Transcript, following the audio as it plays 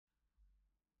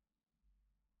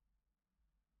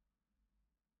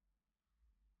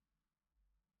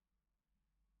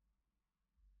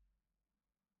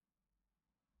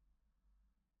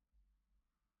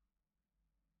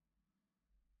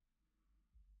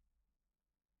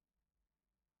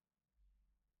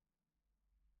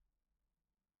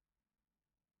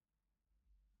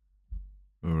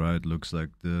All right, looks like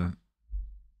the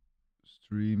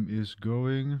stream is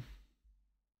going.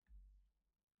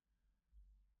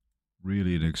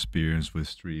 Really an experience with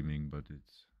streaming, but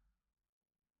it's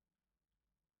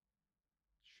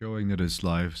showing that it's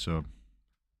live, so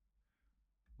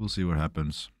we'll see what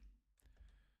happens.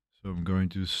 So I'm going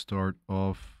to start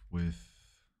off with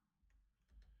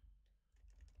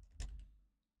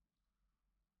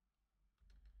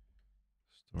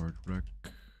start rec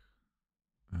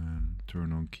and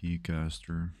turn on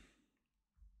Keycaster.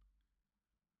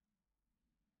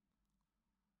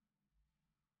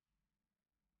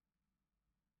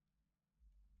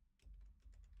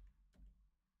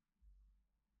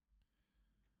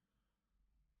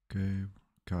 Okay,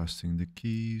 casting the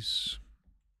keys.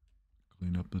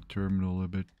 Clean up the terminal a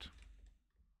bit.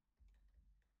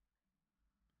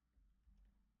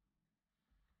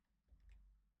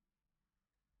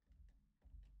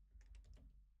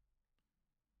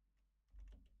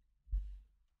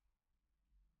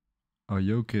 Oh,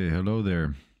 okay, hello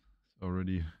there.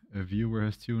 Already a viewer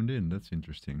has tuned in. That's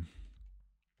interesting.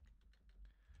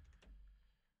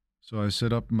 So I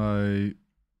set up my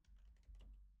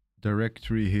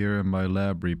directory here in my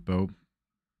lab repo,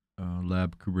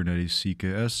 lab Kubernetes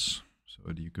CKS, so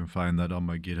that you can find that on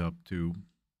my GitHub too.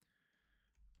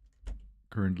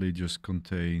 Currently just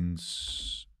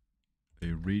contains a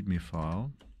README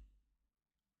file,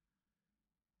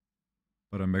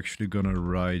 but I'm actually gonna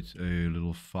write a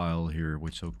little file here,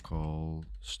 which I'll call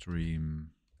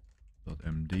stream.md,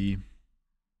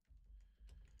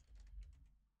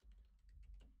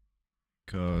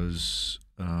 because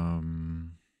let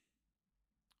me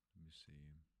see.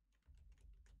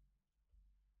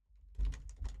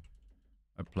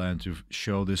 I plan to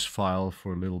show this file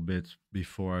for a little bit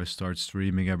before I start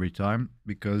streaming every time,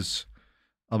 because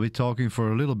I'll be talking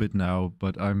for a little bit now,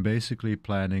 but I'm basically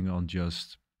planning on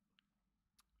just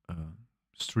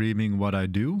streaming what I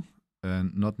do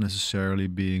and not necessarily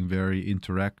being very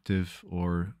interactive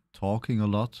or talking a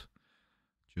lot.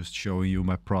 Just showing you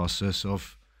my process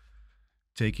of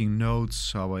taking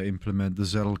notes, how I implement the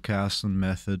Zettelkasten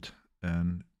method,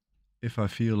 and if I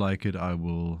feel like it, I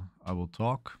will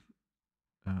talk,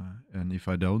 and if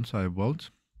I don't, I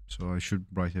won't. So I should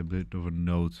write a bit of a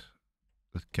note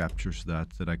that captures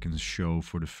that I can show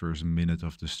for the first minute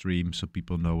of the stream, so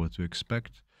people know what to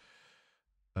expect.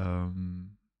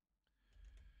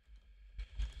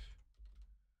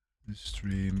 This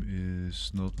stream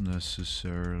is not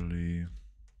necessarily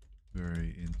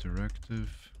very interactive.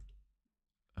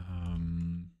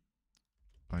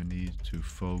 I need to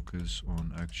focus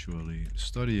on actually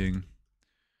studying,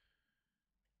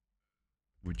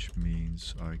 which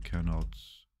means I cannot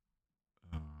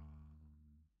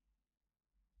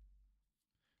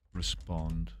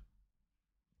respond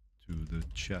to the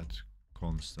chat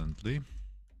constantly.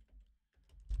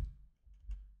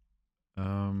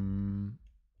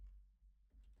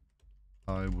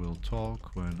 I will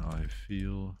talk when I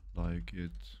feel like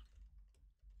it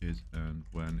and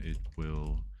when it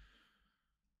will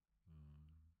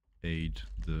aid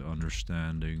the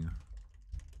understanding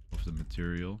of the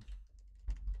material.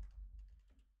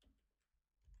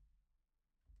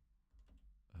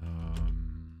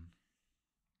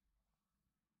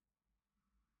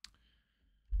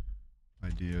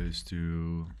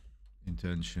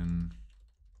 Intention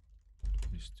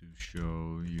is to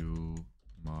show you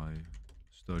my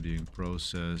studying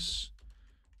process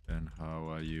and how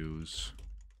I use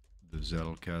the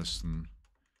Zettelkasten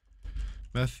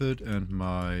method and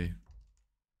my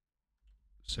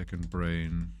second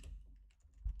brain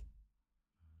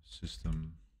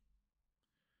system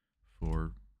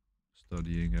for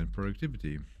studying and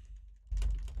productivity.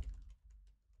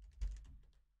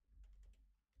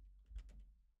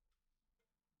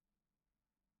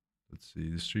 Let's see,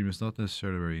 the stream is not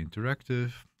necessarily very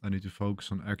interactive. I need to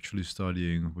focus on actually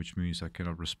studying, which means I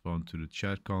cannot respond to the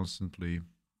chat constantly.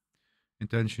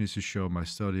 Intention is to show my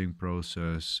studying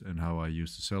process and how I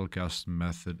use the Zettelkasten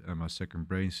method and my second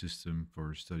brain system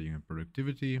for studying and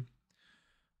productivity.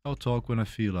 I'll talk when I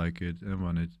feel like it and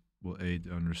when it will aid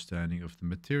the understanding of the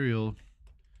material,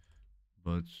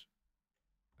 but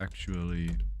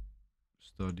actually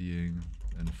studying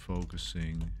and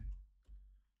focusing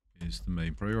is the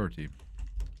main priority.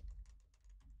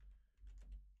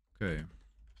 Okay,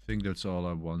 I think that's all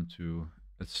I want to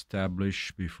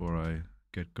establish before I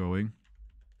get going.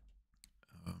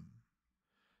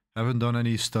 Haven't done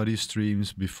any study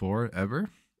streams before, ever,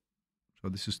 so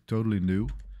this is totally new.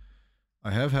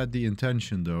 I have had the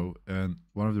intention though, and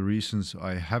one of the reasons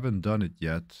I haven't done it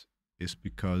yet is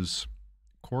because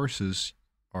courses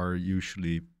are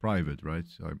usually private, right?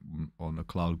 I'm on a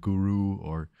Cloud Guru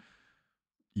or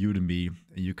Udemy,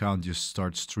 and you can't just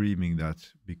start streaming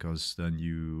that because then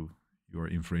you are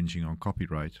infringing on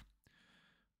copyright.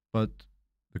 But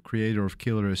the creator of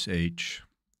Killer SH,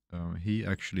 he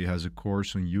actually has a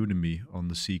course on Udemy on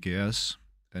the CKS,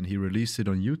 and he released it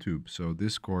on YouTube. So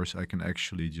this course I can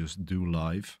actually just do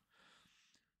live.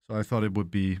 So I thought it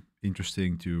would be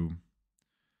interesting to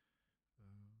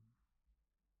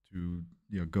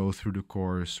go through the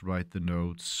course, write the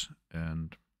notes,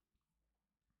 and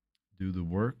do the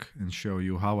work and show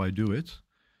you how I do it.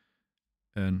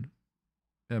 And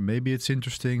yeah, maybe it's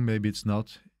interesting, maybe it's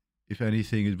not. If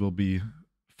anything, it will be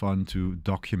fun to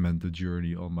document the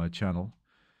journey on my channel.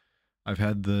 I've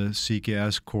had the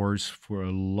CKS course for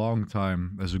a long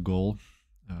time as a goal.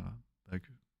 Like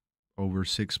over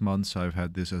 6 months, I've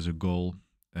had this as a goal,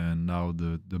 and now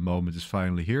the moment is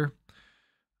finally here.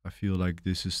 I feel like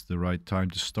this is the right time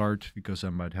to start because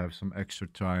I might have some extra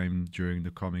time during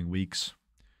the coming weeks,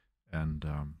 and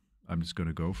I'm just going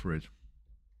to go for it.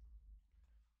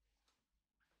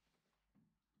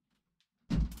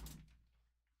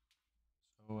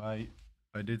 So I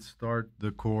did start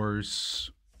the course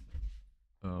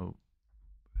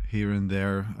here and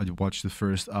there. I watched the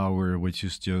first hour, which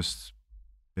is just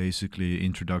basically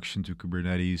introduction to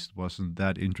Kubernetes. It wasn't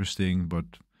that interesting, but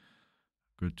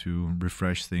good to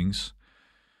refresh things.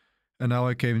 And now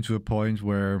I came to a point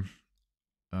where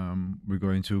we're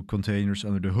going to containers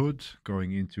under the hood,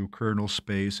 going into kernel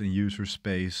space and user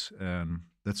space. And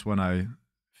that's when I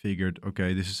figured,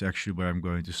 okay, this is actually where I'm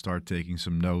going to start taking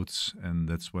some notes. And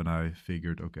that's when I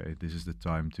figured, okay, this is the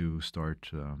time to start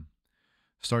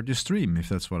this stream if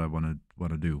that's what I want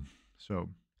to do. So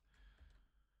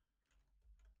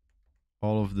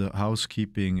all of the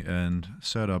housekeeping and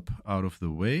setup out of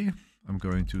the way, I'm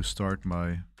going to start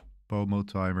my POMO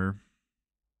timer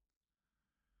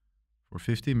for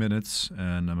 50 minutes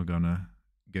and I'm gonna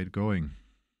get going.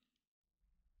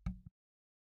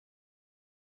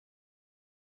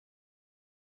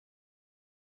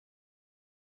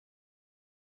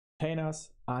 Containers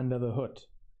under the hood.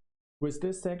 With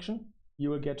this section, you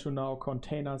will get to know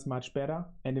containers much better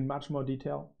and in much more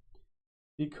detail,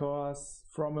 because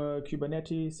from a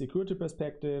Kubernetes security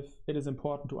perspective, it is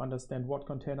important to understand what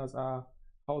containers are,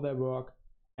 how they work,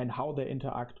 and how they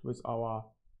interact with our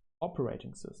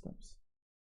operating systems.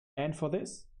 And for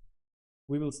this,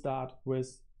 we will start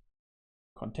with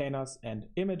containers and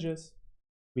images.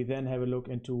 We then have a look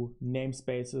into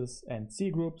namespaces and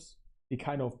C groups, the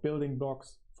kind of building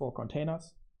blocks for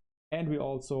containers. And we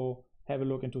also have a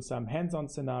look into some hands-on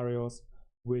scenarios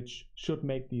which should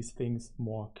make these things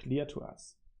more clear to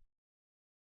us.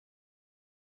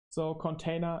 So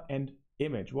container and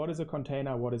image. What is a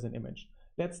container? What is an image?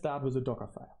 Let's start with a Docker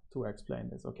file to explain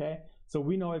this, okay? So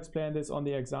we now explain this on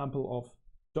the example of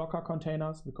Docker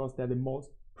containers because they're the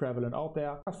most prevalent out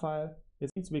there. Docker file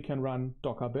means we can run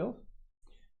docker build,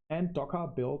 and docker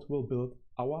build will build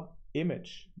our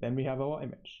image. Then we have our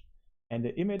image, and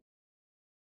the image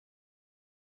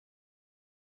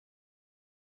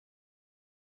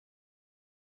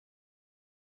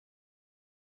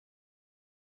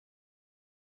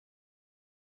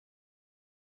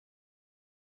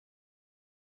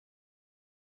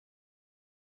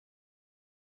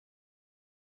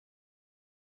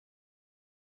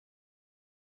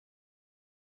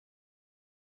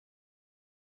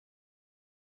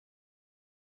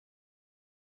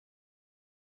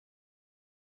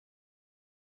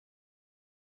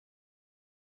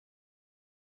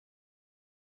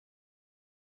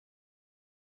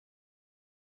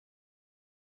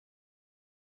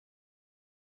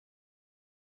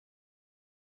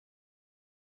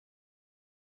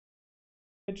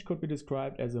could be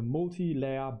described as a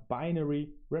multi-layer binary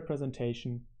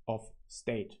representation of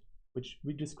state, which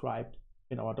we described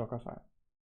in our Docker file.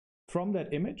 From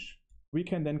that image, we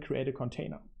can then create a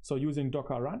container. So using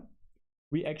docker run,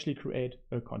 we actually create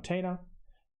a container,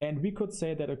 and we could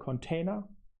say that a container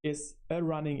is a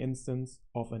running instance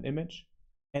of an image,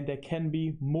 and there can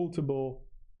be multiple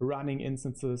running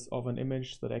instances of an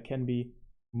image, so there can be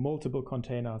multiple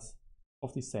containers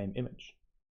of the same image.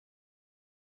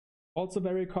 Also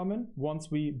very common, once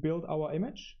we build our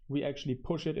image, we actually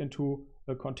push it into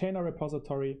a container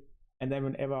repository, and then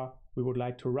whenever we would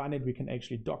like to run it, we can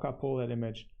actually docker pull that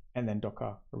image and then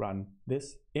docker run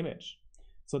this image.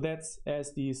 So that's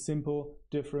as the simple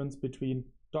difference between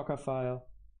Docker file,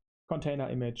 container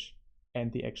image,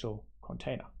 and the actual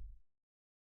container.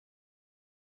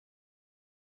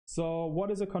 So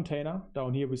what is a container?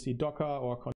 Down here we see Docker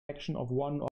or collection of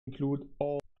one or include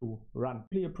all to run.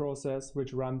 A process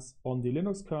which runs on the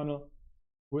Linux kernel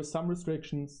with some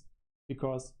restrictions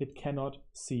because it cannot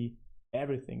see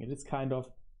everything. It is kind of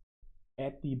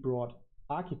at the broad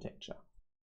architecture.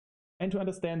 And to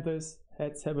understand this,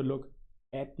 let's have a look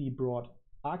at the broad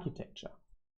architecture.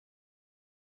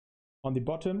 On the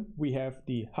bottom, we have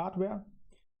the hardware,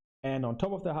 and on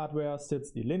top of the hardware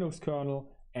sits the Linux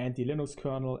kernel, and the Linux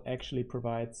kernel actually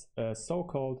provides a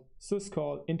so-called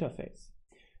syscall interface.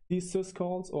 These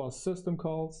syscalls or system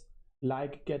calls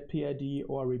like getPID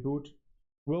or reboot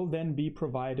will then be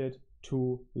provided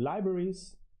to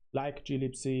libraries like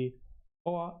glibc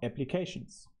or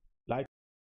applications like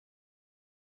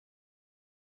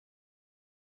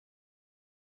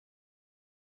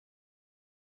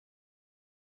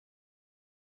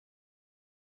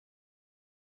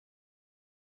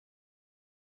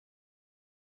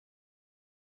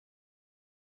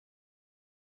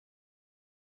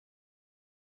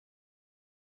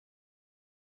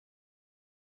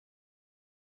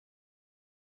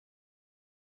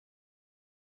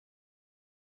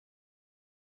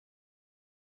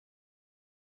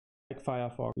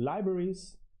Firefox.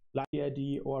 Libraries like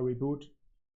PID or reboot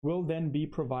will then be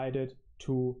provided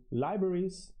to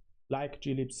libraries like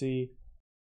glibc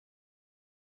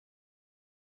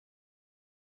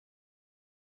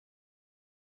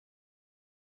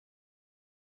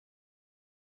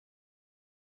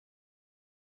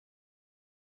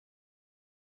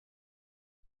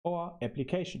or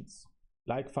applications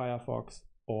like Firefox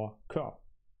or curl.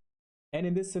 And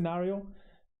in this scenario,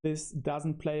 this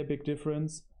doesn't play a big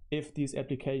difference if these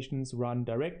applications run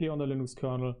directly on the Linux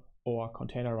kernel or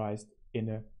containerized in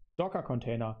a Docker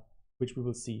container, which we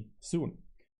will see soon.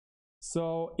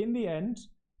 So in the end,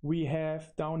 we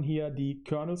have down here the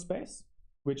kernel space,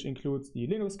 which includes the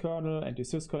Linux kernel and the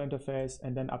syscall interface,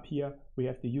 and then up here we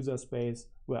have the user space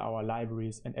where our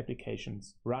libraries and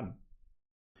applications run.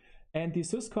 And the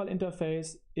syscall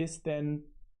interface is then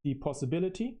the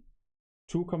possibility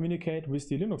to communicate with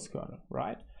the Linux kernel,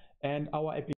 right? And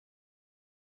our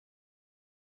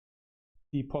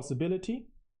the possibility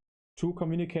to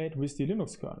communicate with the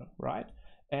Linux kernel, right?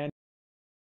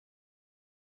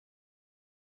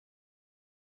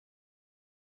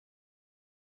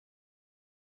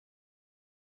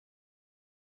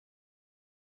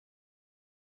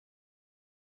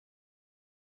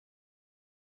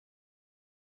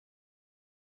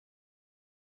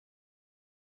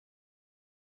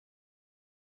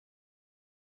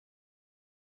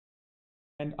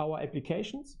 And our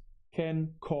applications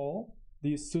can call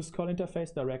the syscall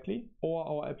interface directly, or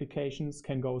our applications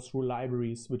can go through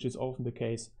libraries, which is often the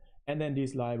case, and then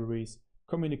these libraries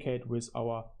communicate with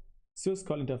our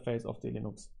syscall interface of the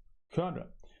Linux kernel.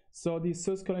 So the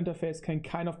syscall interface can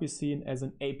kind of be seen as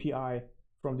an API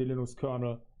from the Linux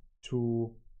kernel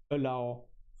to allow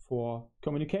for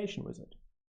communication with it.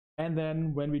 And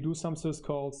then when we do some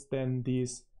syscalls, then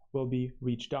these will be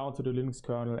reached out to the Linux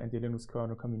kernel, and the Linux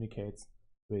kernel communicates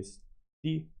with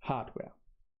the hardware.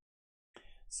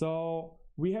 So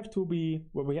we have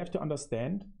to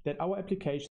understand that our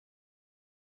application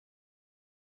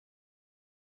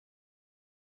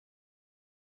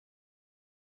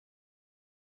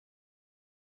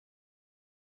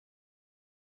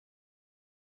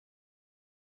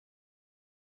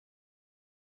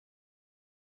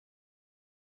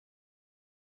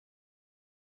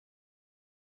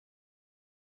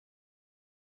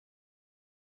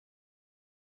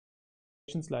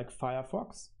like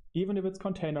Firefox, even if it's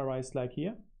containerized like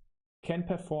here, can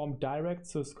perform direct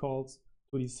syscalls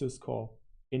to the syscall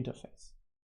interface.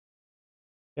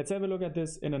 Let's have a look at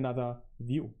this in another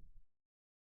view.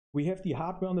 We have the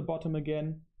hardware on the bottom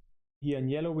again. Here in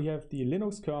yellow we have the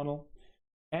Linux kernel,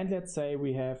 and let's say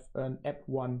we have an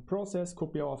app1 process,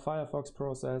 could be our Firefox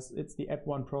process. It's the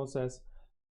app1 process,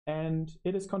 and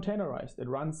it is containerized. It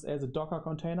runs as a Docker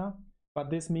container, but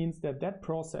this means that that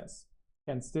process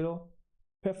can still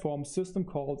perform system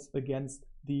calls against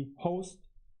the host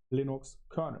Linux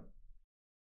kernel.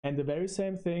 And the very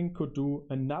same thing could do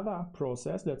another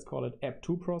process, let's call it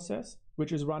app2 process,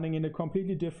 which is running in a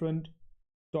completely different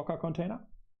Docker container.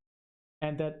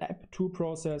 And that app2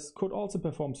 process could also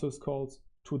perform syscalls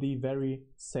to the very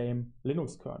same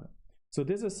Linux kernel. So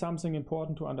this is something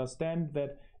important to understand,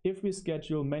 that if we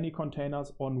schedule many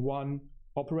containers on one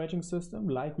operating system,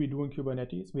 like we do in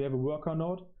Kubernetes, we have a worker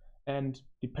node, and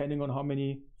depending on how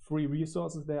many free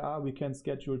resources there are, we can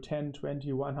schedule 10,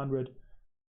 20, 100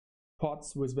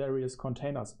 pods with various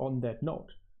containers on that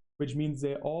node, which means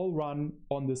they all run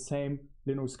on the same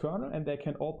Linux kernel, and they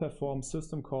can all perform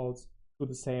system calls to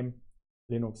the same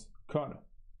Linux kernel.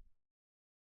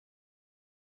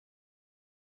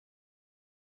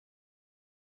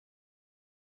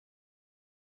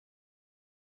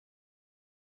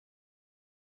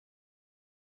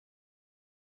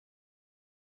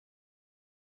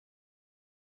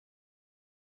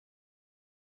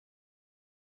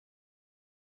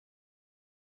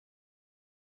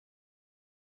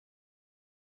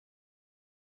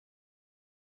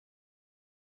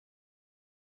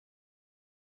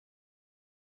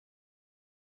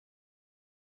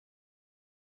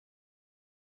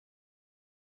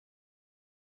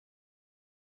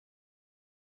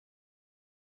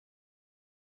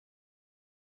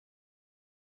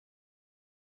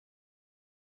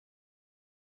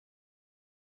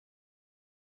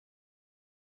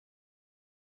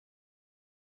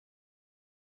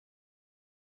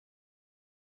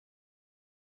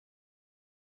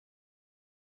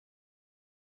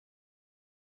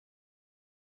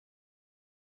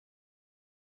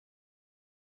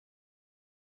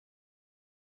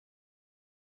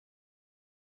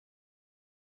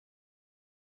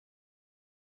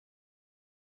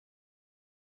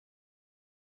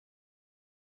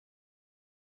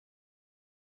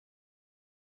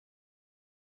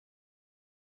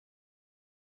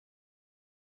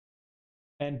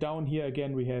 And down here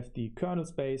again we have the kernel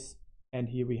space, and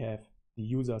here we have the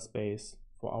user space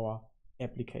for our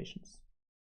applications.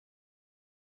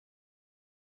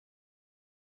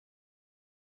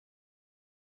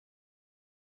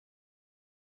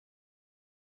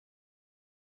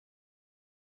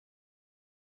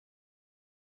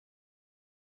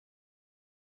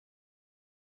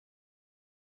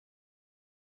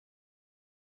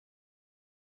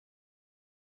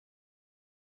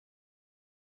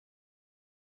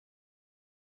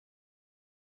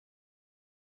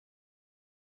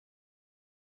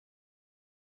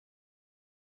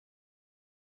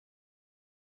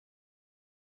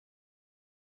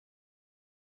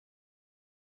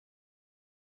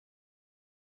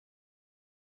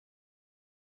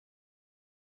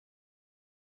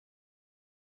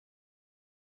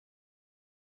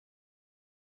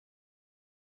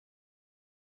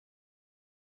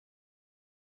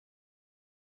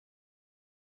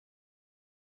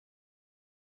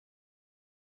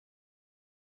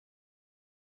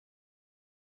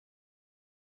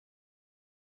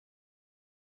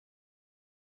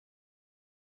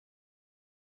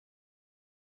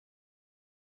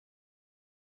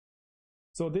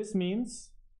 So this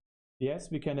means,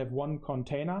 yes, we can have one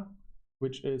container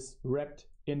which is wrapped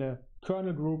in a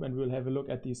kernel group, and we'll have a look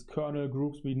at these kernel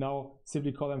groups. We now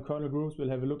simply call them kernel groups. We'll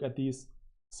have a look at these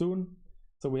soon.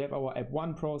 So we have our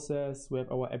app1 process, we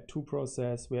have our app2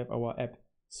 process, we have our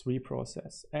app3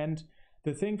 process. And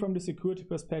the thing from the security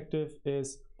perspective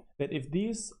is that if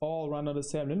these all run on the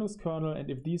same Linux kernel, and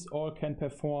if these all can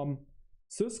perform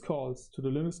syscalls to the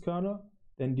Linux kernel,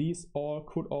 then these all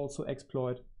could also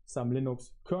exploit some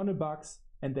Linux kernel bugs,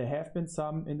 and there have been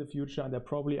some in the future, and there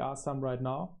probably are some right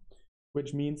now,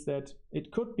 which means that it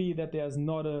could be that there's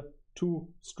not a too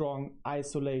strong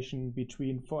isolation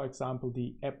between, for example,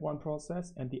 the app1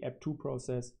 process and the app2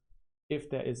 process if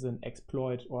there is an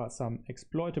exploit or some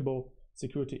exploitable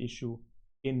security issue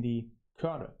in the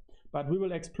kernel. But we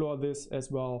will explore this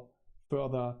as well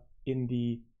further in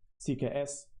the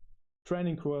CKS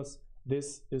training course.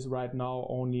 This is right now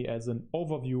only as an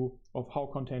overview of how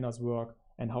containers work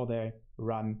and how they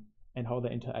run and how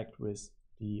they interact with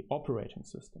the operating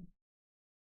system.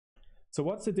 So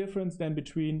what's the difference then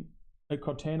between a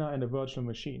container and a virtual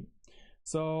machine?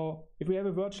 So if we have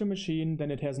a virtual machine,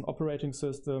 then it has an operating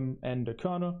system and a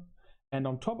kernel. And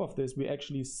on top of this, we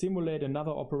actually simulate another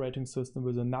operating system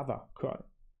with another kernel,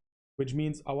 which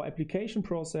means our application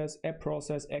process, app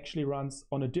process, actually runs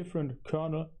on a different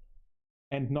kernel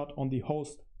and not on the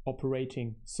host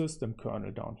operating system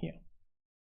kernel down here.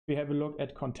 We have a look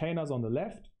at containers on the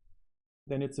left,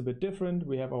 then it's a bit different.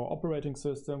 We have our operating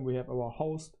system, we have our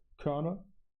host kernel,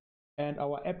 and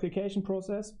our application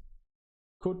process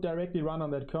could directly run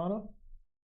on that kernel,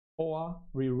 or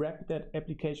we wrap that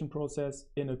application process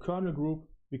in a kernel group.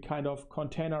 We kind of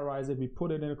containerize it, we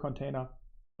put it in a container,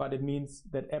 but it means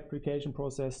that application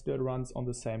process still runs on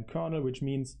the same kernel, which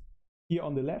means here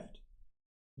on the left,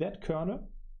 that kernel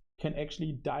can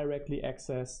actually directly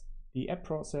access the app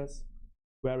process,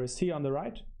 whereas here on the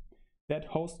right, that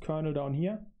host kernel down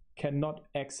here cannot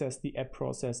access the app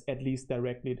process, at least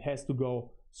directly. It has to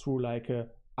go through like a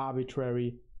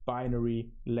arbitrary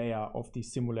binary layer of the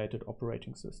simulated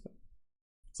operating system.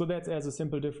 So that's as a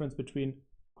simple difference between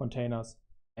containers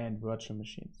and virtual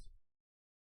machines.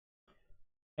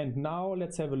 And now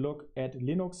let's have a look at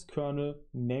Linux kernel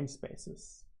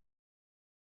namespaces.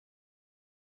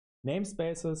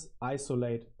 Namespaces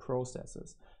isolate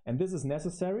processes, and this is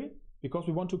necessary because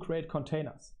we want to create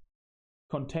containers.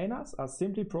 Containers are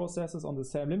simply processes on the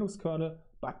same Linux kernel,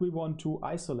 but we want to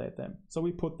isolate them, so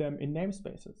we put them in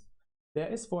namespaces. There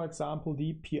is, for example,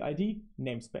 the PID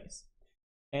namespace,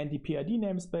 and the PID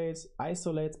namespace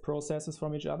isolates processes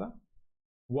from each other.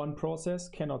 One process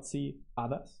cannot see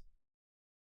others,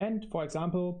 and for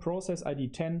example, process ID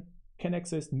 10 can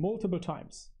exist multiple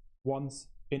times, once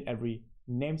in every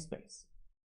namespace.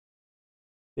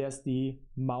 There's the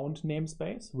mount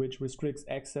namespace, which restricts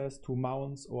access to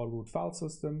mounts or root file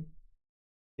system.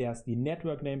 There's the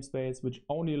network namespace, which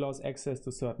only allows access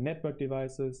to certain network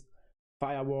devices,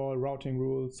 firewall, routing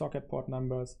rules, socket port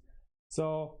numbers.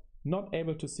 So not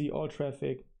able to see all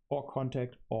traffic or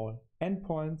contact all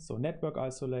endpoints, so network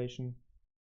isolation.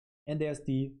 And there's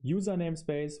the user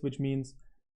namespace, which means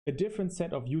a different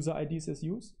set of user IDs is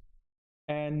used.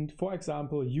 And for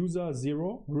example, user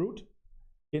 0 root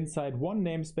inside one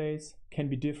namespace can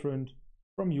be different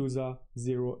from user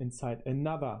 0 inside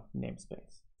another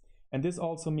namespace. And this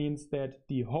also means that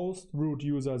the host root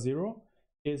user 0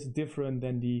 is different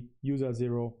than the user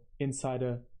 0 inside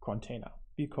a container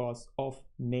because of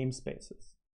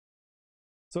namespaces.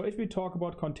 So if we talk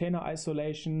about container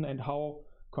isolation and how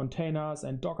containers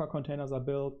and Docker containers are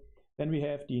built. Then we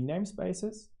have the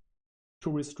namespaces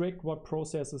to restrict what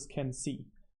processes can see.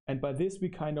 And by this, we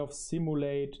kind of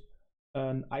simulate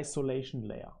an isolation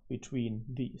layer between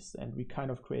these, and we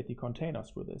kind of create the containers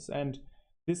through this. And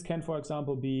this can, for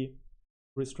example, be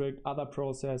restrict other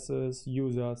processes,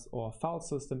 users, or file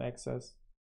system access.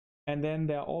 And then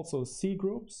there are also C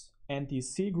groups, and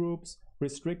these C groups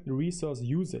restrict the resource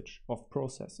usage of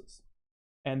processes.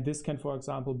 And this can, for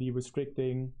example, be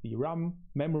restricting the RAM,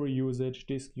 memory usage,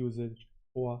 disk usage,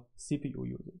 or CPU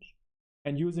usage.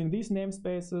 And using these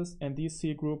namespaces and these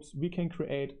C groups, we can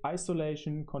create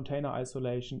isolation, container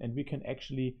isolation, and we can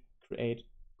actually create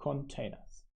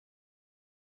containers.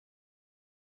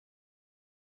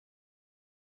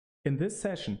 In this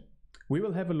session, we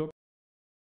will have a look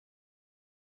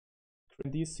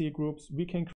at these C groups. We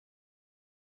can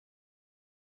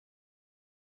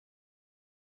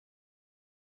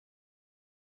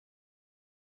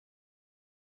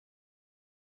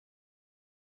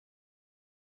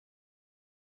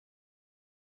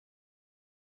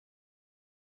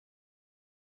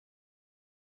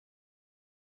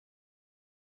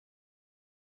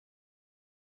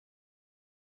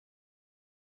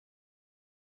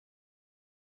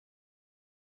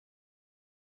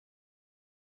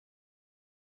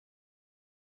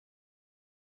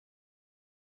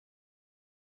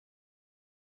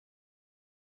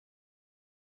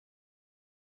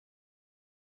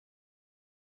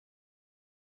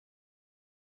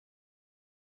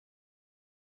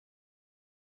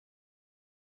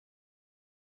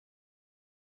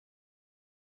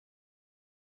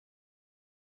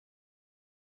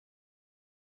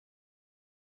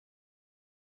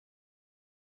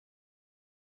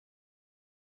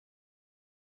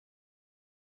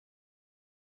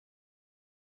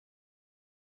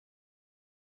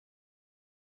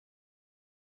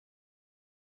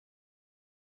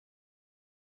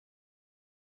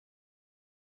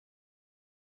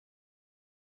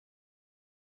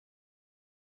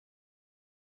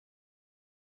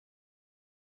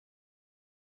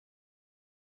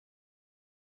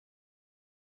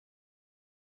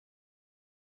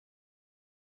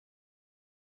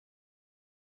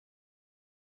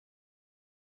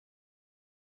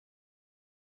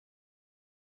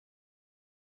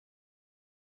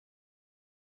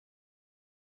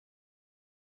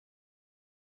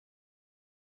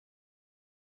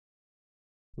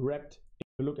wrapped if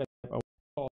you look at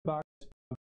our bugs.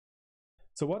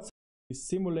 So what's we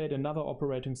simulate another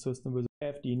operating system with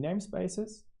the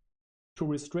namespaces to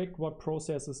restrict what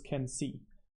processes can see.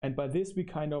 And by this, we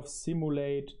kind of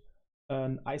simulate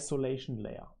an isolation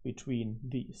layer between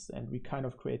these, and we kind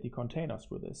of create the containers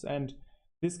through this. And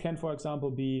this can, for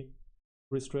example, be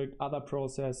restrict other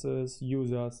processes,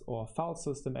 users, or file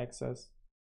system access.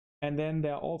 And then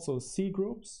there are also C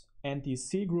groups, and these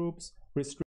C groups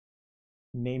restrict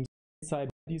names inside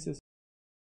these is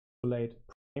isolate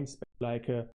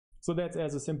namespace so that's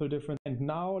as a simple difference. And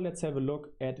now let's have a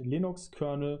look at Linux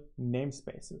kernel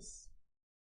namespaces.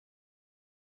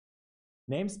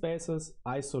 Namespaces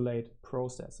isolate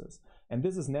processes, and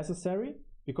this is necessary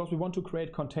because we want to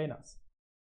create containers.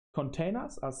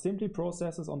 Containers are simply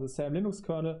processes on the same Linux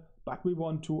kernel, but we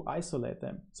want to isolate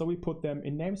them, so we put them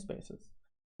in namespaces.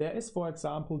 There is, for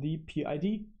example, the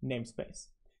PID namespace.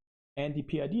 And the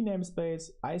PID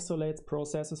namespace isolates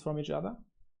processes from each other.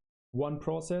 One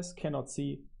process cannot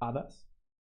see others.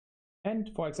 And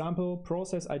for example,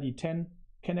 process ID 10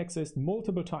 can exist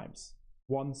multiple times,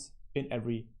 once in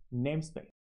every namespace.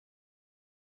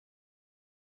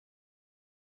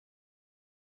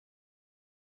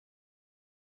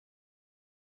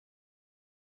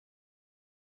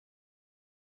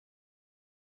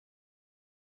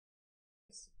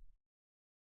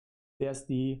 There's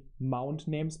the mount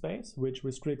namespace, which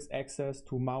restricts access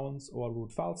to mounts or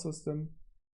root file system.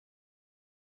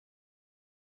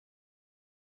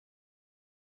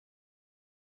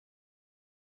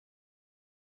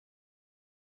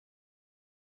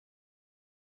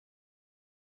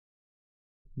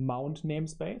 Mount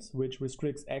namespace, which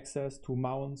restricts access to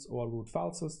mounts or root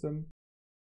file system.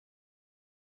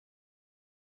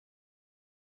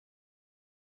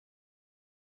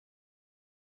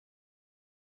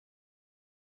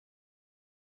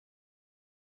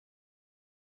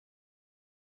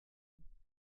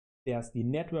 There's the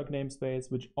network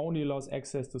namespace, which only allows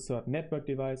access to certain network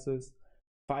devices,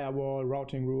 firewall,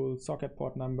 routing rules, socket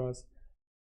port numbers.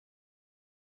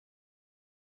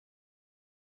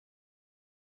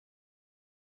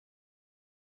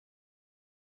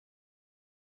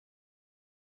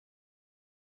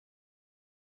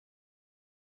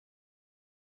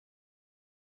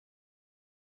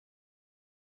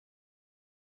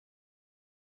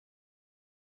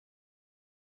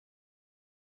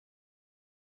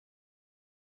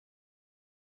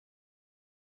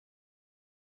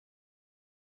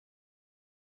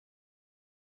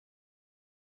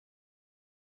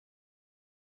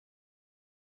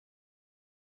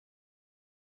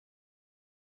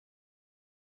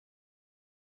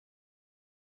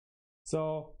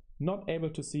 So not able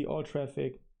to see all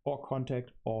traffic or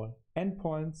contact all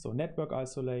endpoints, so network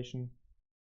isolation.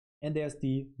 And there's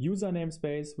the user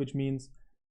namespace, which means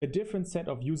a different set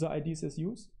of user IDs is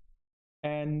used.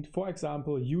 And for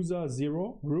example, user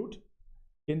 0 root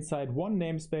inside one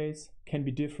namespace can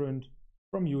be different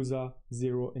from user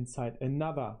 0 inside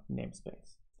another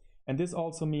namespace. And this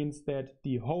also means that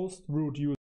the host root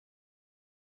user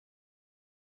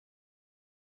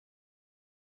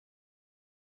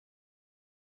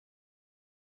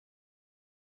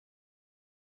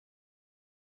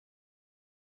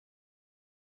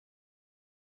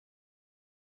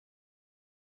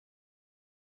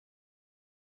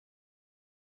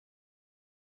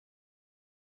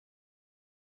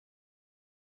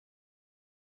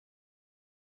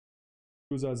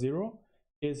user 0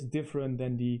 is different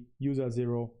than the user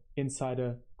 0 inside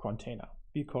a container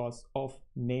because of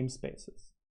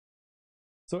namespaces.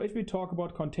 So if we talk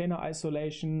about container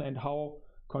isolation and how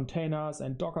containers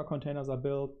and Docker containers are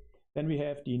built, then we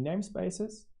have the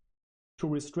namespaces to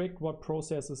restrict what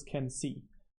processes can see.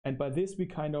 And by this we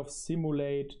kind of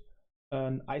simulate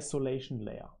an isolation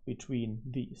layer between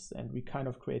these, and we kind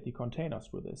of create the containers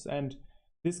through this. And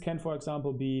this can, for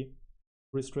example, be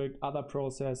restrict other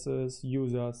processes,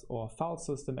 users, or file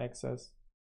system access.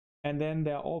 And then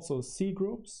there are also C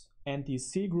groups, and these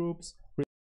C groups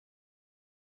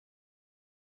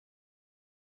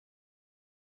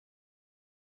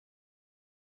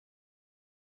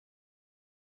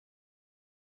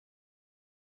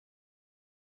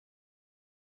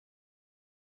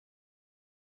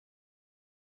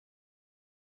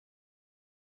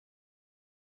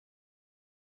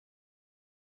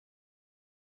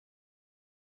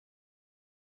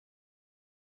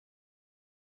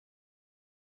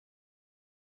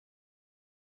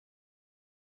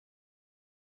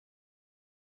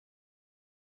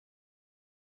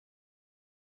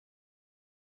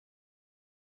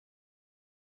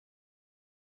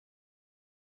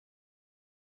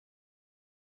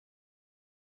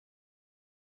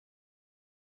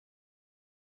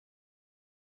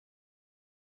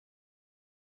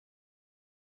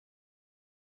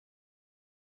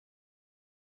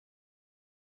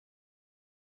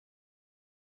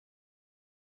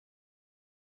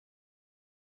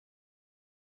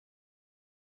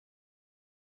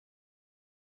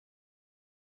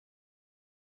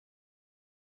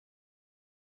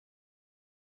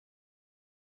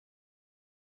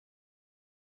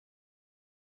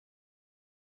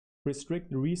restrict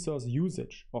the resource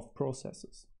usage of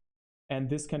processes.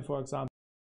 And this can, for example,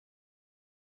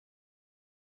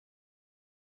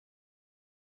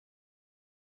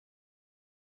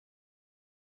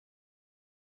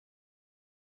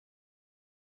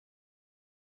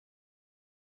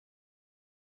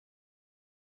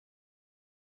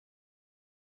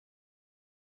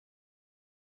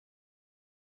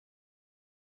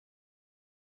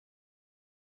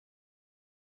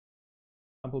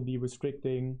 be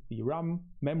restricting the RAM,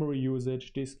 memory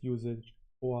usage, disk usage,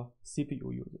 or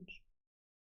CPU usage.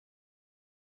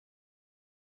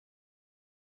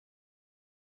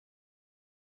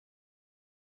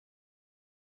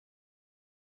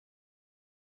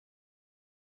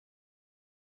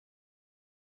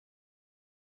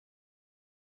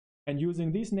 And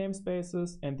using these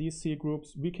namespaces and these C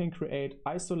groups, we can create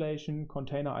isolation,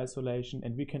 container isolation,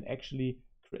 and we can actually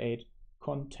create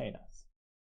containers.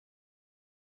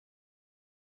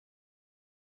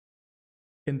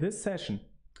 In this session,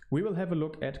 we will have a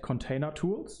look at container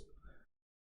tools.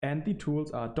 And the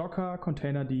tools are Docker,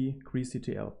 Containerd,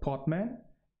 greasectl, Podman.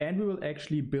 And we will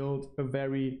actually build a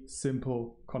very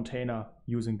simple container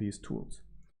using these tools.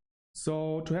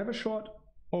 So to have a short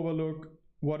overlook,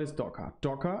 what is Docker?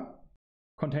 Docker,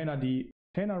 Containerd,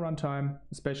 container runtime,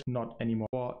 especially not anymore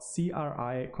for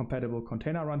CRI compatible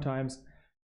container runtimes.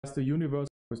 That's the universe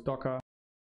with Docker.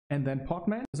 And then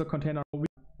Podman is a container,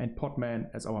 and Podman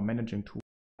as our managing tool.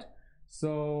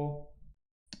 So,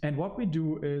 and what we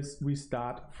do is we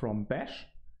start from bash.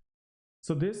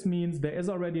 So this means there is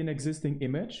already an existing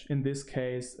image, in this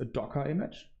case a Docker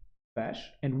image,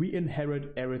 bash, and we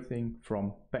inherit everything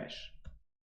from bash.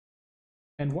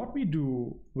 And what we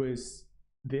do with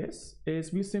this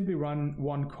is we simply run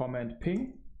one command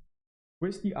ping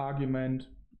with the argument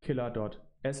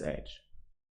killer.sh.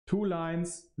 2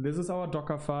 lines, this is our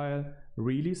Docker file,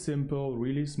 really simple,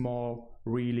 really small,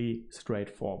 really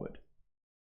straightforward.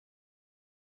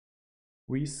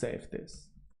 We save this.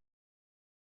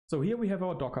 So here we have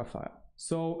our Docker file.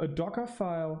 So a Docker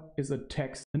file is a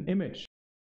text and image.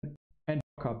 And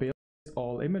Docker builds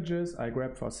all images. I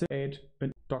grab for 8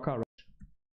 and Docker.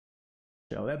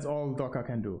 That's all Docker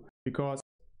can do, because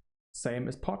same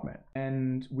as podman.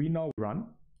 And we now run,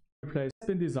 replace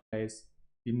in design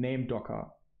the name Docker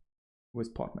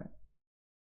with podman.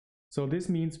 So this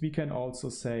means we can also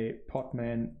say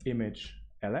podman image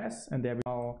ls, and there we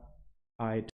now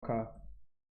I Docker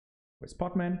with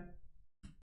podman.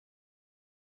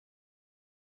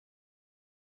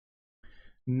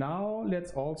 Now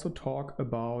let's also talk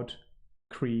about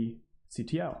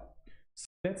CTL. So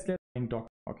let's Docker,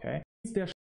 okay?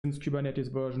 Since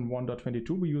Kubernetes version 1.22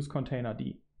 we use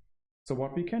containerd. So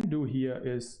what we can do here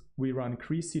is we run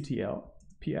CTL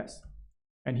ps,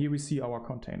 and here we see our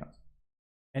containers.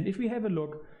 And if we have a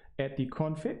look at the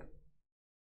config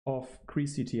of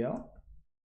CTL,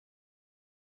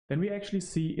 then we actually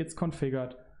see it's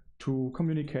configured to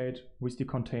communicate with the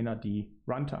containerd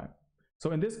runtime.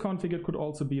 So in this config, it could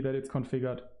also be that it's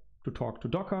configured to talk to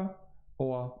Docker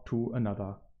or to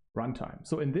another runtime.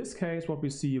 So in this case, what we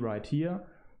see right here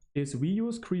is we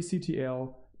use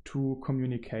CTL to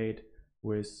communicate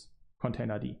with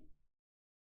containerd.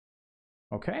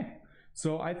 Okay,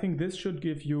 so I think this should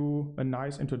give you a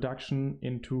nice introduction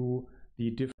into the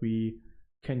diff we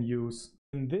can use.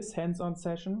 In this hands-on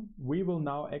session, we will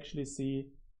now actually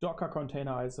see Docker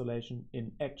container isolation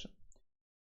in action.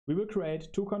 We will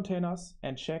create 2 containers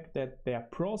and check that their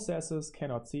processes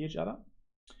cannot see each other.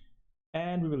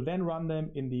 And we will then run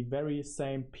them in the very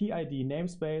same PID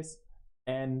namespace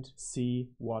and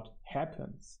see what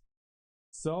happens.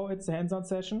 So it's a hands-on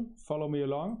session. Follow me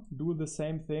along. Do the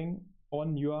same thing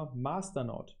on your master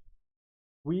node.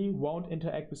 We won't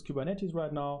interact with Kubernetes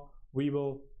right now. We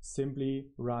will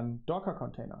simply run Docker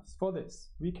containers. For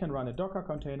this, we can run a Docker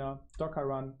container, Docker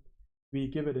run. We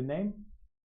give it a name.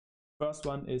 First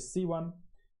one is C1.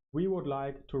 We would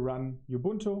like to run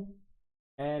Ubuntu,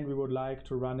 and we would like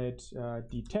to run it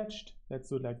detached. Let's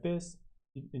do it like this,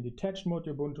 in detached mode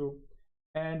Ubuntu.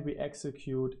 And we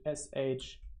execute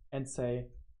sh and say,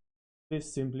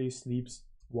 this simply sleeps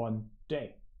 1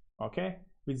 day. Okay,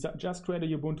 we just create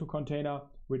a Ubuntu container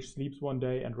which sleeps 1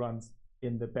 day and runs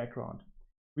in the background.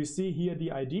 We see here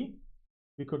the ID.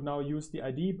 We could now use the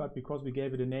ID, but because we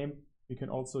gave it a name, we can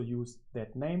also use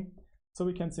that name. So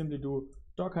we can simply do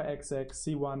docker exec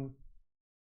c1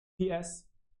 ps,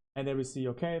 and there we see,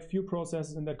 okay, a few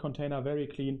processes in that container, very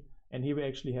clean. And here we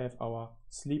actually have our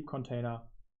sleep container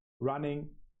running,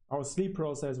 our sleep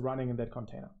process running in that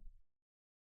container.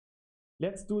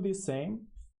 Let's do the same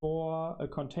for a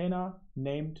container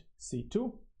named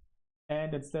C2.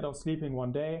 And instead of sleeping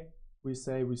 1 day, we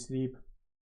say we sleep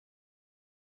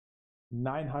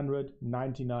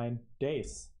 999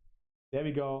 days. There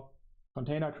we go,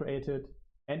 container created.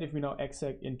 And if we now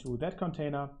exec into that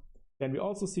container, then we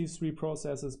also see 3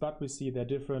 processes, but we see they're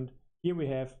different. Here we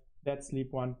have that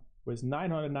sleep one with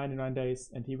 999 days,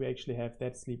 and here we actually have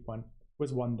that sleep one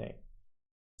with 1 day.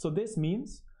 So this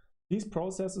means these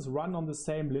processes run on the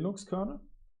same Linux kernel,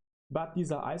 but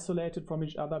these are isolated from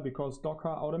each other because Docker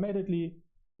automatically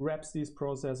wraps these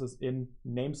processes in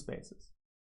namespaces.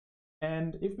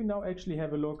 And if we now actually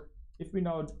have a look, if we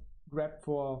now grab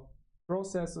for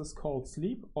processes called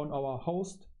sleep on our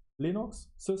host Linux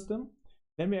system,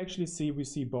 then we actually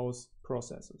see both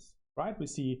processes, right? We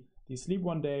see the sleep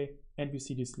 1 day and we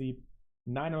see the sleep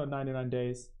 999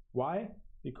 days. Why?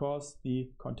 Because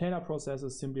the container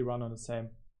processes simply run on the same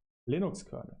Linux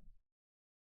kernel.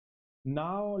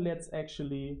 Now let's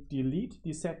actually delete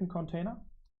the second container.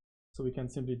 So we can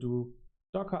simply do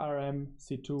docker rm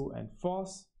c2 and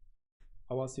force.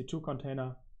 Our c2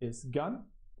 container is gone.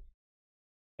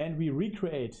 And we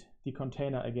recreate the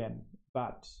container again,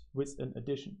 but with an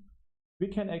addition. We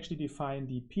can actually define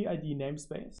the PID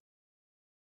namespace.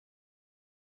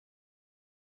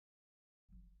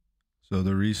 So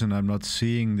the reason I'm not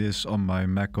seeing this on my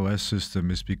macOS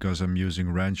system is because I'm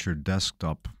using Rancher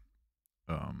Desktop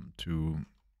to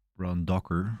run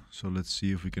Docker. So let's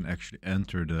see if we can actually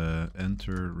enter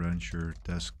Rancher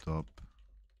Desktop.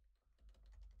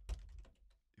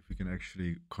 If we can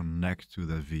actually connect to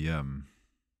that VM.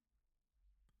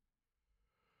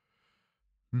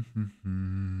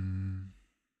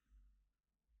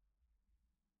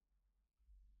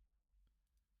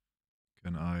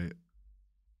 Can I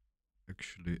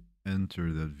actually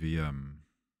enter that VM?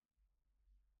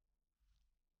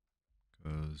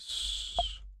 Because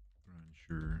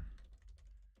Rancher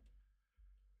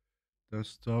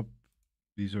Desktop,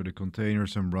 these are the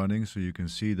containers I'm running, so you can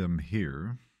see them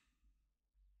here.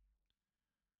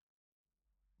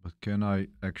 But can I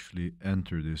actually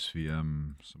enter this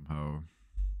VM somehow?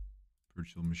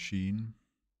 Virtual machine.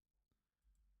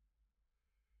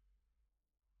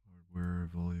 Hardware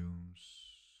volumes.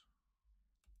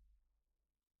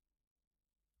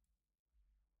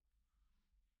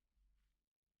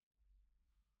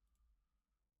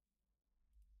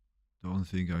 don't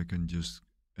think I can just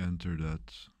enter that.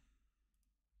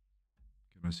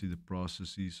 Can I see the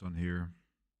processes on here?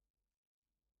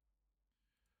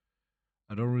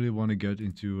 I don't really want to get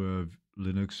into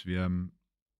Linux VM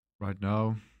right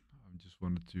now. I just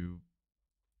wanted to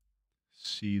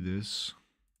see this.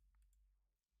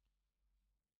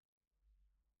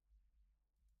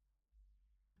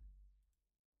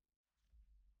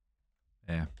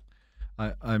 Yeah,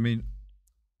 I mean,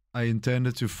 I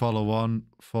intended to follow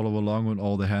along with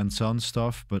all the hands-on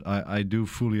stuff, but I do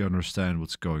fully understand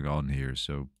what's going on here.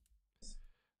 So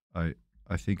I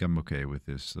think I'm okay with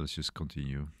this. Let's just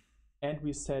continue. And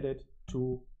we set it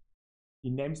to the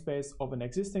namespace of an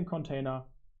existing container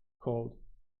called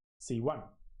C1.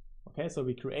 Okay, so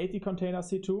we create the container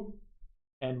C2,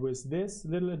 and with this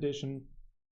little addition,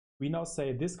 we now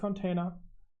say this container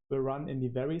will run in the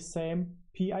very same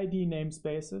PID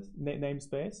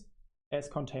namespace as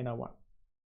container 1.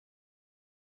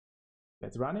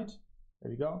 Let's run it.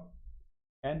 There we go.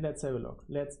 And let's have a look.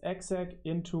 Let's exec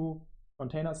into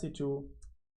container C2,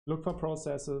 look for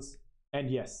processes,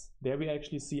 and yes, there we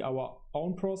actually see our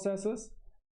own processes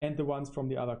and the ones from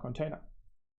the other container.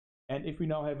 And if we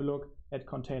now have a look at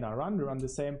container run, we run the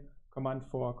same command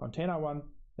for container 1,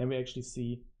 then we actually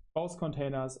see both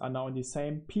containers are now in the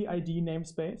same PID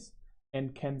namespace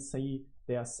and can see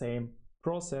their same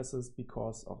processes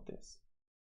because of this.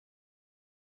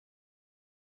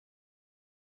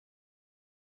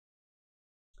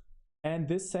 And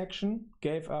this section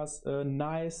gave us a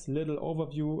nice little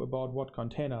overview about what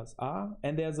containers are.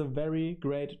 And there's a very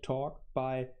great talk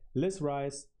by Liz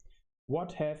Rice,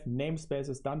 What Have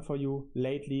Namespaces Done For You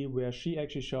Lately, where she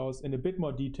actually shows in a bit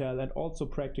more detail and also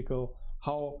practical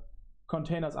how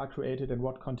containers are created and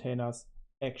what containers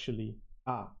actually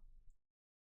are.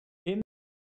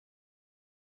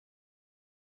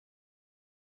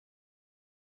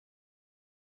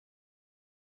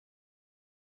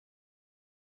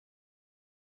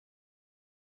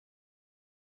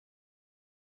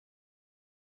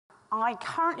 I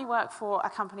currently work for a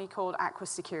company called Aqua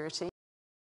Security.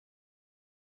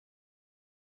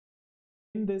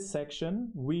 In this section,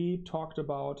 we talked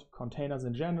about containers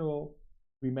in general.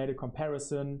 We made a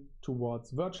comparison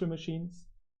towards virtual machines.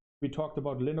 We talked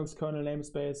about Linux kernel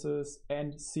namespaces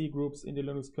and C groups in the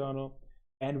Linux kernel.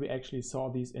 And we actually saw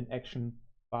these in action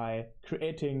by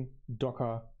creating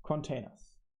Docker containers.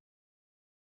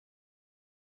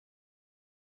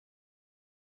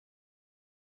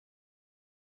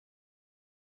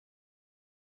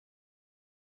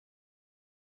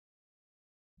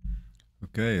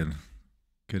 Okay, and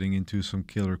getting into some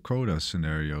killer coda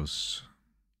scenarios.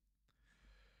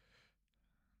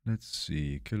 Let's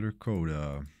see, killer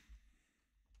coda.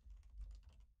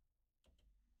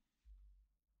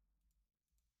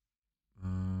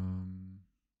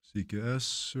 CKS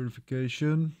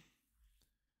certification.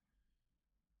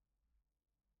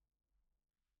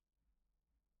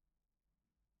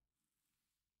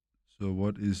 So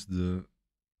what is the,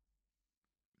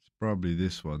 it's probably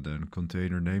this one then,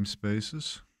 container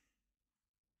namespaces.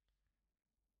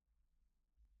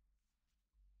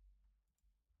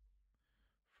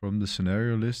 From the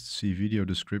scenario list, see video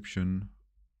description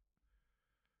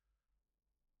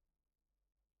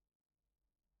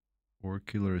or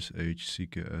killer SH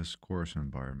CKS course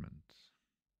environment.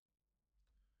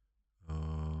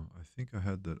 I think I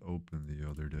had that open the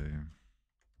other day.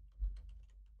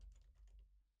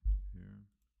 Here.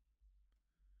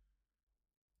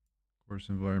 Course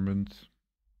environment.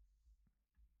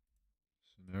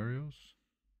 Scenarios.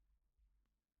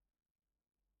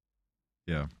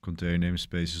 Yeah, container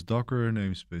namespace is Docker,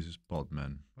 namespace is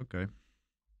Podman. Okay.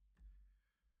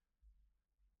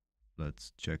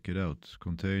 Let's check it out.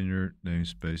 Container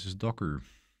namespace is Docker.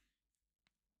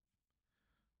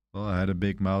 Well, I had a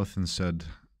big mouth and said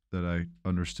that I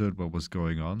understood what was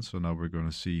going on, so now we're going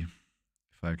to see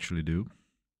if I actually do.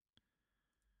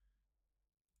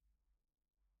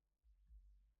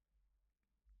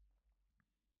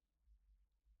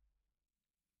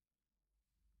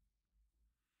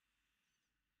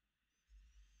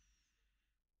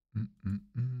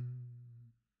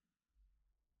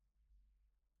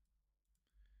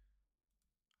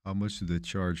 How much do they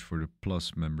charge for the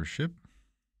Plus membership?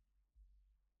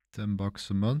 $10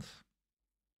 a month.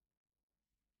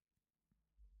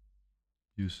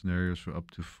 Use scenarios for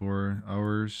up to 4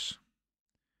 hours.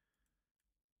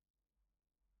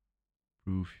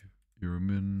 Prove your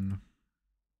min.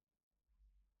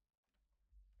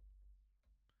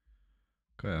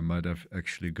 Okay, I might have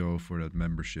actually go for that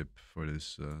membership for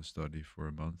this study for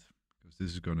a month, because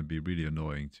this is going to be really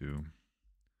annoying to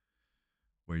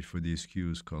wait for these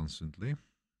queues constantly.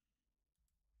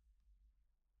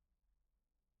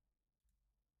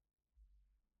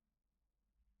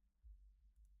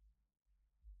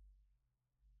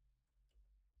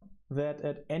 that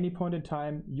at any point in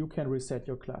time, you can reset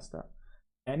your cluster.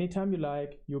 Anytime you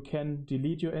like, you can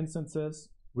delete your instances,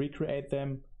 recreate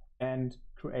them, and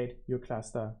create your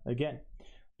cluster again.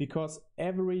 Because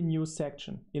every new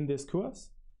section in this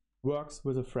course works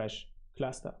with a fresh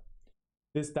cluster.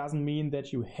 This doesn't mean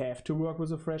that you have to work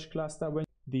with a fresh cluster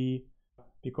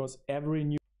because every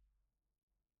new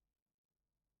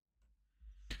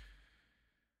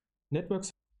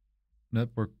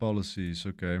network policies.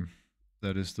 Okay,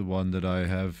 that is the one that I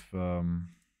have.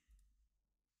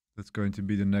 That's going to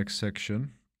be the next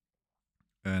section.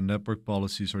 And network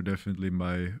policies are definitely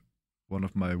one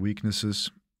of my weaknesses.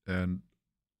 And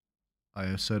I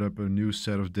have set up a new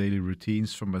set of daily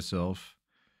routines for myself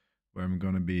where I'm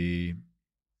going to be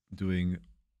doing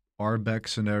RBAC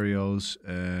scenarios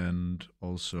and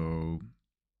also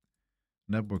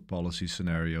network policy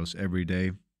scenarios every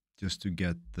day just to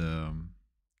get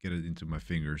it into my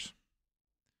fingers.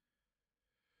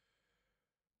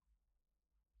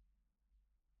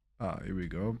 Here we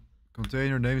go.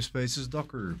 Container namespaces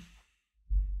Docker.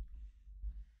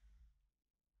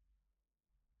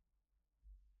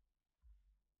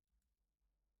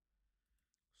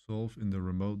 Solve in the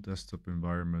remote desktop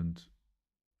environment.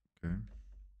 Okay.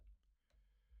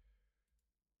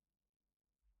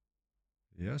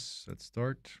 Yes, let's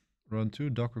start. Run 2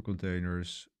 Docker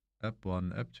containers,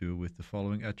 app1, app2 with the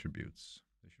following attributes.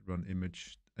 They should run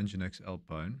image nginx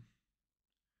alpine.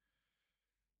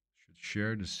 Should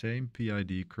share the same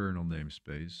PID kernel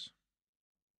namespace.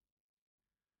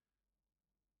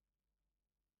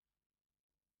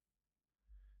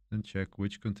 Then check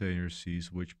which container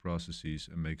sees which processes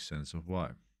and makes sense of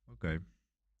why. Okay.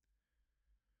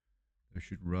 They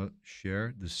should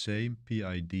share the same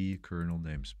PID kernel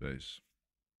namespace.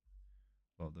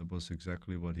 Well, that was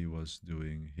exactly what he was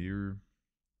doing here.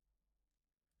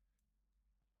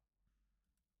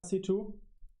 C2.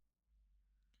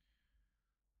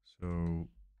 So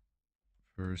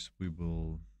first we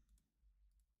will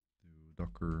do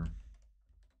Docker.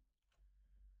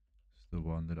 It's the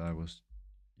one that I was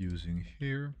using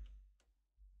here.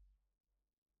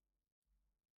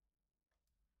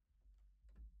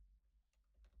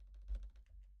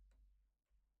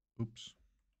 Oops.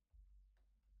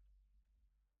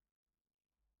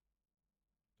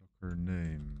 Docker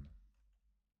name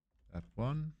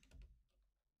app1.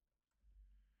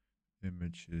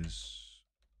 Image is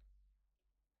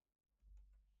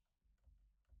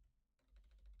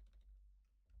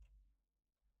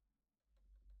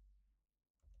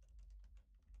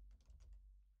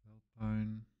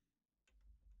Alpine.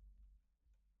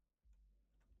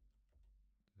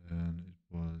 And it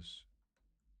was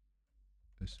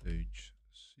SHC.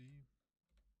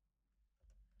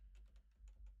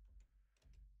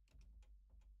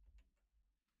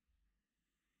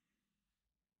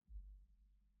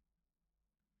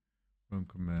 Run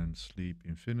command sleep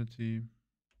infinity.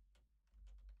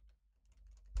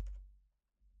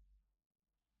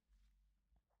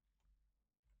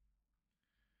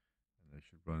 I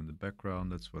should run in the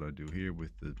background. That's what I do here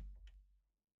with the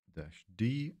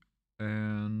 -d.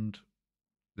 And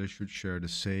they should share the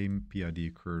same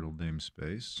PID kernel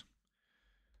namespace.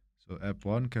 So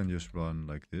app1 can just run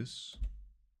like this.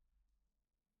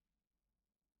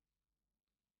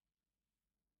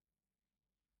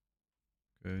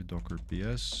 Okay, Docker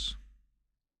PS.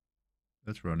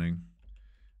 That's running.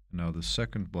 And now the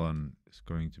second one is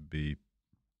going to be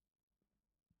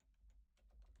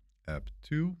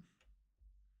app2.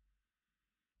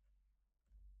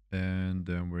 And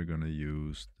then we're going to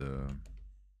use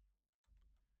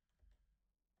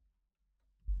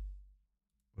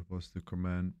what was the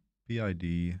command?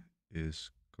 PID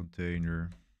is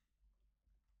container.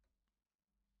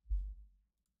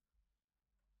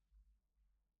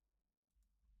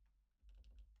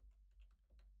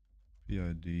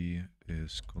 PID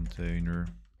is container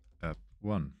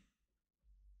app1.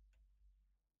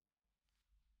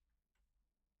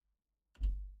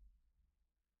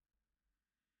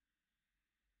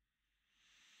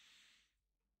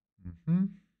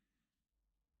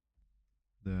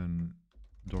 Then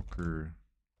Docker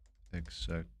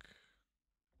exec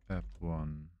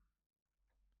app1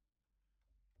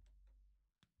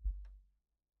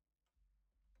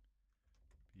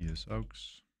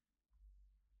 psaux.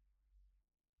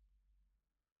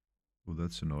 Oh,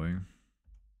 that's annoying.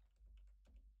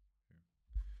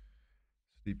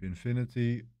 Sleep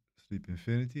infinity.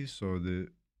 So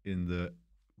in the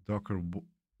Docker,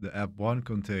 the app1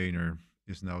 container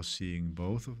is now seeing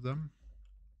both of them.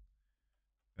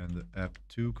 And the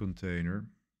app2 container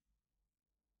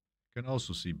can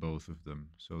also see both of them.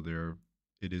 So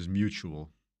it is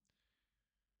mutual.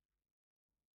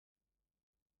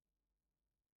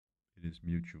 It is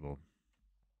mutual.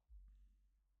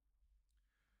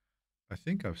 I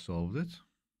think I've solved it.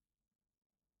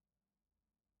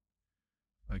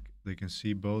 Like they can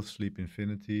see both sleep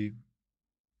infinity.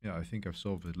 Yeah, I think I've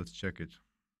solved it. Let's check it.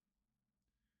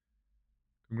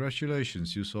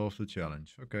 Congratulations, you solved the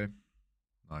challenge. Okay,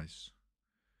 nice.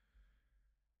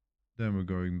 Then we're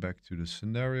going back to the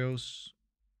scenarios.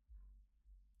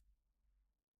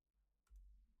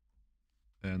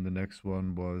 And the next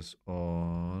one was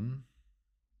on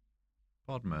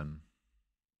Podman.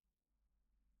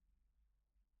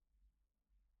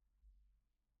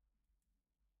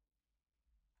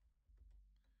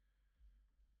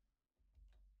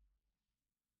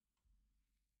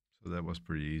 So that was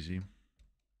pretty easy.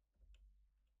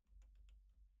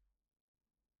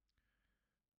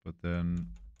 But then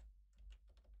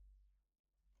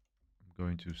I'm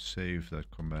going to save that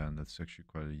command. That's actually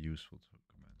quite a useful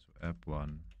command. So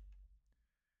app1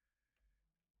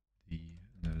 d,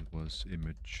 and then it was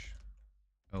image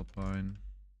alpine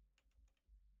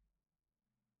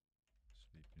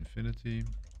sleep infinity.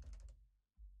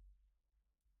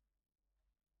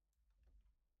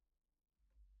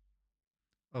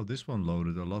 Oh, this one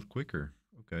loaded a lot quicker.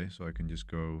 Okay, so I can just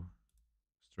go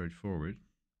straight forward.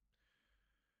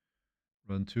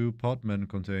 Run 2 podman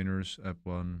containers,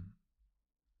 app1.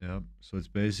 Yeah, so it's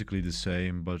basically the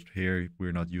same, but here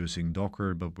we're not using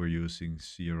Docker, but we're using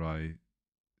CRI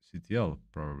CTL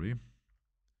probably.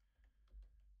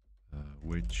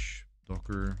 Which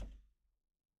Docker,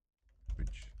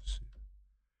 which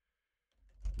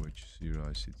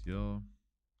CRI CTL,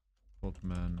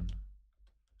 podman.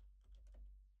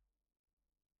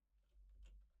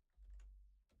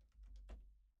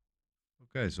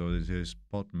 Okay, so this is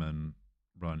podman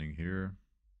running here.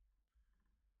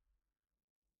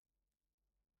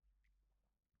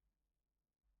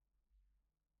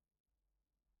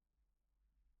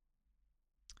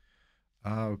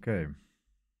 Ah, okay.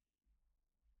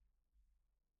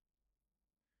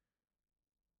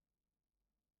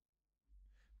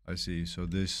 I see. So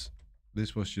this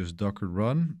was just Docker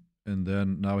run, and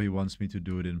then now he wants me to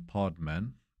do it in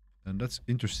Podman, and that's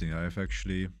interesting. I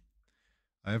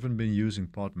haven't been using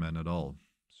Podman at all.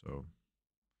 So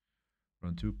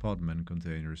run 2 Podman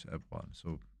containers app1.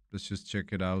 So let's just check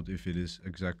it out if it is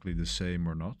exactly the same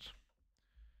or not.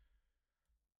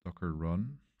 Docker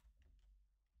run.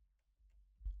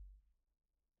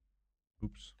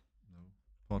 Oops, no.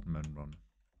 Podman run.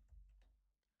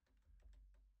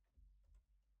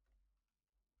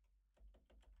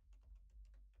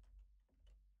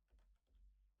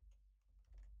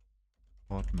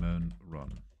 Podman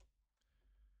run.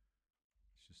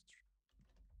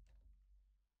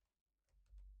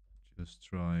 Just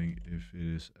trying if it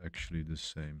is actually the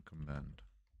same command.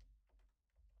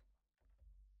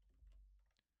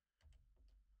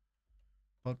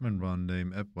 Podman run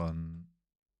name app1.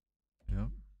 Yeah.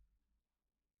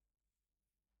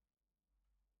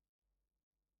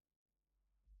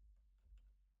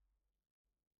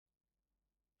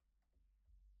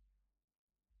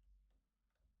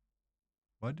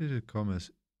 Why did it come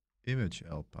as image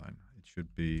alpine? It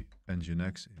should be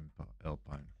nginx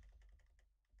alpine.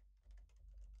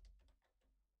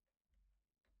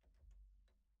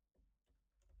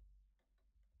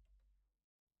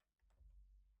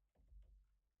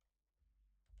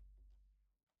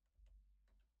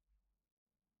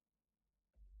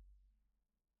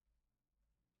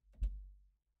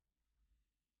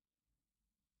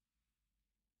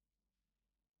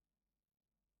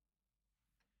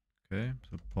 Okay,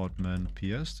 so podman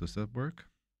ps, does that work?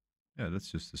 Yeah, that's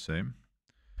just the same.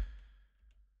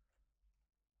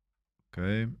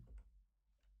 Okay.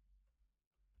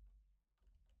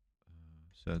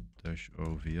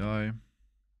 Set-ovi.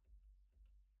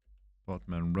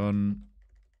 Podman run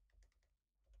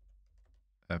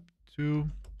app2.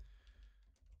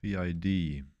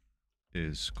 PID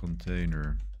is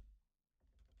container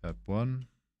app1.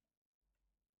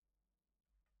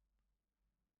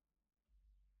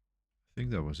 I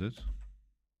think that was it.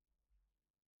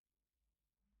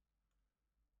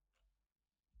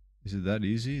 Is it that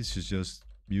easy? It's just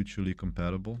mutually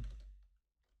compatible.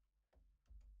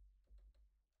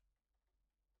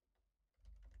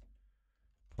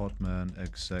 Podman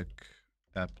exec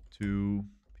app2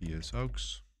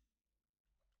 psaux.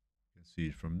 You can see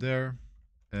it from there.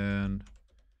 And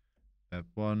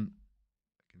app1,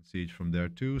 I can see it from there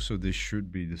too. So this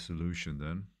should be the solution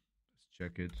then. Let's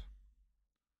check it.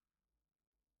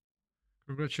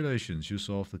 Congratulations, you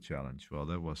solved the challenge. Well,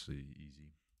 that was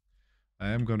easy. I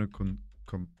am going to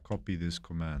copy this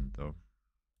command though.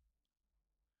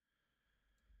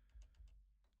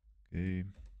 Okay.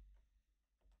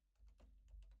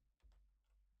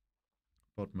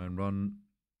 podman run.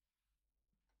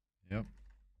 Yep.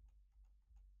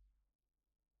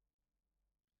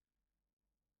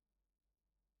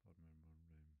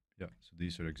 Yeah, so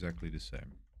these are exactly the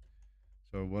same.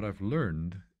 So what I've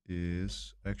learned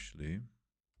is actually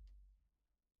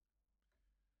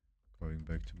going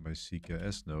back to my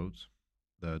CKS node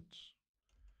that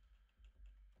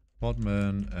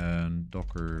podman and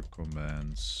docker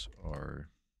commands are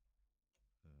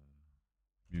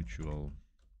mutual,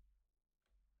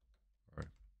 are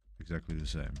exactly the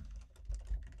same.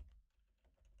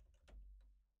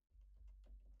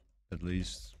 At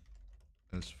least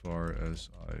as far as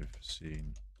I've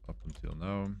seen up until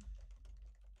now.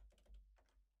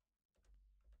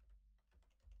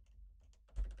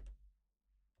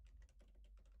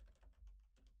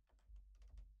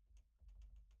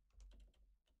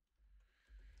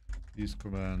 These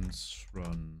commands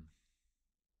run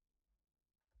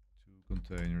two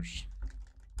containers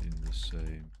in the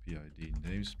same PID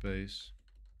namespace.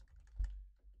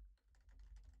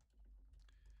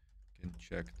 Can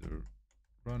check the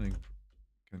running,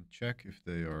 can check if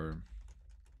they are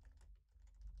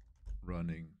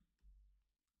running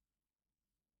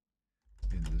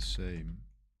in the same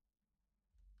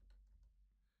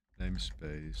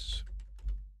namespace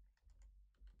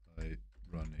by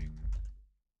running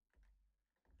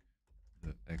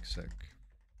the exec.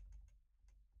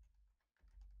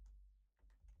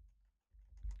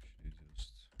 Actually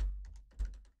just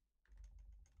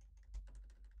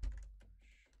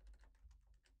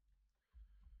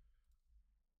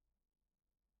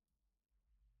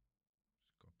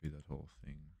copy that whole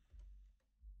thing.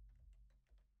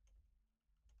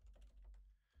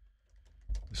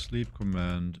 The sleep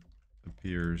command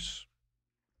appears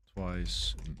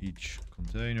twice in each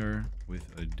container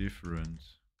with a different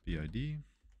PID.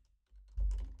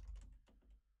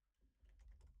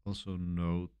 Also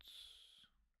note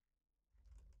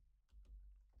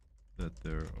that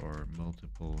there are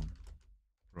multiple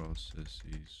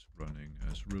processes running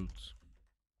as root.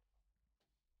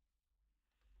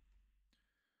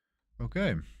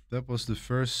 Okay, that was the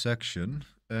first section,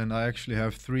 and I actually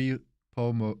have three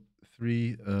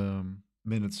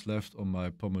minutes left on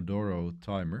my Pomodoro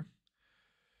timer.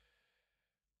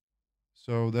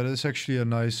 So that is actually a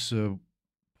nice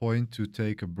point to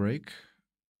take a break.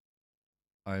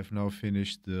 I've now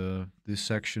finished this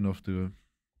section of the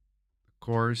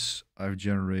course. I've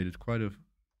generated quite a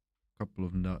couple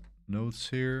of notes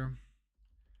here.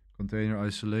 Container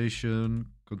isolation,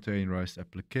 containerized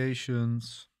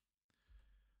applications.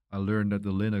 I learned that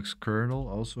the Linux kernel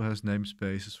also has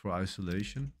namespaces for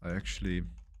isolation.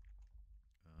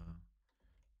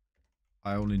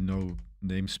 I only know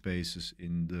namespaces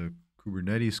in the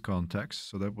Kubernetes context,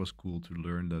 so that was cool to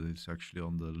learn that it's actually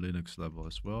on the Linux level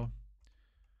as well.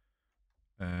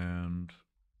 And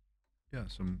yeah,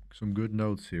 some good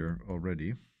notes here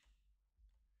already.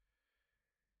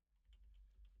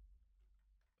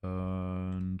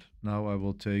 And now I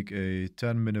will take a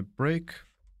 10-minute break.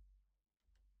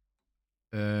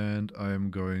 And I'm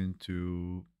going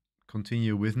to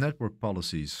continue with network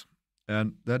policies.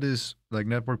 And that is like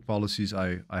network policies,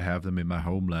 I have them in my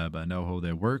home lab. I know how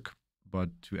they work, but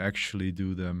to actually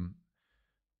do them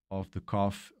off the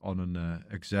cuff on an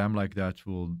exam like that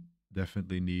will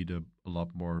definitely need a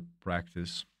lot more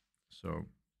practice. So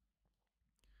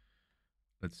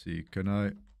let's see, can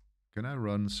I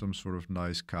run some sort of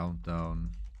nice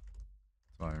countdown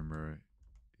timer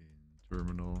in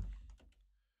terminal?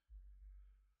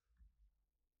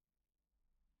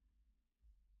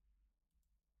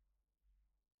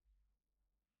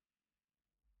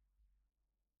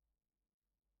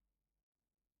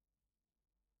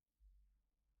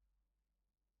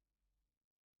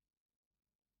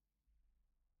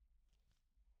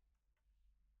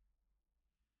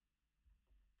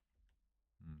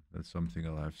 That's something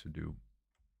I'll have to do.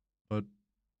 But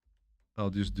I'll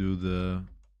just do the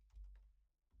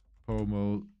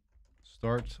Pomo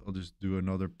start. I'll just do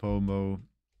another Pomo.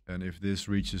 And if this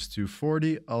reaches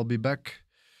 240, I'll be back.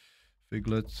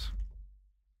 Figlet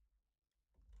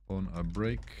on a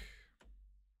break.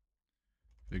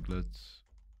 Figlet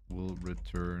will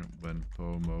return when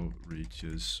Pomo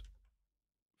reaches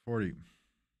 40.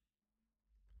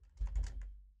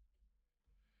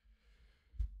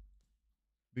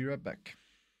 Be right back.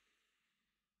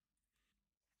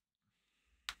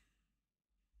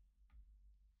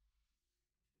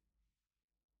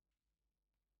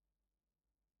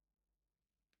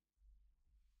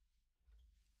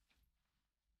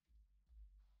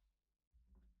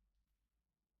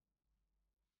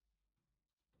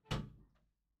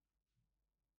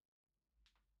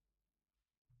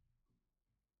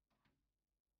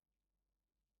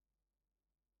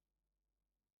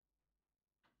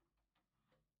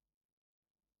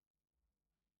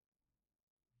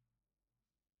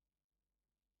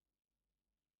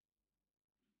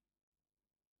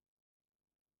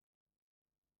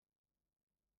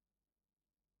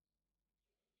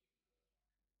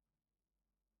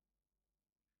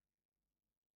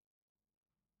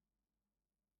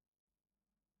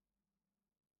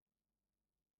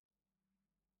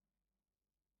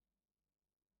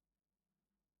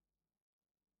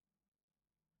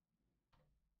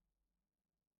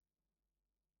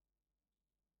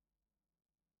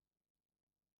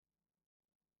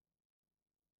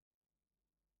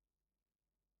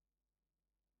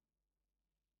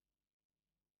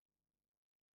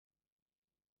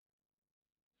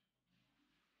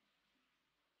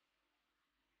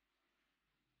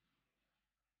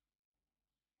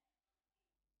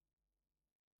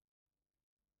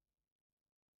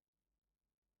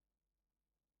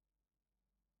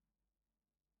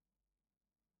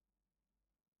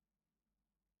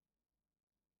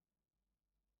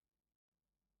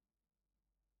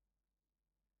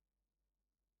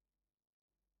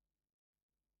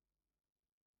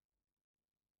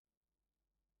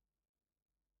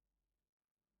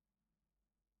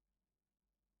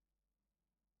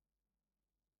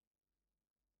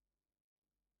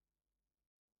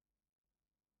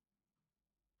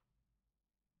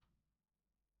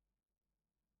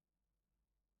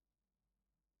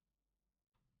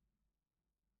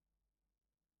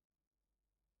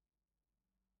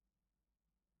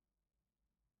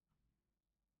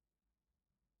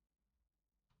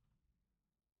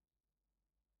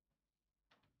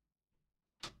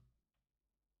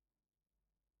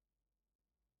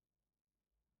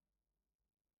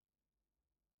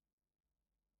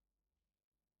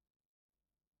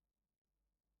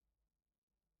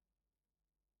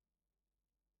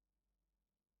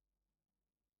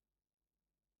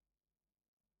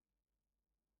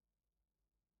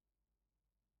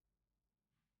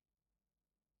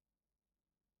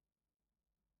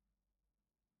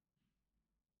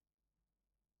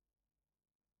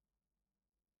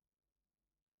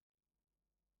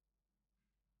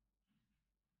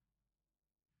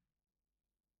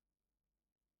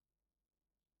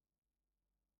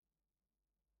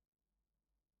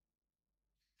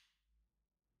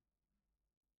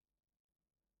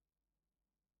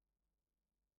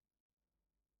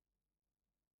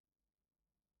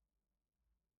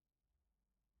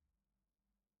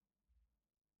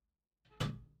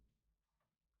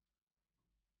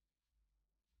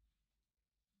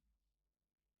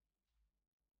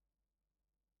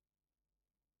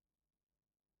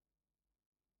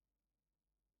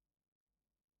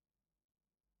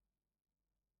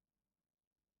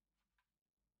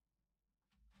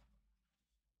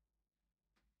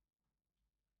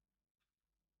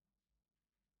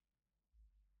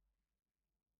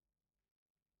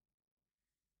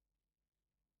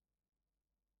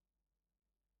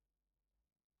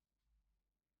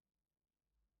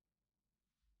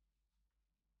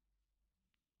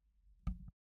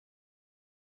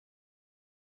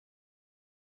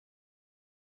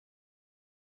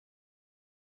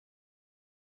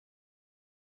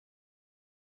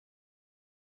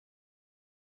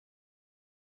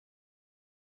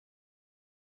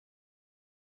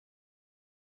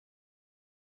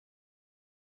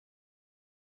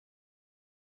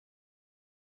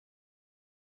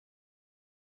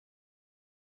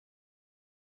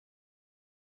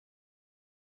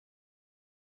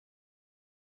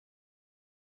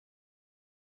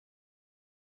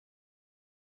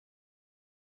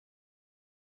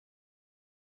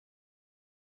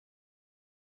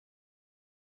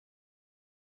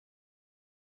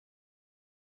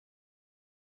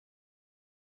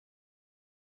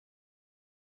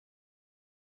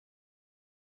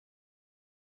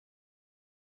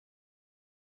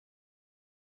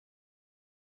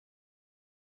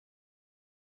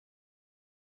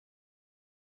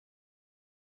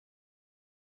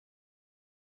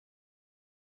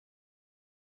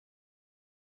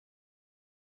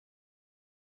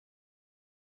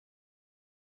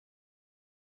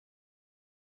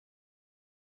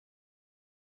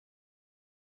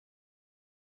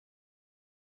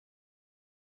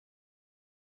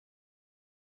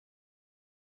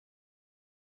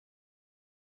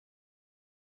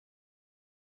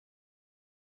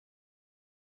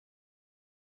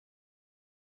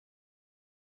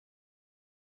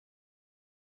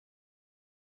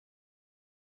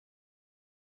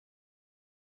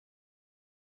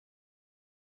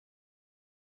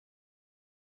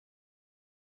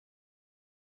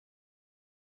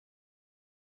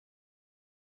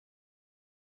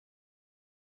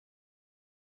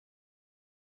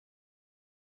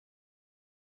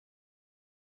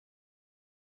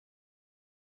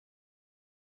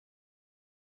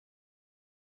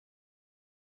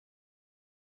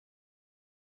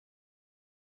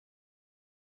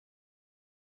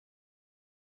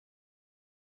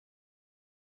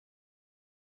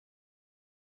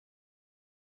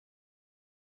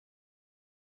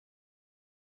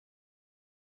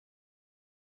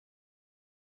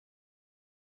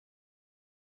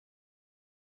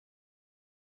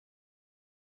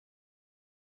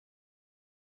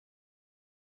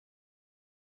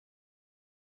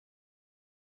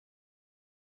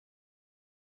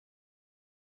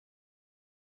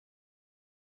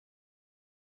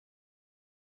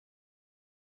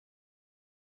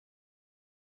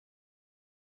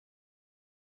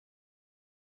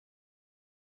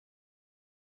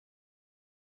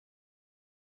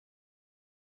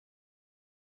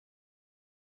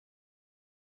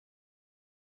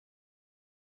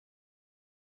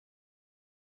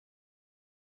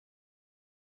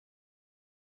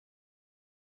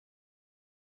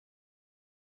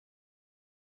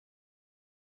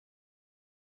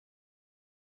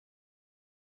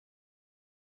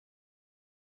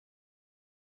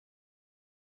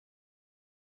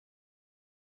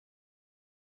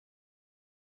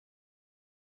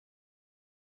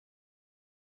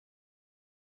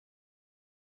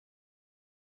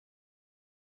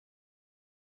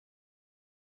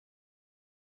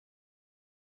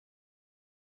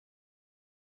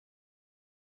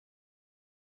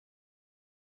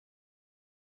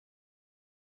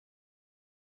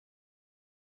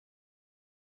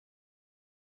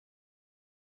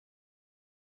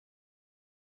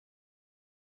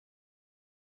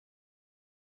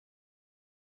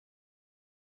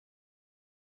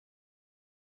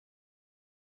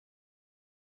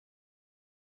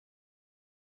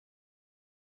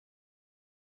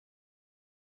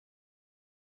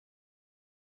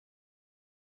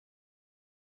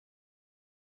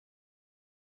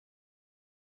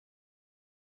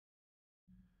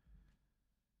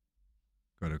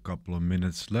 Got a couple of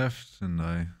minutes left, and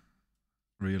I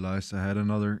realized I had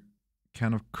another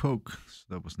can of Coke, so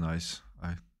that was nice.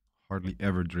 I hardly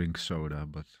ever drink soda,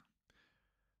 but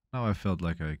now I felt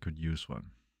like I could use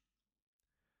one.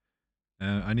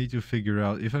 I need to figure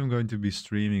out if I'm going to be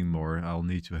streaming more, I'll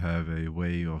need to have a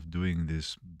way of doing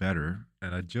this better.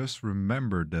 And I just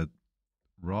remembered that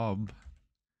Rob,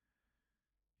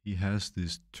 he has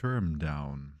this term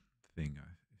down thing,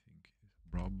 I think.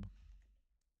 Rob,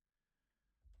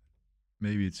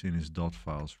 maybe it's in his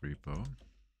 .files repo.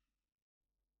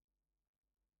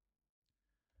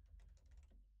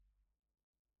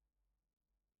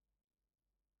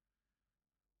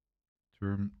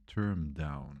 Term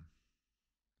down.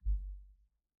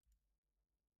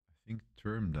 I think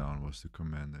term down was the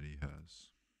command that he has.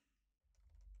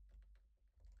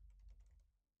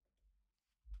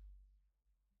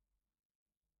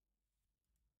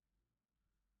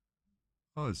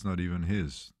 Oh, it's not even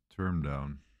his. Term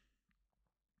down.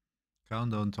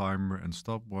 Countdown timer and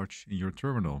stopwatch in your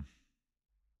terminal.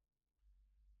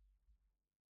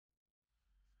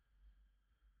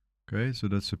 Okay, so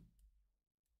that's a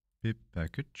pip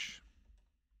package.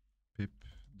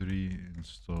 Pip3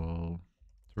 install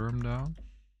term down.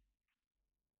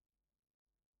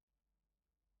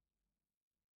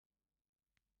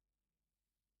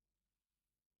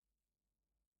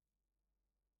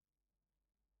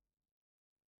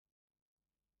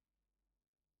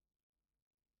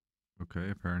 Okay,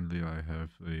 apparently I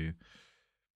have a...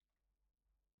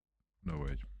 No,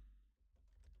 wait.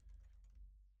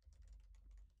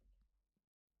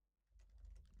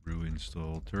 Brew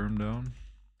install term down.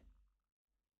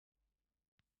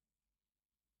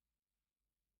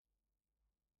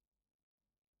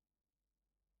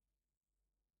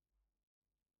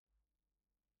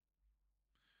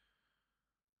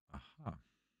 Aha.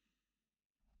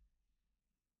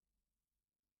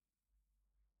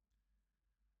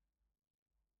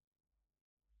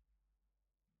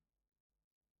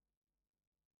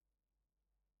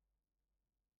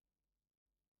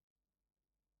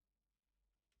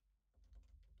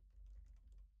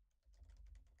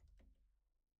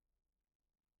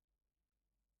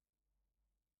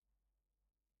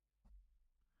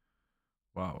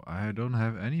 Wow, I don't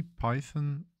have any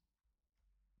Python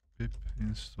pip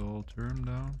install term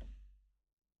down.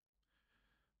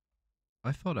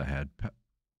 I thought I had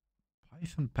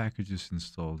Python packages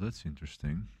installed. That's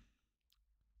interesting.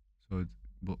 So it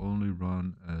will only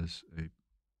run as a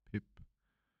pip.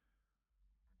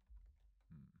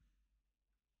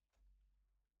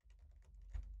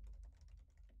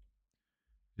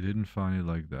 It didn't find it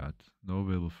like that. No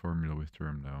available formula with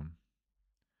term down.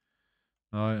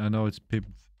 I know it's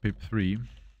pip3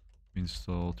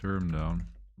 install term down,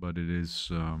 but it is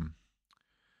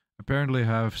apparently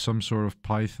have some sort of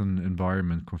Python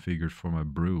environment configured for my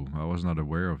brew. I was not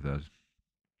aware of that.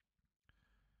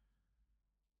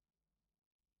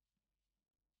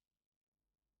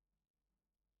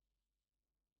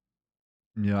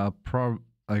 Yeah,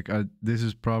 this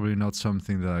is probably not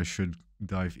something that I should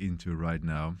dive into right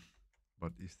now.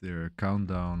 But is there a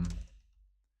countdown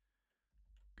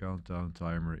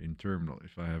timer in terminal?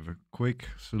 If I have a quick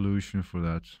solution for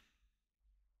that.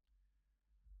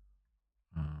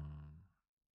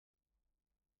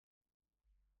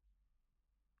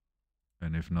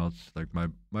 And if not, like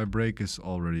my break is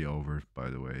already over,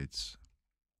 by the way. It's,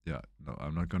 yeah, no,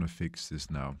 I'm not gonna fix this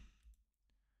now.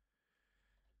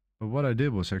 But what I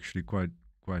did was actually quite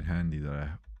handy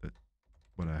that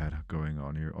what I had going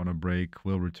on here. On a break,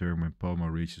 will return when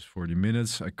Poma reaches 40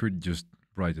 minutes. I could just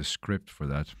write a script for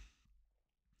that.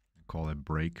 Call it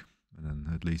break, and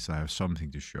then at least I have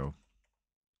something to show.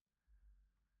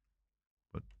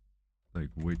 But like,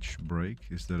 which break?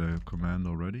 Is that a command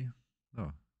already?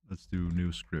 No, let's do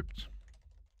new script.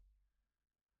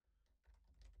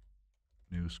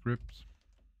 New script.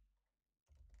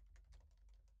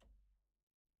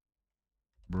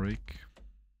 Break.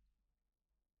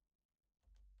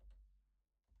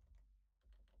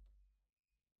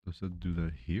 Does that do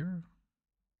that here?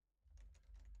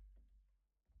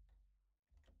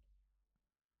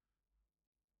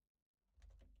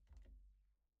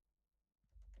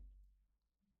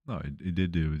 No, it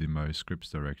did do it in my scripts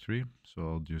directory. So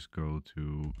I'll just go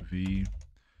to v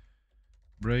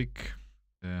break,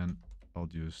 and I'll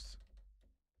just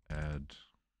add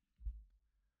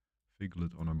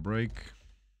figlet on a break.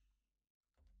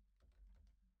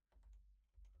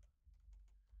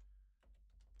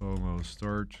 Pomo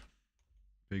start,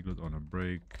 piglet on a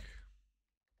break.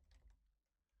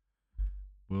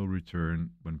 Will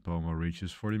return when Pomo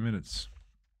reaches 40 minutes.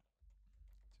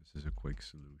 This is a quick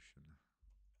solution.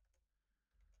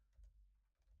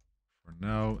 For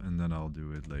now, and then I'll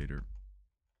do it later.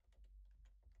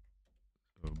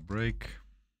 So break.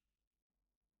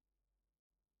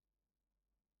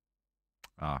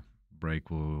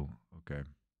 Break will, okay.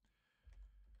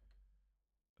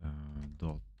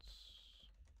 Dot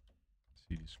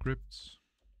cd scripts.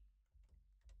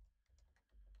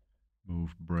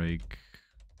 Move break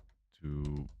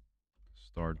to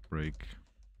start break.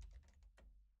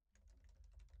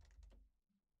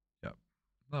 Yeah,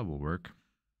 that will work.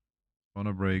 On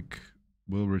a break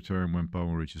will return when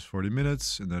Pomo reaches 40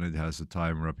 minutes, and then it has a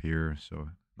timer up here. So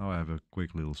now I have a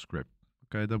quick little script.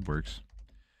 Okay, that works.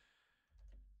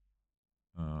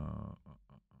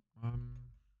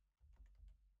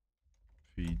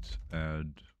 Feed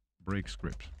add break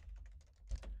script.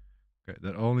 Okay,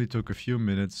 that only took a few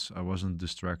minutes. I wasn't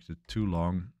distracted too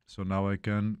long. So now I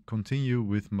can continue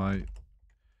with my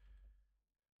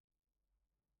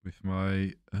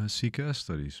CKS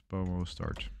studies. Pomo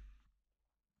start.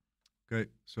 Okay,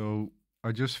 so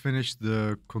I just finished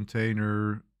the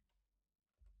container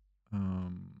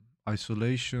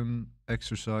isolation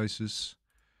exercises.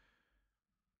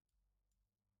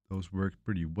 Those worked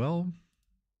pretty well.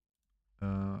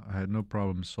 I had no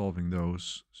problem solving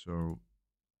those. So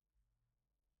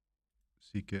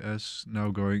CKS,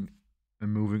 now going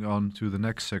and moving on to the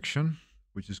next section,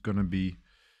 which is going to be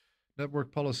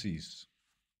network policies.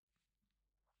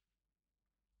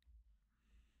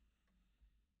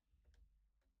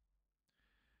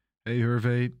 Hey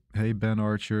Hervé, hey Ben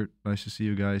Archer, nice to see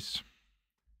you guys.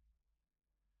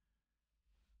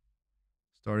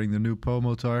 Starting the new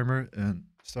Pomo timer and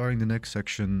starting the next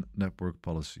section, network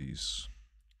policies.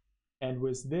 And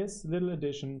with this little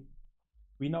addition,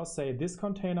 we now say this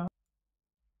container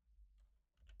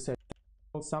say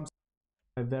something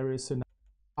very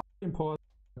important,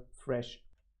 fresh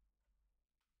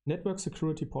network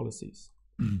security policies.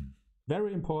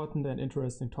 Very important and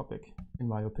interesting topic, in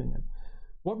my opinion.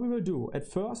 What we will do at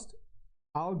first,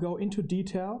 I'll go into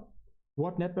detail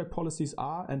what network policies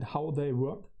are and how they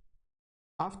work.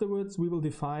 Afterwards, we will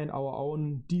define our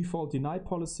own default deny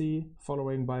policy,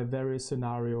 following by various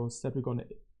scenarios that we're going to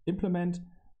implement.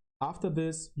 After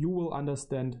this, you will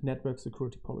understand network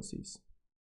security policies.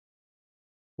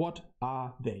 What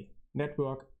are they?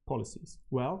 Network policies.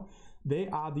 Well, they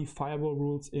are the firewall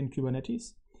rules in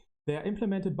Kubernetes. They are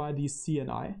implemented by the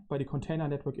CNI, by the Container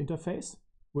Network Interface,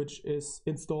 which is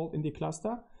installed in the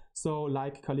cluster. So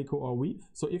like Calico or Weave.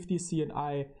 So if the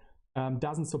CNI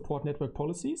doesn't support network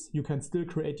policies, you can still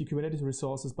create the Kubernetes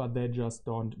resources, but they just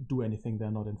don't do anything.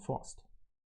 They're not enforced.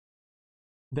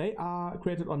 They are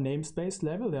created on namespace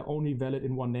level. They're only valid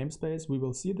in one namespace. We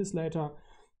will see this later.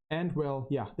 And well,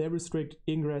 yeah, they restrict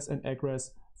ingress and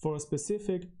egress for a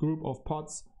specific group of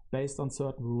pods based on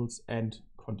certain rules and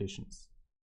conditions.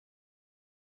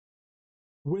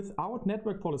 Without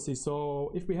network policy,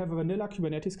 so if we have a vanilla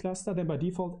Kubernetes cluster, then by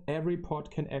default, every pod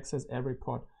can access every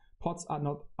pod. Pods are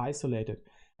not isolated.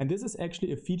 And this is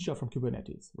actually a feature from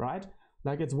Kubernetes, right?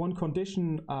 Like it's one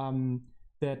condition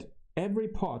that every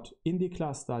pod in the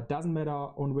cluster, doesn't matter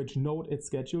on which node it's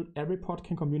scheduled, every pod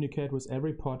can communicate with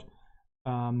every pod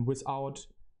without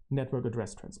network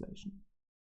address translation.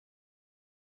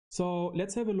 So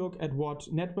let's have a look at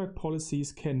what network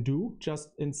policies can do, just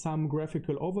in some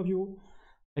graphical overview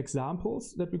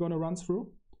examples that we're going to run through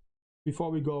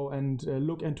before we go and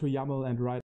look into YAML and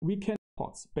write. We can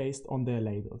pods based on their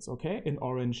labels, okay, in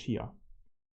orange here.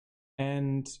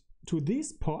 And to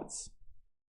these pods,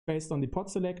 based on the pod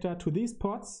selector, to these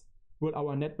pods will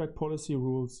our network policy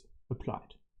rules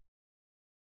applied.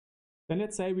 Then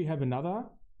let's say we have another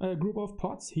group of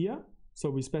pods here. So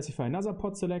we specify another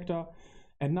pod selector.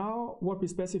 And now what we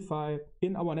specify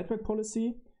in our network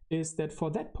policy is that for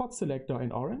that pod selector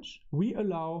in orange, we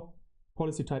allow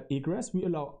policy type egress, we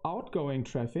allow outgoing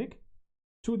traffic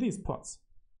to these pods.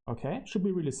 Okay, should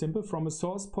be really simple. From a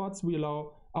source pods, we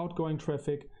allow outgoing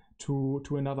traffic to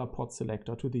another pod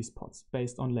selector, to these pods,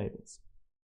 based on labels.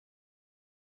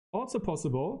 Also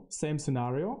possible, same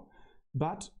scenario,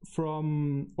 but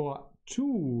from or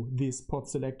to this pod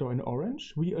selector in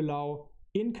orange, we allow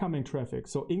incoming traffic,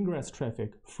 so ingress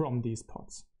traffic from these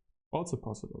pods. Also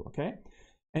possible, okay?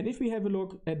 And if we have a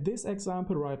look at this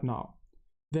example right now,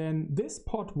 then this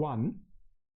pod 1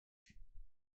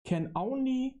 can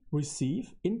only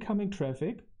receive incoming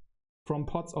traffic from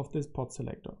pods of this pod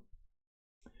selector.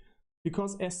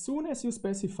 Because as soon as you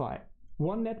specify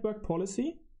one network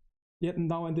policy, yet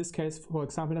now in this case, for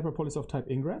example, network policy of type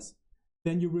ingress,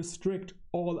 then you restrict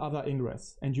all other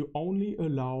ingress and you only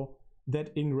allow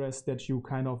that ingress that you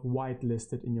kind of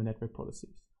whitelisted in your network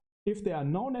policies. If there are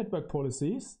no network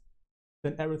policies,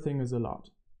 then everything is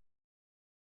allowed.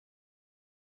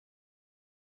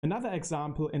 Another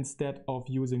example, instead of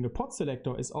using a pod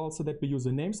selector, is also that we use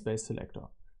a namespace selector.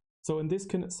 So in this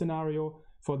scenario,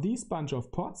 for these bunch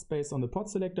of pods, based on the pod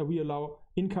selector, we allow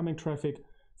incoming traffic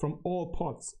from all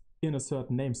pods in a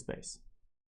certain namespace.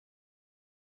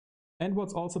 And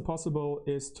what's also possible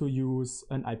is to use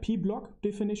an IP block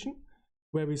definition,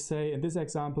 where we say, in this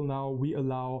example now, we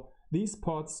allow these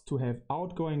pods to have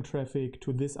outgoing traffic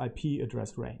to this IP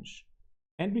address range.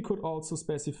 And we could also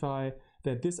specify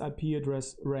that this IP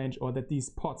address range, or that these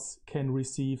pods can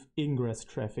receive ingress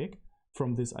traffic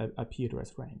from this IP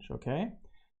address range, okay?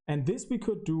 And this we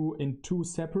could do in two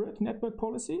separate network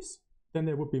policies, then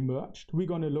they would be merged. We're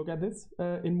going to look at this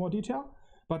in more detail,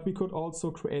 but we could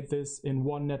also create this in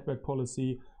one network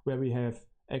policy where we have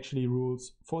actually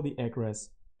rules for the egress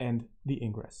and the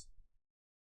ingress.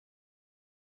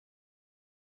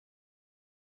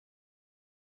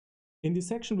 In the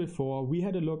section before, we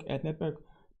had a look at network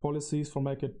policies from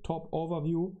like a top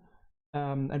overview,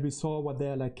 and we saw what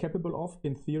they're like capable of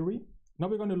in theory. Now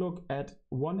we're going to look at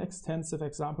one extensive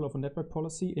example of a network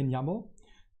policy in YAML,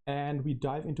 and we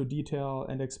dive into detail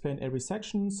and explain every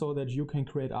section so that you can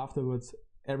create afterwards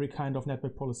every kind of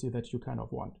network policy that you kind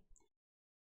of want.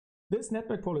 This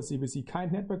network policy, we see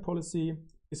kind network policy,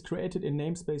 is created in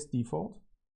namespace default,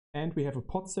 and we have a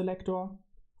pod selector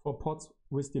for pods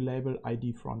with the label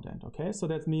ID frontend. Okay, so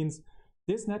that means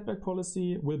this network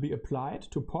policy will be applied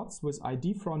to pods with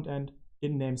ID frontend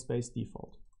in namespace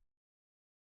default.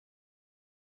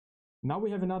 Now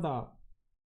we have another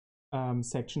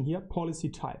section here, policy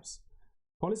types.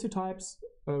 Policy types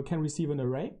can receive an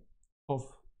array of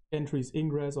entries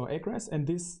ingress or egress, and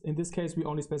in this case we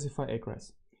only specify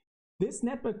egress. This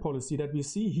network policy that we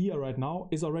see here right now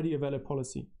is already a valid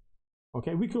policy.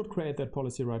 Okay, we could create that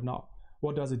policy right now.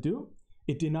 What does it do?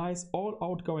 It denies all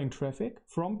outgoing traffic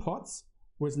from pods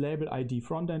with label ID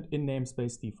frontend in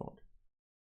namespace default.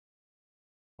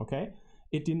 Okay,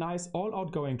 it denies all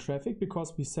outgoing traffic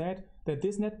because we said that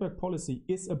this network policy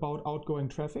is about outgoing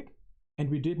traffic, and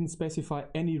we didn't specify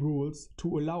any rules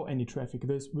to allow any traffic,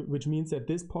 which means that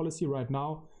this policy right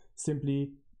now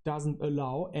simply doesn't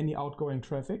allow any outgoing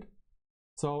traffic.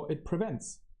 So it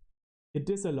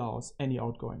disallows any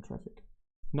outgoing traffic.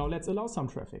 Now let's allow some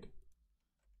traffic.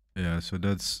 Yeah, so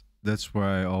that's where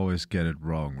I always get it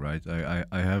wrong, right? I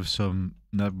have some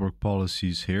network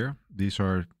policies here. These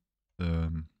are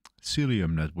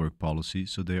Cilium network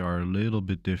policies, so they are a little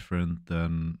bit different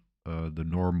than the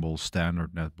normal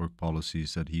standard network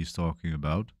policies that he's talking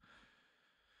about.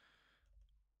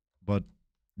 But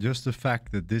just the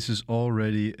fact that this is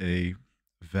already a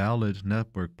valid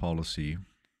network policy,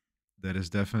 that is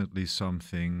definitely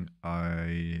something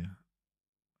I am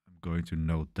going to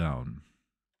note down.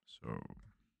 So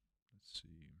let's see.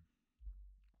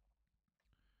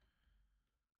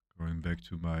 Going back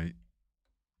to my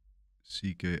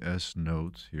CKS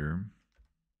note here.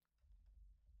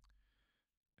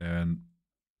 And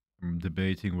I'm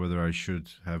debating whether I should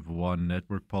have one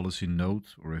network policy node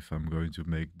or if I'm going to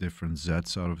make different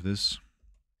Zs out of this.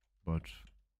 But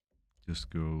just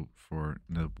go for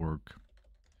network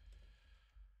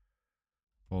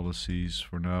policies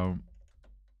for now.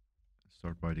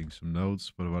 Start writing some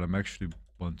notes, but what I'm actually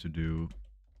want to do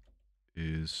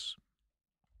is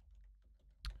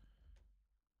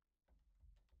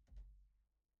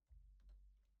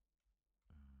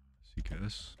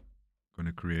CKS. Going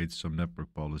to create some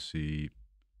network policy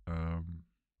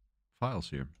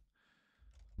files here.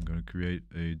 I'm going to create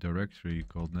a directory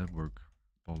called network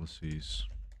policies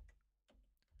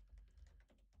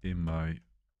in my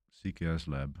CKS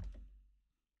lab.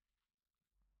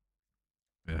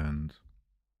 And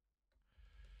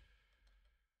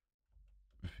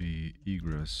v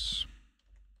egress.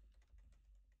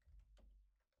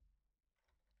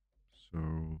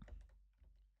 So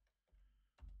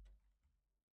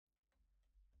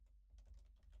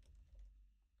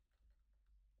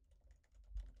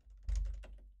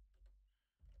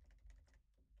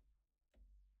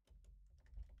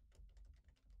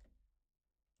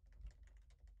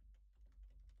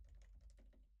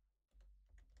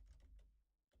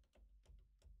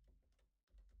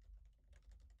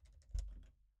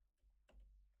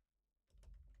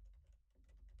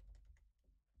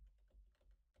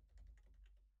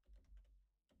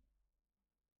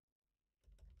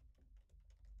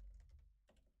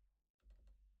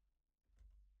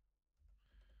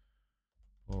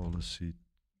policy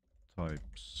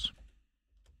types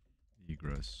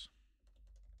egress.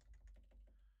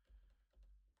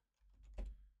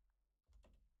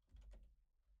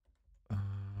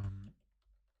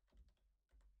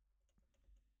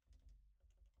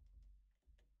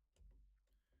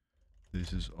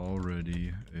 This is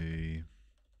already a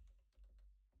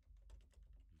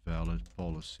invalid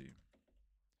policy.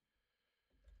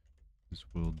 This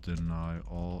will deny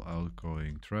all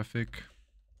outgoing traffic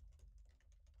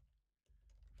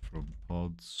from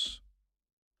pods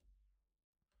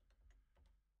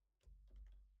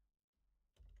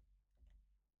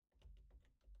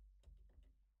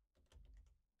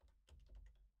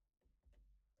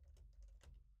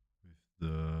with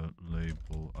the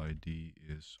label ID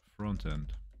is front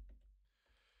end.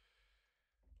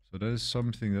 So that is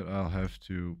something that I'll have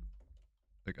to,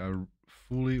 like, I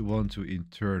fully want to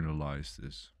internalize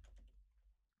this.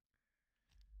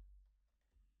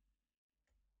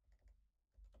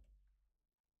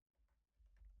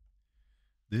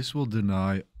 This will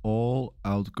deny all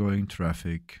outgoing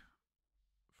traffic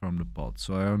from the pod.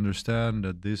 So I understand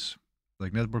that this,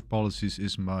 like, network policies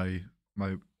is my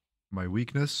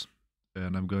weakness,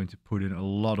 and I'm going to put in a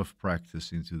lot of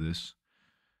practice into this.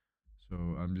 So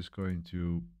I'm just going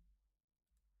to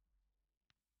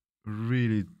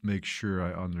really make sure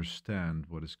I understand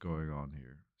what is going on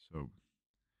here. So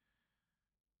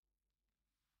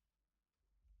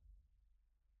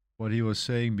what he was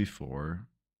saying before,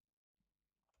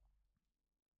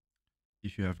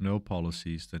 if you have no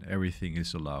policies, then everything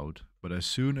is allowed. But as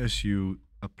soon as you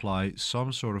apply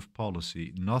some sort of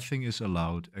policy, nothing is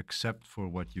allowed except for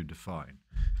what you define.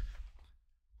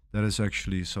 That is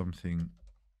actually something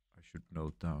I should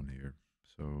note down here.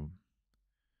 So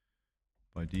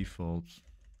by default,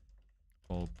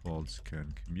 all pods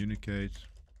can communicate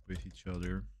with each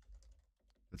other.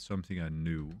 That's something I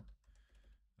knew.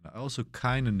 And I also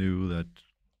kind of knew that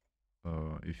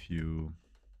if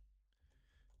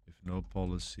no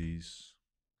policies,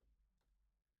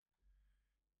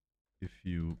 if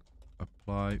you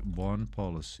apply one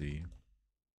policy,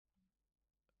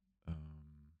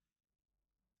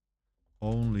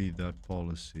 only that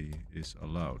policy is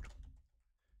allowed.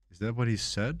 Is that what he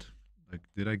said? Like,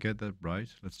 did I get that right?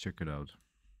 Let's check it out.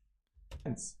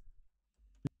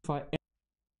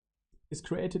 Is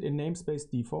created in namespace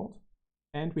default,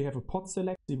 and we have a pod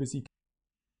select CBC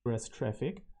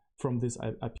traffic from this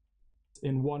IP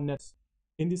in one net.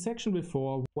 In the section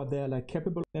before, what they are like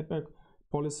capable network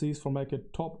policies from like a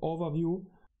top overview.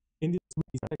 In this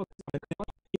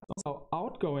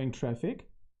outgoing traffic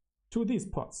to these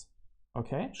pods.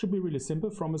 Okay, should be really simple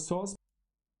from a source.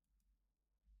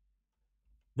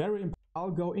 Very important.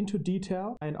 I'll go into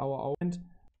detail in our own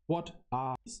what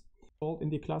are installed in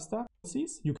the cluster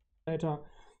policies. You can later.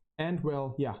 And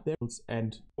well, yeah, there's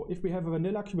and if we have a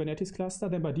vanilla Kubernetes cluster,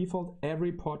 then by default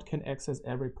every pod can access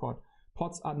every pod.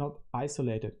 Pods are not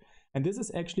isolated, and this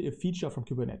is actually a feature from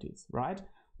Kubernetes, right?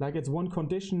 Like it's one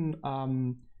condition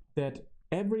that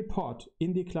every pod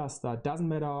in the cluster, doesn't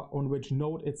matter on which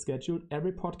node it's scheduled,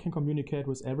 every pod can communicate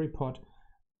with every pod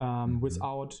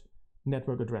without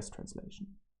network address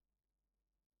translation.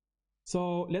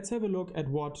 So let's have a look at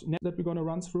what that we're going to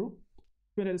run through.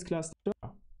 Kubernetes cluster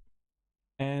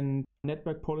and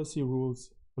network policy rules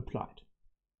applied.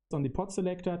 On the pod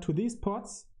selector, to these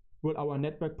pods will our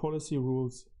network policy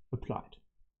rules applied.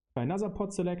 By another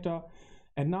pod selector,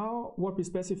 and now what we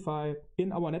specify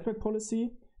in our network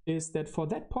policy is that for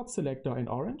that pod selector in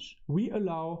orange, we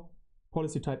allow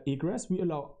policy type egress, we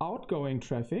allow outgoing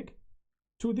traffic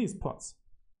to these pods.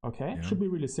 Okay, yeah. Should be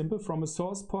really simple. From a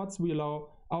source pods, we allow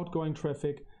outgoing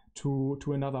traffic to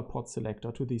another pod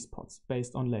selector, to these pods,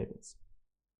 based on labels.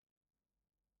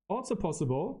 Also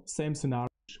possible, same scenario,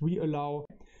 we allow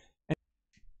and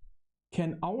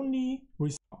can only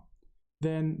restore.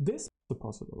 Then this is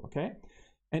possible, okay?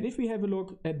 And if we have a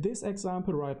look at this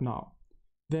example right now,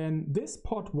 then this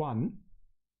pod 1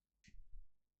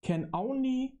 can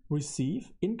only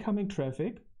receive incoming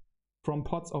traffic from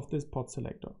pods of this pod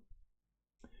selector.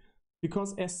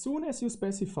 Because as soon as you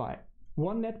specify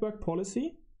one network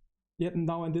policy, yet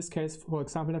now in this case, for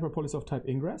example, network policy of type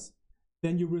ingress,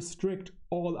 then you restrict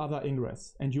all other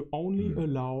ingress and you only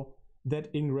allow that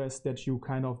ingress that you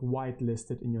kind of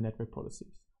whitelisted in your network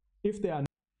policies. If they are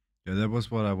yeah, that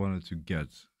was what I wanted to get.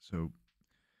 So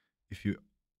if you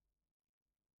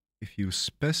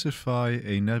specify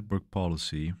a network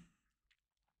policy,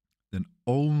 then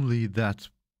only that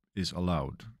is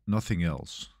allowed, nothing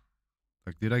else.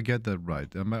 Like, did I get that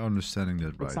right? Am I understanding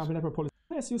that right? For example, network policy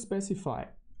as you specify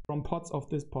from pods of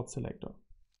this pod selector.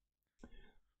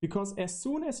 Because as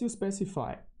soon as you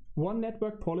specify one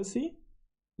network policy,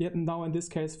 yet now in this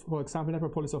case, for example,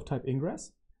 network policy of type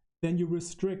ingress, then you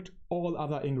restrict all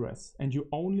other ingress and you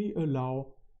only allow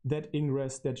that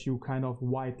ingress that you kind of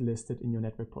whitelisted in your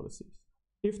network policies.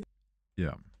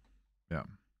 Yeah.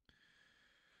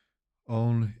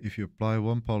 Only if you apply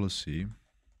one policy,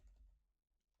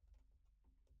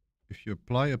 if you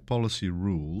apply a policy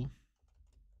rule,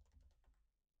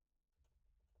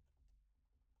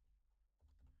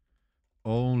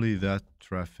 only that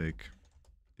traffic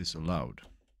is allowed.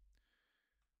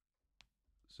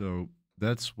 So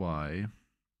that's why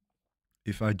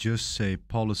if I just say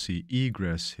policy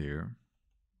egress here,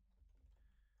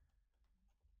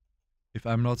 if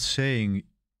I'm not saying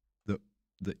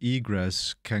the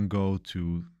egress can go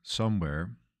to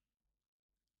somewhere,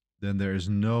 then there is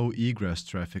no egress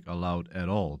traffic allowed at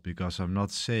all, because I'm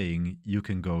not saying you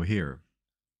can go here.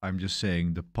 I'm just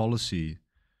saying the policy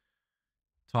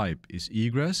type is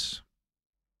egress,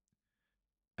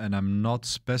 and I'm not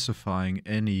specifying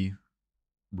any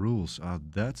rules.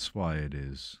 That's why it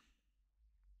is.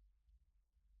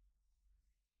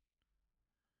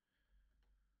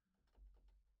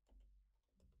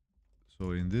 So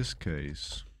in this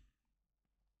case,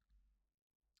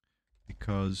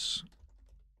 because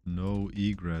no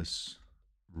egress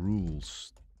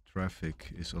rules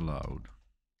traffic is allowed,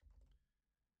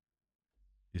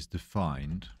 is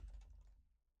defined.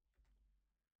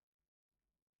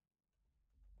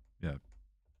 Yeah.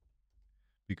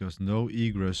 Because no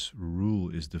egress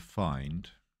rule is defined,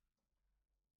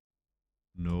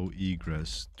 no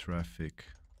egress traffic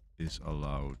is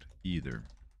allowed either.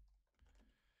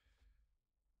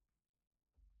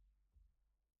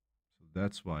 So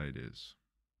that's why it is.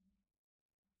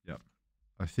 Yeah.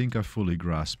 I think I fully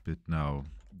grasp it now,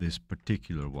 this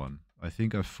particular one. I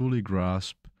think I fully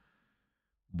grasp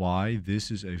why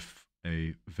this is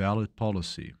a valid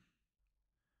policy.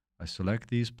 I select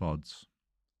these pods.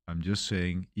 I'm just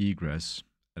saying egress,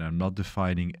 and I'm not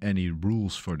defining any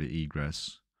rules for the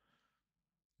egress.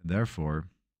 And therefore,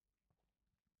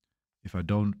 if I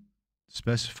don't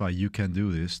specify you can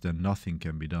do this, then nothing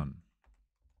can be done.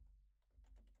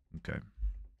 Okay.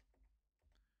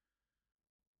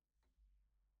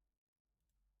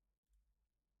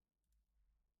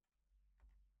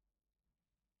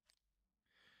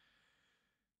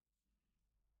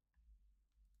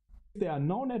 If there are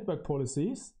no network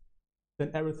policies,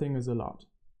 then everything is allowed.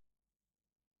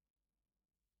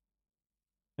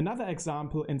 Another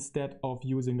example, instead of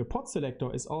using a pod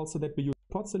selector, is also that we use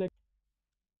pod selector.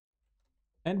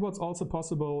 And what's also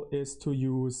possible is to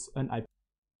use an IP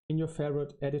in your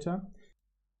favorite editor.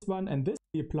 This one and this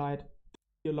be applied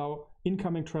to allow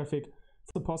incoming traffic.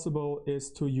 Also possible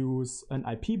is to use an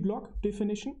IP block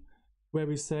definition, where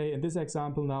we say in this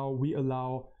example now we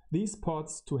allow these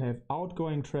pods to have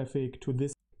outgoing traffic to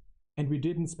this, and we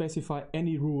didn't specify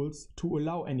any rules to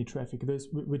allow any traffic,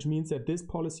 which means that this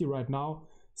policy right now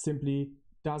simply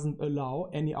doesn't allow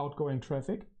any outgoing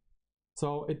traffic.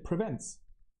 So it prevents,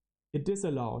 it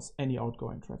disallows any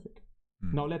outgoing traffic.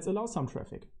 Now let's allow some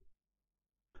traffic.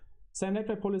 Same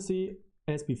network policy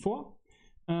as before.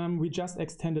 We just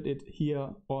extended it here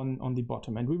on the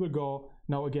bottom, and we will go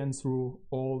now again through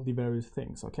all the various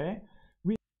things, okay?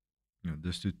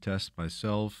 Just to test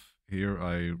myself, here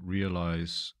I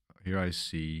realize, here I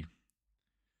see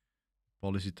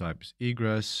policy type is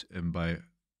egress, and by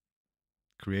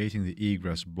creating the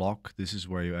egress block, this is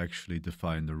where you actually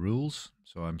define the rules.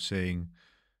 So I'm saying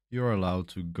you're allowed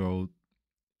to go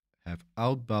have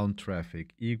outbound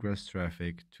traffic, egress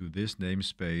traffic to this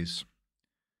namespace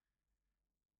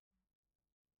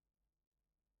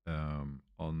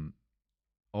on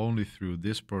only through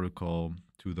this protocol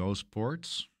to those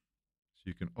ports. So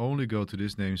you can only go to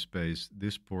this namespace,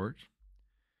 this port,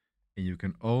 and you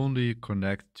can only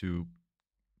connect to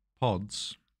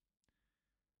pods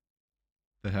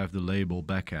that have the label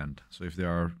backend. So if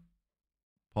there are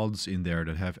pods in there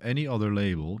that have any other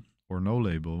label or no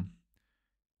label,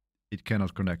 it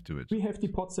cannot connect to it. We have the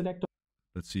pod selector.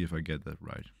 Let's see if I get that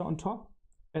right. On top,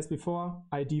 as before,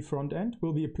 ID front end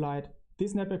will be applied.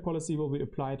 This network policy will be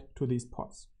applied to these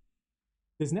pods.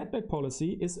 This network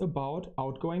policy is about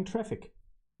outgoing traffic.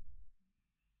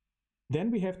 Then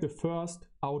we have the first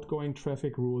outgoing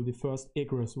traffic rule, the first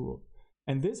egress rule.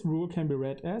 And this rule can be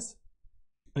read as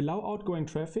allow outgoing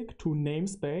traffic to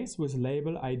namespace with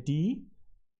label ID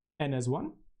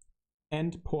NS1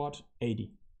 and port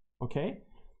 80. Okay?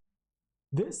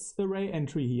 This array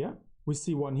entry here, we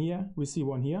see one here, we see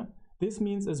one here. This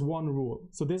means as one rule.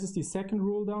 So this is the second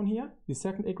rule down here, the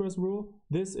second egress rule.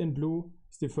 This in blue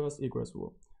is the first egress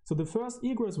rule. So the first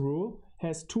egress rule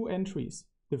has two entries.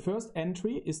 The first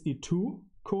entry is the to :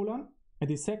 and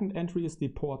the second entry is the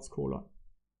ports :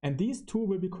 and these two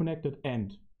will be connected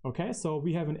end. Okay, so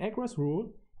we have an egress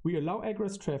rule. We allow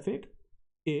egress traffic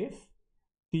if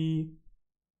the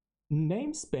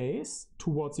namespace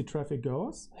towards the traffic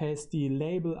goes has the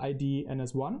label ID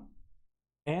NS1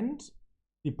 and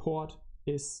the port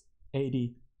is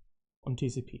 80 on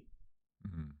TCP.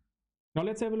 Now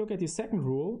let's have a look at the second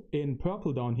rule in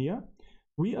purple down here.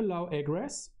 We allow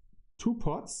egress to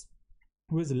pods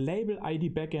with label ID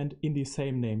backend in the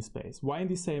same namespace. Why in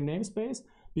the same namespace?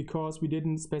 Because we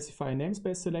didn't specify a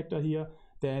namespace selector here.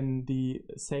 Then the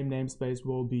same namespace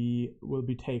will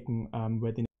be taken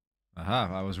where the. Aha!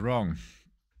 I was wrong.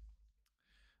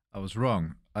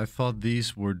 I thought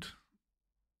these would.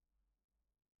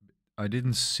 I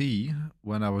didn't see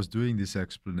when I was doing this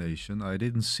explanation. I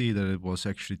didn't see that it was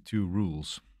actually 2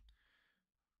 rules.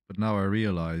 But now I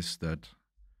realize that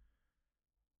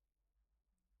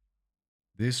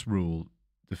this rule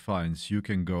defines you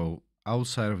can go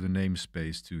outside of the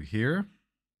namespace to here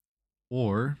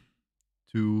or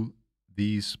to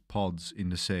these pods in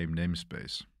the same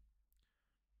namespace.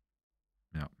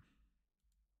 Yeah.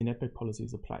 The network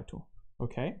policies apply to.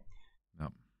 Okay. Yeah.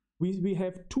 We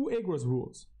have 2 egress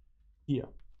rules here,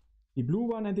 the blue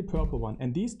one and the purple one,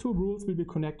 and these 2 rules will be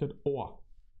connected OR.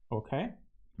 Okay.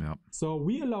 Yeah. So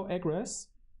we allow egress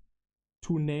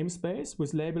to namespace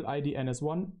with label ID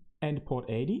NS1 and port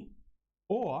 80,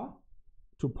 or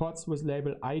to pods with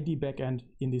label ID backend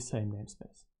in the same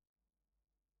namespace.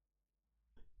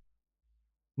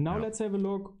 Now let's have a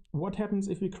look what happens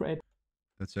if we create.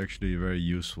 That's actually a very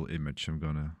useful image. I'm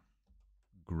gonna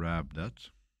grab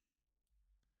that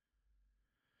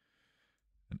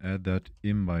and add that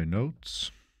in my notes.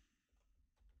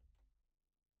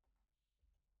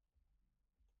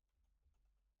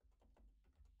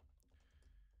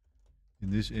 In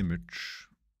this image,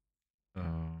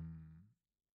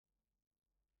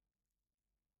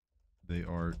 they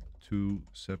are 2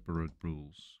 separate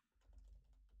rules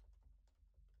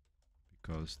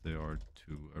because they are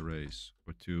 2 arrays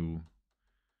or 2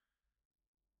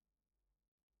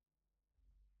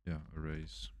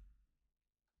 arrays.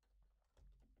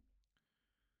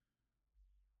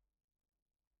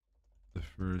 The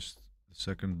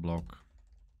second block,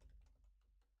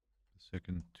 the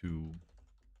second 2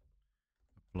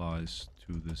 applies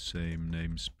to the same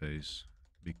namespace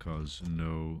because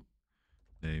no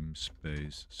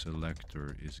namespace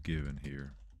selector is given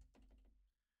here.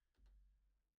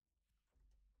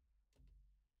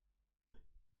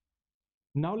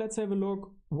 Now let's have a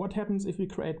look what happens if we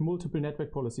create multiple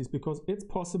network policies, because it's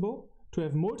possible to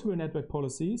have multiple network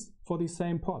policies for the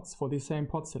same pods, for the same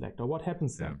pod selector. What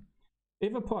happens then?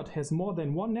 If a pod has more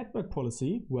than 1 network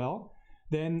policy, well,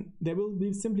 then they will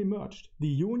be simply merged. The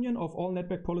union of all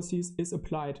network policies is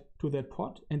applied to that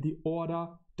pod and the order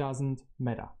doesn't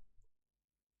matter.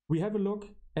 We have a look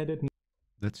at it now.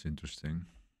 That's interesting.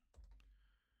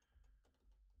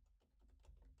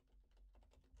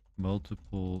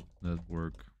 Multiple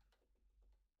network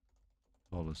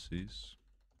policies.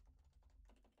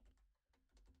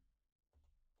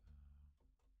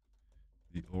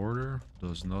 The order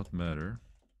does not matter.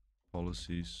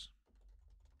 Policies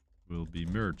will be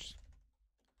merged.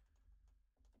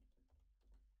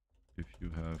 If you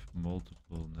have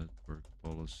multiple network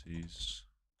policies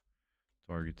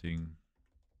targeting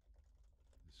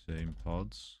the same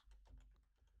pods.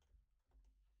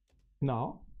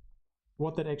 Now,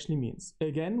 what that actually means.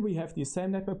 Again, we have the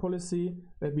same network policy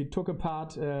that we took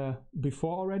apart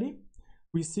before already.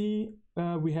 We see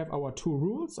we have our 2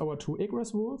 rules, our 2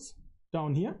 egress rules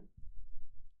down here.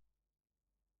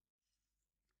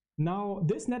 Now,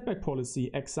 this network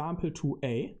policy, example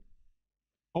 2a,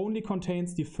 only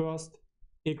contains the first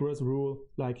egress rule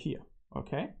like here,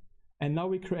 okay? And now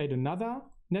we create another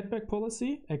network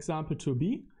policy, example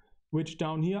 2b, which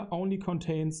down here only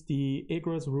contains the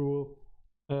egress rule,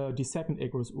 the second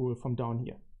egress rule from down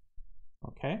here,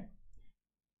 okay?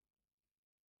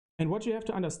 And what you have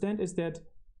to understand is that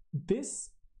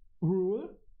this rule,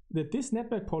 that this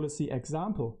network policy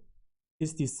example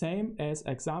is the same as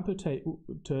example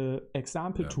to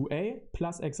example 2a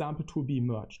plus example 2b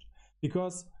merged.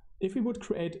 Because if we would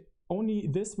create only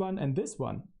this one and this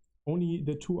one, only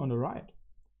the 2 on the right,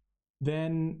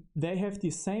 then they have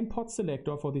the same pod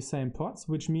selector for the same pods,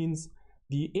 which means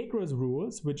the egress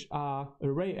rules, which are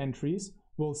array entries,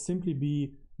 will simply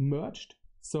be merged,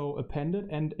 so appended,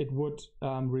 and it would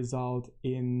result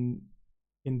in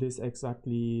this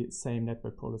exactly same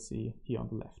network policy here on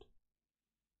the left.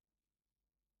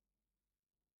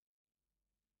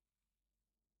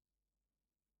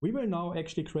 We will now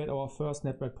actually create our first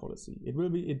network policy. It will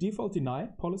be a default deny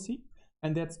policy,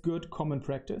 and that's good common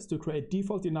practice to create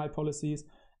default deny policies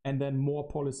and then more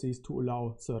policies to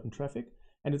allow certain traffic.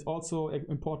 And it's also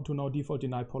important to know default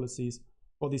deny policies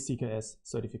for the CKS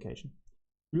certification.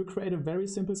 We'll create a very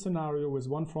simple scenario with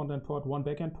 1 front-end pod, 1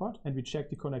 back-end pod, and we check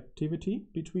the connectivity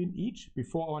between each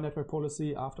before our network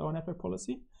policy, after our network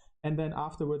policy. And then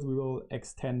afterwards, we will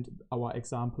extend our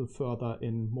example further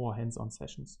in more hands-on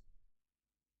sessions.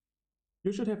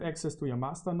 You should have access to your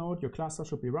master node. Your cluster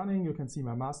should be running. You can see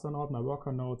my master node, my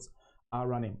worker nodes are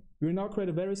running. We will now create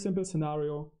a very simple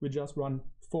scenario. We just run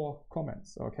 4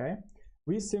 comments, okay?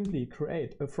 We simply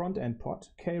create a front-end pod,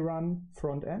 krun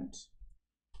front-end,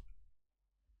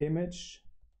 image,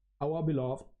 our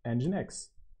beloved Nginx.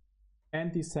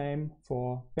 And the same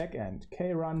for backend,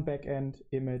 krun backend,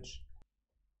 image.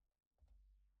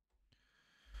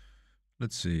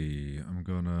 Let's see, I'm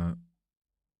gonna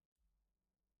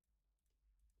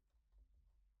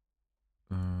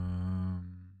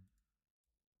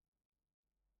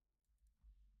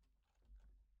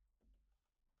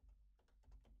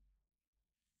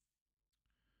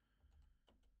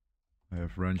I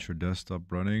have Rancher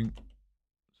Desktop running.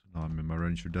 So now I'm in my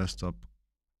Rancher Desktop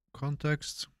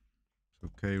context. So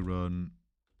krun.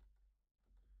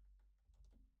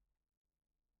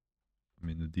 I'm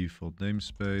in the default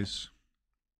namespace.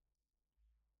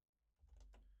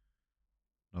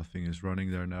 Nothing is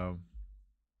running there now.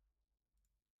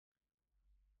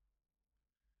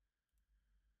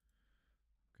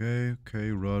 Okay,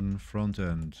 krun front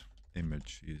end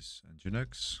image is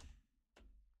Nginx.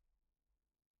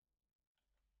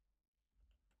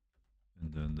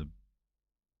 And then the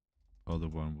other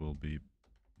one will be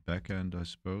backend, I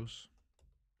suppose.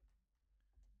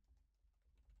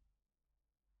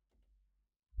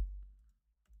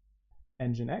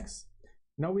 Nginx.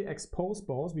 Now we expose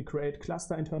both. We create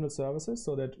cluster internal services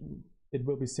so that it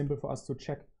will be simple for us to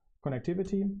check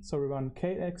connectivity. So we run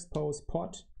kexpose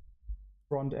pod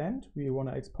front end. We want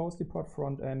to expose the pod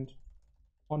front end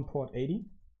on port 80.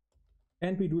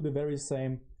 And we do the very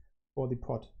same for the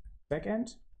pod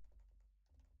backend.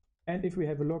 And if we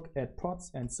have a look at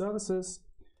pods and services,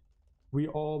 we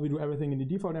do everything in the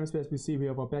default namespace. We see we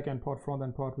have a backend pod, front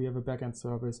end pod. We have a backend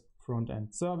service, front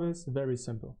end service. Very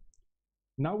simple.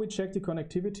 Now we check the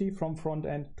connectivity from front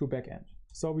end to backend.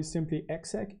 So we simply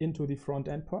exec into the front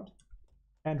end pod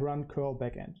and run curl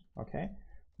backend. Okay.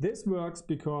 This works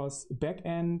because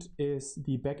backend is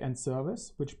the backend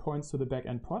service, which points to the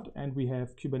backend pod, and we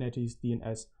have Kubernetes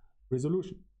DNS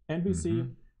resolution. And we see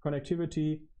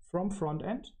connectivity from front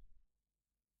end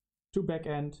to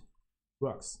backend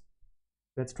works.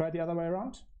 Let's try the other way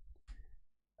around.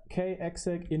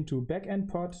 Kexec into backend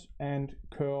pod and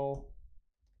curl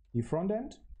the front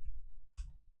end,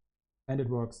 and it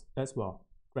works as well.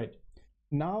 Great.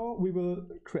 Now we will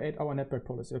create our network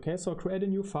policy. Okay, so create a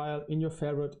new file in your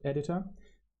favorite editor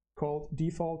called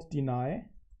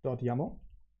default-deny.yaml.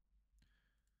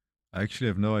 I actually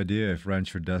have no idea if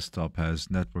Rancher Desktop has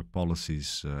network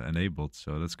policies enabled,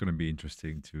 so that's going to be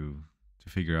interesting to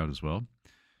figure out as well.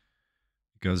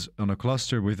 Because on a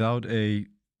cluster without a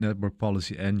network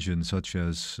policy engine, such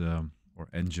as or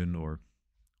engine, or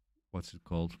what's it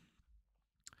called,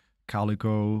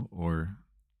 Calico or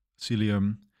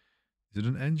Cilium, is it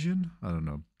an engine? I don't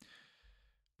know.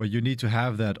 But you need to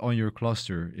have that on your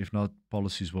cluster. If not,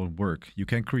 policies won't work. You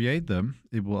can create them.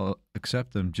 It will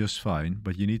accept them just fine.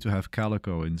 But you need to have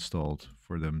Calico installed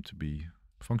for them to be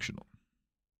functional.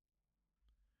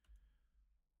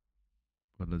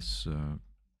 But let's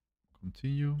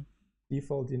continue.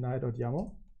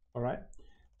 Default-deny.yaml. All right.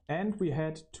 And we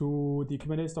head to the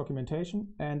Kubernetes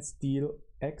documentation and steal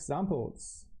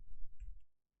examples.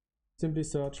 Simply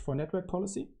search for network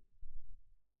policy.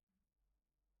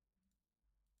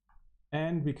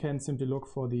 And we can simply look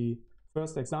for the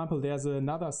first example. There's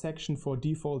another section for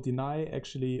default deny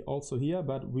actually also here,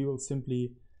 but we will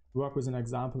simply work with an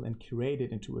example and create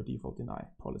it into a default deny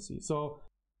policy. So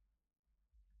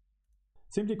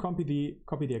simply copy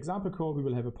the example code. We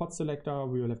will have a pod selector.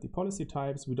 We will have the policy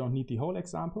types. We don't need the whole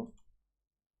example.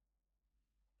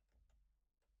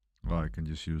 Well, I can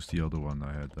just use the other one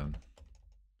I had then.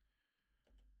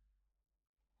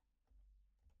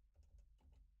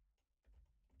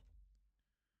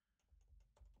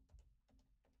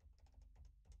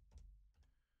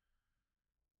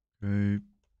 Okay,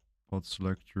 pod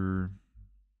selector.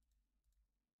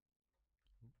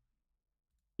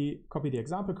 Copy the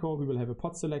example code. We will have a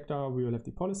pod selector. We will have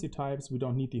the policy types. We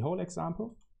don't need the whole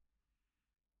example.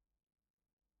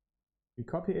 We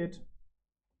copy it.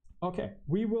 Okay,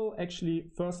 we will actually,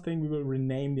 first thing, we will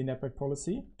rename the network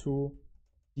policy to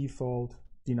default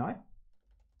deny.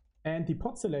 And the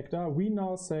pod selector, we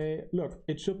now say, look,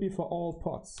 it should be for all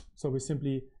pods. So we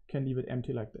simply can leave it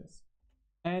empty like this.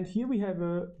 And here we have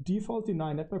a default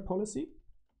deny network policy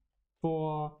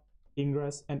for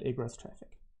ingress and egress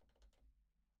traffic.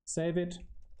 Save it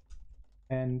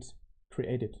and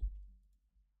create it.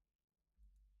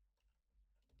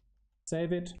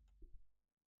 Save it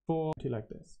for like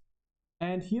this.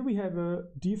 And here we have a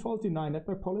default deny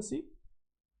network policy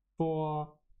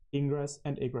for ingress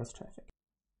and egress traffic.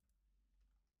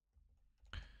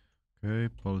 Okay,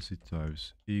 policy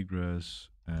types egress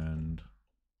and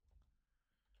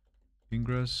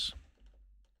ingress.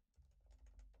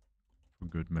 For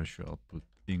good measure, I'll put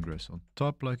ingress on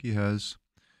top like he has.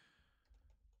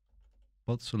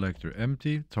 Pod selector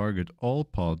empty, target all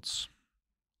pods.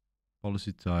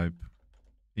 Policy type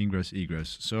ingress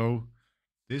egress. So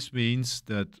this means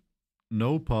that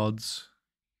no pods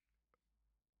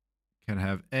can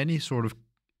have any sort of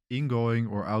ingoing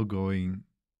or outgoing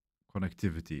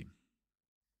connectivity.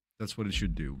 That's what it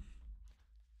should do.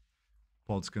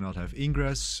 Pods cannot have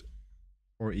ingress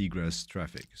or egress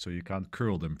traffic, so you can't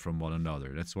curl them from one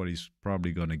another. That's what he's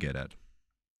probably gonna get at.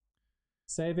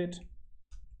 Save it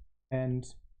and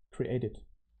create it.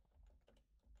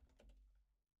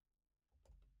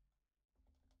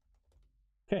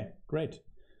 Okay, great.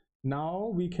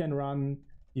 Now we can run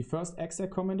the first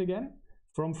exec command again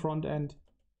from front end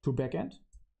to back end.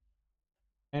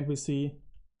 And we see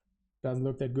doesn't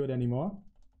look that good anymore.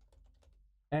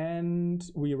 And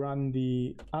we run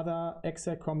the other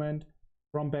exec command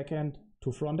from back end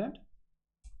to front end.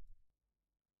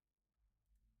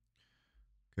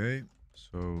 Okay,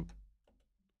 so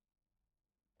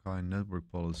kind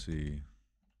network policy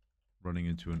running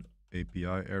into an API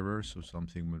error, so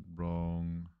something went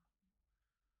wrong.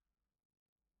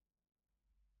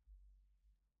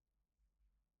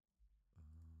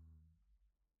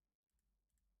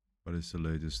 What is the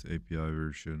latest API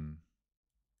version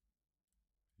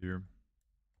here?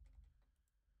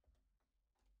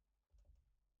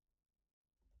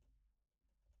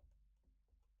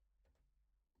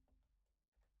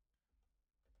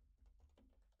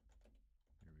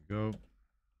 Here we go.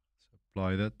 Let's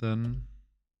apply that then.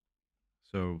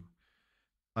 So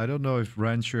I don't know if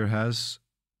Rancher has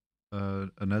a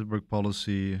network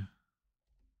policy,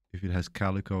 if it has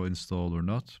Calico installed or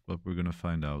not, but we're gonna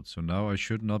find out. So now I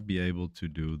should not be able to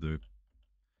do the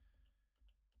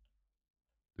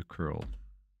curl.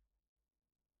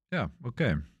 Yeah,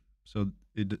 okay. So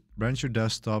Rancher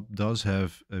Desktop does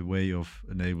have a way of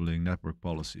enabling network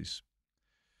policies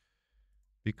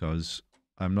because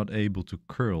I'm not able to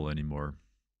curl anymore.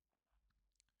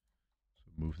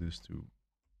 So move this to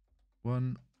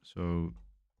 1. So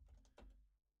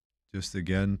just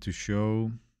again to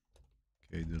show,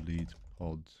 okay, delete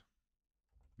pod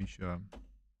Misha.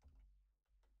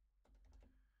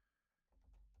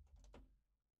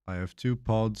 I have 2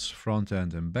 pods, front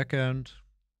end and back end.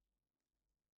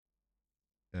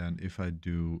 And if I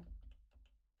do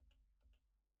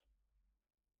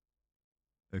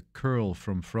a curl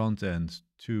from front end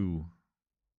to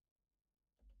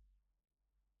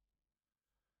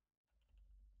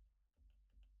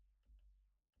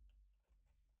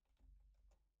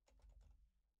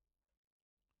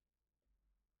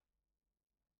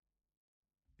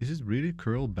is it really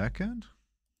curl backend?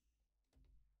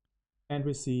 And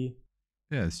we see,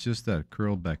 yeah, it's just that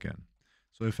curl backend.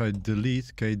 So if I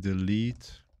delete, okay,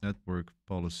 delete network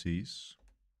policies,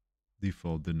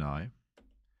 default deny,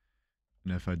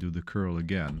 and if I do the curl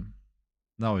again,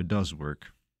 now it does work.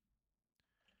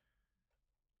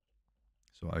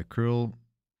 So I curl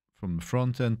from the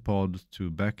front end pod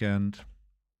to back end,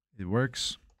 it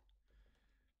works.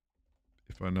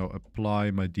 If I now apply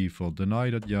my default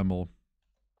deny.yaml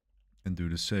and do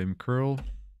the same curl,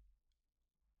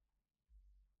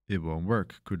 it won't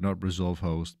work. Could not resolve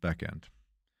host backend.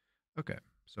 Okay,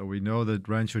 so we know that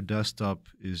Rancher Desktop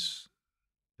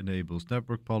enables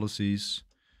network policies,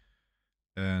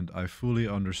 and I fully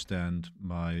understand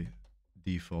my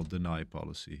default deny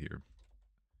policy here.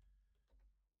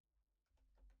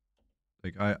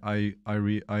 Like I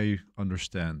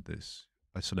understand this.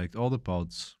 I select all the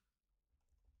pods,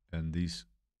 and these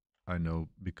I know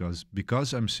because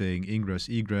I'm saying ingress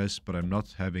egress, but I'm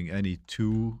not having any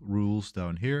 2 rules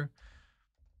down here.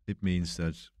 It means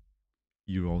that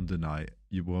you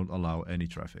won't allow any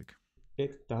traffic.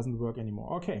 it doesn't work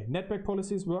anymore. Okay, network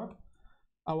policies work.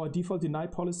 Our default deny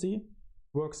policy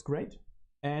works great.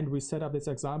 And we set up this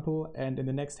example, and in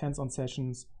the next hands-on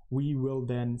sessions, we will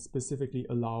then specifically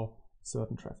allow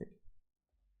certain traffic.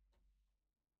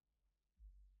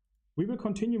 We will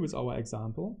continue with our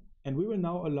example, and we will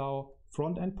now allow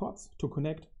front-end pods to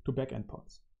connect to back-end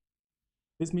pods.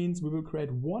 This means we will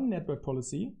create one network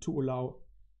policy to allow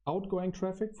outgoing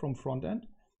traffic from front-end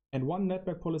and one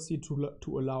network policy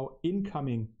to allow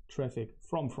incoming traffic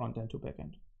from front-end to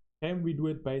back-end. And we do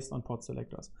it based on pod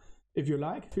selectors. If you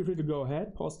like, feel free to go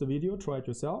ahead, pause the video, try it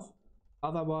yourself.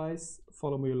 Otherwise,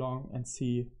 follow me along and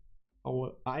see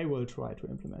how I will try to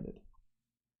implement it.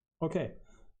 Okay,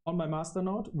 on my master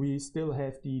node, we still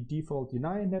have the default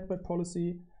deny network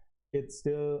policy. it's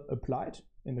still applied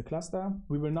in the cluster.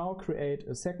 We will now create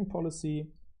a second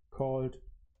policy called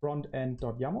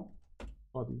frontend.yaml,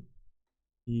 or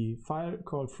the file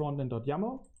called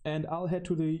frontend.yaml, and I'll head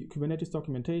to the Kubernetes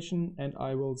documentation and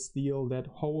I will steal that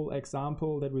whole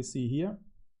example that we see here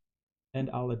and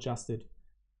I'll adjust it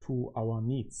to our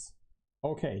needs.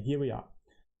 Okay, here we are.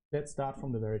 Let's start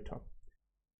from the very top.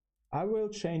 I will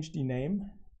change the name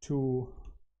to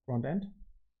frontend.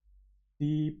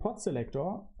 The pod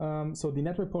selector, so the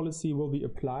network policy will be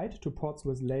applied to pods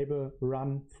with label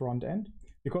run frontend.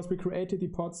 Because we created the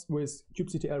pods with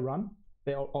kubectl run,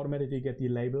 they automatically get the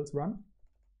labels run.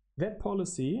 That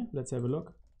policy, let's have a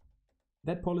look.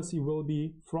 That policy will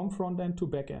be from frontend to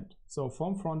backend. So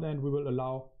from frontend, we will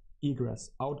allow egress,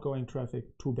 outgoing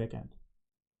traffic to backend.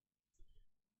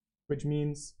 Which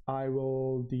means I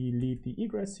will delete the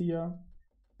egress here.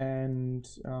 And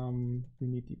we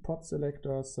need the pod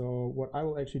selector. So what I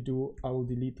will actually do, I will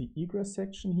delete the egress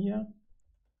section here.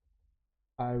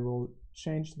 I will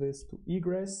change this to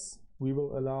egress. We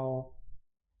will allow,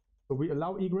 so we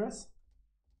allow egress.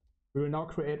 We will now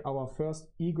create our first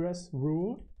egress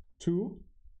rule 2.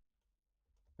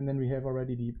 And then we have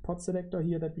already the pod selector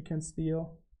here that we can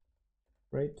steal.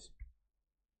 Great.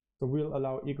 So we'll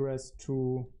allow egress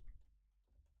to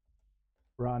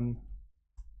run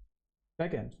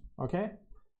backend. Okay,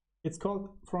 it's called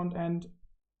front end.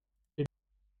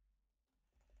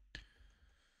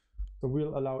 So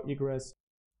we'll allow egress.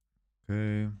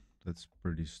 Okay, that's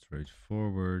pretty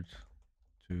straightforward.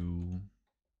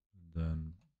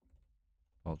 Then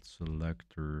pod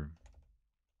selector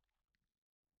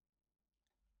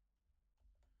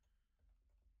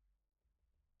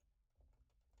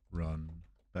run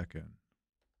backend.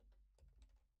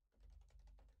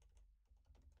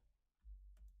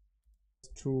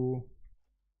 To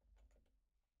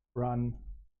run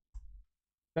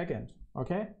backend.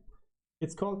 Okay,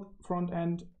 it's called front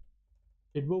end.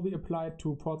 It will be applied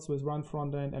to pods with run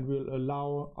front end and will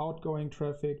allow outgoing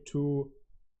traffic to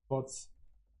pods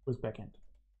with backend.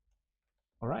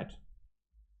 All right.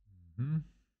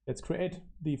 Let's create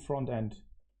the front end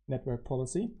network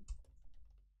policy.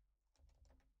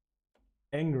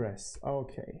 Ingress.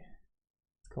 Okay,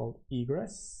 it's called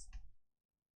egress.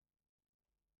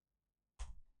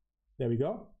 There we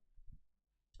go.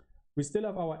 We still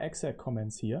have our exec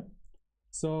comments here.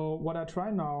 So what I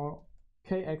try now,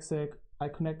 kexec, I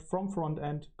connect from front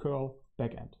end curl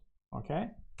backend. Okay.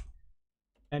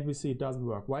 And we see it doesn't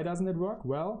work. Why doesn't it work?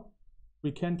 Well,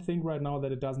 we can think right now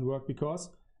that it doesn't work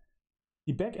because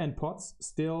the backend pods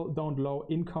still don't allow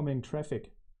incoming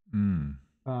traffic from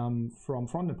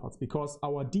frontend pods because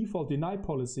our default deny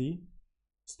policy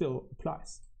still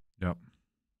applies. Yep.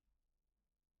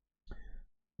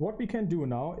 What we can do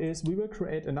now is we will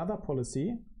create another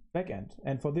policy backend.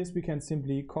 And for this, we can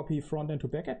simply copy frontend to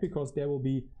backend because they will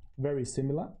be very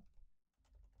similar.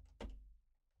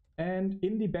 And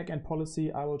in the backend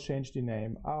policy, I will change the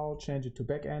name. I'll change it to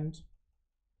backend.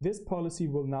 This policy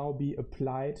will now be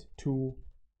applied to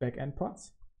backend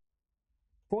pods.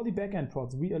 For the backend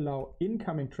pods, we allow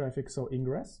incoming traffic, so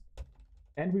ingress.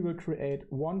 And we will create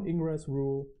one ingress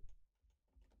rule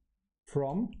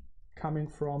coming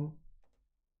from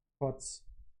pods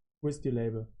with the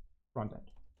label frontend.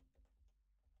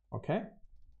 Okay.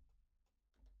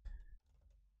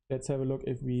 Let's have a look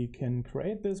if we can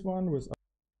create this one without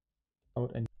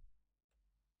any.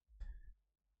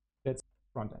 That's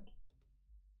frontend.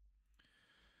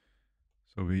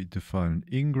 So we define an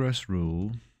ingress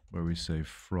rule where we say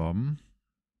from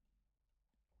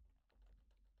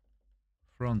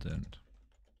frontend.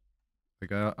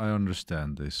 Like I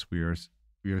understand this. We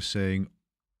are saying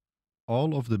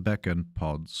all of the backend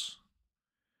pods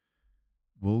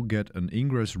will get an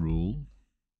ingress rule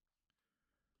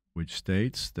which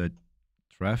states that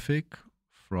traffic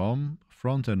from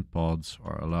front-end pods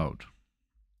are allowed.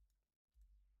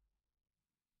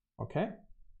 Okay.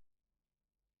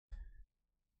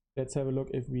 Let's have a look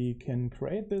if we can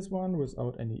create this one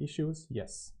without any issues.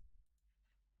 Yes.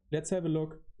 Let's have a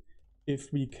look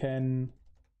if we can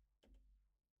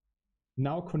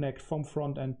now connect from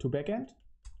front end to back end.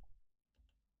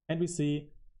 And we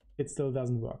see it still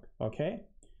doesn't work. Okay.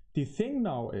 The thing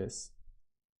now is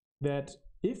that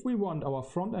if we want our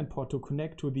front end pod to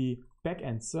connect to the back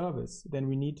end service, then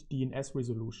we need DNS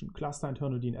resolution, cluster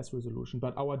internal DNS resolution.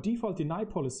 But our default deny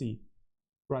policy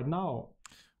right now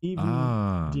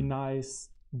even denies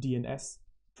DNS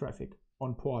traffic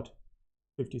on port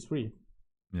 53.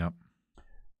 Yeah.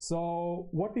 So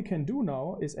what we can do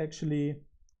now is actually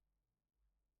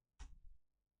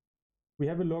we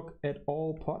have a look at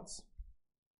all pods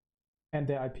and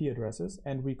their IP addresses,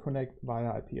 and we connect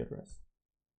via IP address.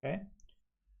 Okay.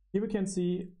 Here we can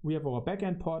see we have our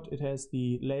backend pod. It has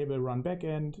the label run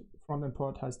backend. Frontend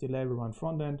pod has the label run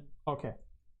frontend. Okay.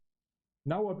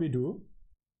 Now what we do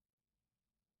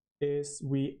is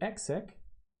we exec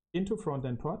into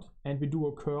frontend pod and we do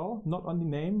a curl, not on the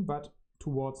name, but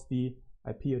towards the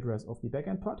IP address of the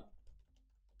backend pod.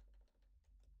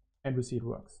 And we see it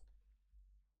works.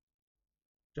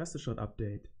 Just a short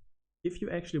update. If you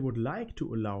actually would like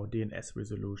to allow DNS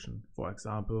resolution, for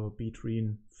example,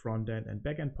 between frontend and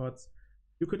backend pods,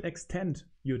 you could extend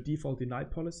your default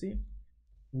denied policy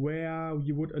where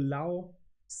you would allow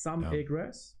some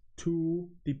egress to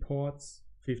the ports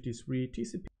 53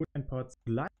 TCP and pods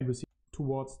like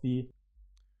towards the.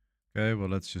 Okay, well,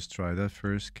 let's just try that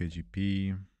first.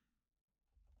 KGP.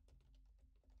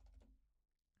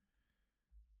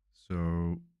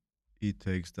 So it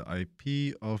takes the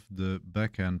IP of the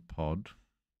backend pod,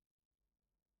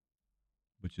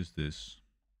 which is this.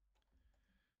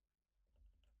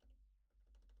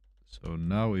 So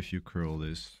now if you curl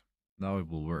this, now it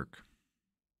will work.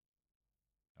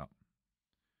 Yeah.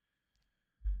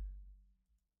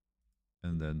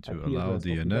 And then to allow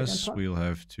DNS, we'll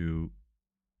have to.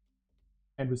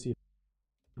 And we see it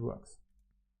works.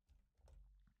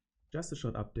 Just a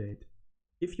short update.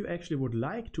 If you actually would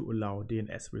like to allow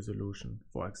DNS resolution,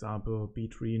 for example,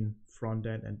 between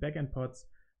frontend and backend pods,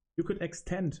 you could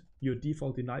extend your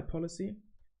default denied policy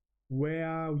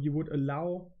where you would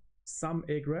allow some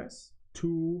egress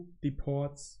to the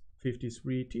ports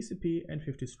 53 TCP and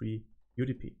 53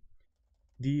 UDP.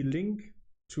 The link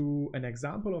to an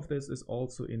example of this is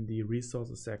also in the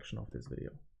resources section of this video.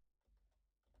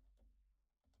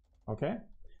 Okay,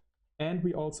 and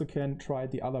we also can try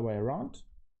it the other way around.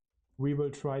 We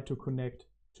will try to connect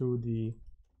to the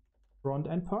front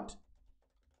end pod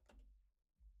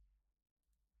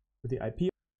with the IP.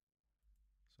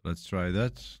 So let's try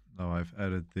that. Now I've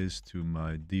added this to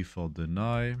my default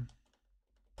deny.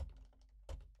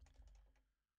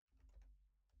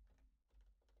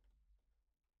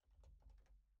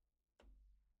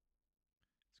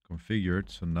 It's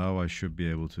configured, so now I should be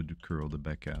able to curl the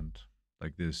backend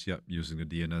like this. Yep, using the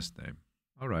DNS name.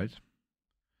 All right.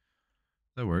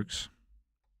 That works.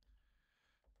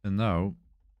 And now,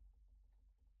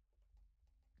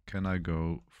 can I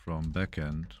go from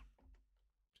backend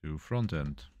to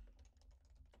frontend?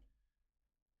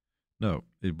 No,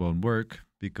 it won't work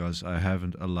because I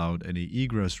haven't allowed any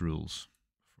egress rules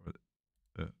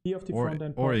for,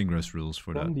 or ingress rules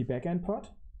for that. From the backend pod,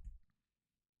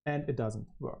 and it doesn't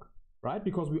work, right?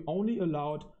 Because we only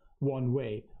allowed one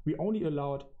way. We only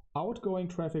allowed outgoing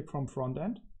traffic from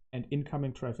frontend and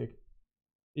incoming traffic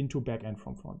into backend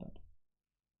from frontend.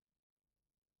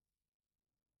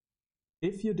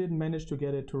 If you didn't manage to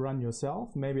get it to run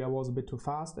yourself, maybe I was a bit too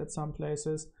fast at some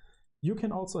places, you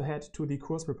can also head to the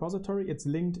course repository. It's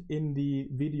linked in the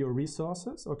video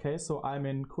resources. Okay, so I'm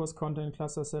in course content,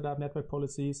 cluster setup, network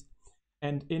policies,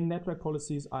 and in network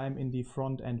policies, I'm in the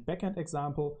front and backend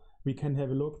example. We can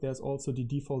have a look. There's also the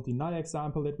default deny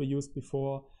example that we used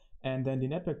before, and then the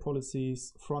network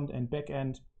policies, front and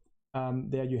backend.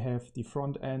 There you have the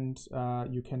front end,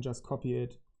 you can just copy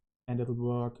it and it'll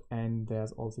work, and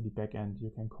there's also the back end you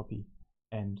can copy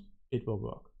and it will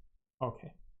work.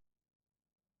 Okay.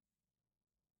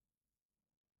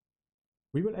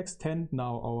 We will extend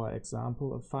now our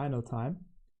example a final time,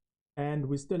 and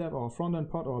we still have our front end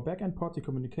pod, our back end pod, the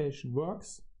communication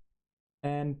works.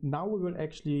 And now we will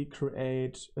actually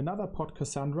create another pod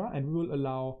Cassandra, and we will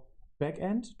allow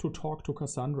backend to talk to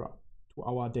Cassandra, to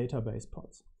our database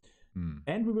pods.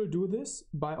 And we will do this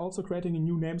by also creating a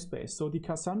new namespace. So the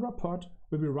Cassandra pod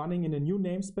will be running in a new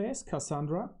namespace,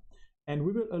 Cassandra, and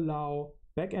we will allow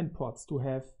backend pods to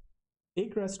have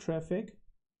egress traffic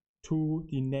to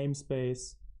the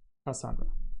namespace Cassandra.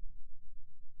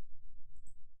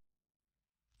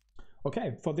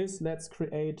 Okay, for this, let's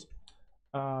create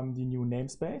the new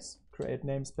namespace. Create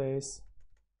namespace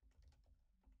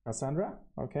Cassandra.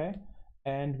 Okay,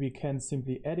 and we can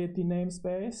simply edit the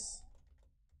namespace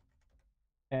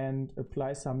and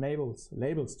apply some labels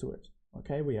to it.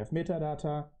 Okay, we have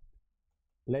metadata,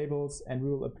 labels, and we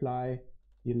will apply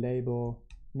the label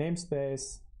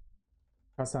namespace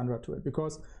Cassandra to it.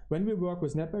 Because when we work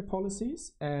with network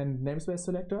policies and namespace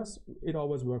selectors, it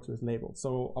always works with labels.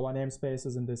 So our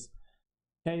namespaces in this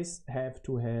case have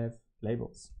to have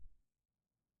labels.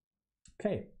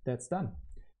 Okay, that's done.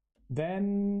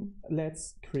 Then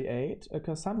let's create a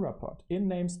Cassandra pod. In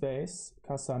namespace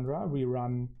Cassandra, we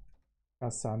run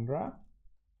Cassandra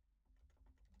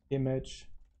image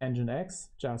nginx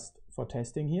just for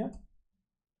testing here.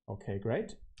 Okay,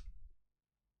 great.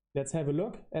 Let's have a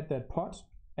look at that pod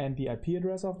and the IP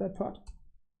address of that pod.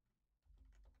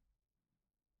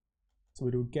 So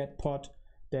we do get pod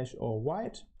dash o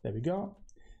white. There we go.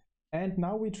 And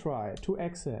now we try to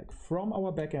exec from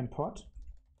our backend pod,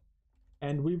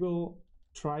 and we will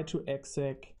try to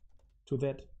exec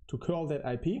to curl that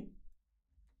IP.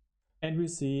 And we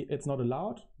see it's not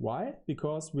allowed. Why?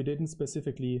 Because we didn't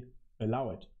specifically allow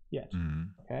it yet.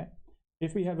 Okay.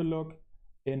 If we have a look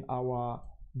in our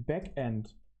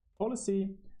backend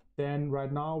policy, then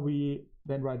right now we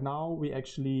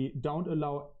actually don't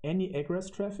allow any egress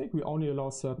traffic. We only allow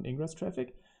certain ingress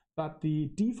traffic. But the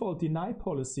default deny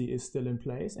policy is still in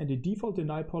place, and the default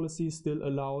deny policy still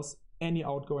allows any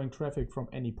outgoing traffic from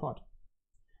any pod.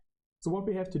 So what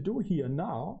we have to do here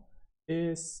now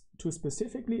is to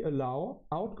specifically allow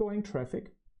outgoing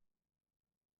traffic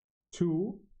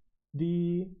to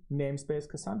the namespace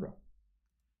Cassandra.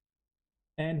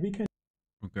 And we can...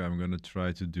 Okay, I'm going to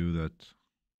try to do that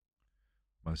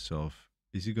myself.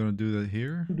 Is he going to do that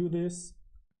here? Do this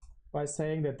by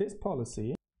saying that this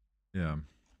policy... Yeah.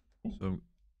 So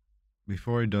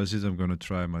before he does it, I'm going to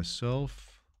try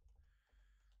myself.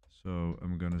 So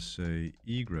I'm going to say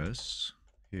egress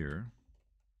here.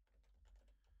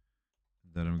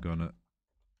 Then I'm going to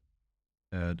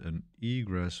add an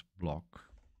egress block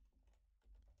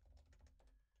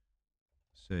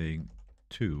saying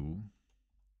 2.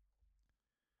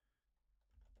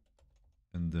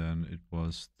 And then it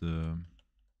was the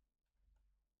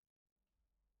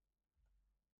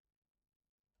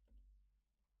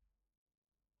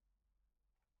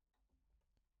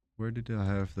where did I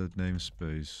have that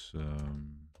namespace?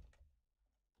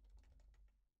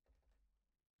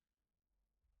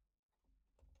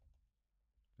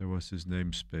 There was this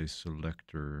namespace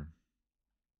selector.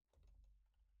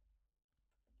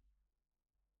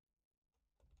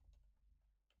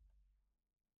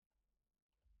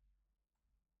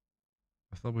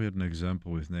 I thought we had an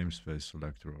example with namespace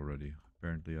selector already.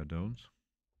 Apparently I don't.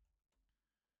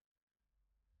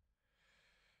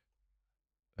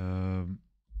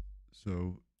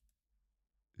 So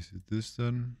is it this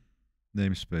then?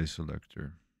 Namespace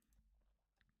selector.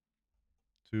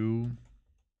 2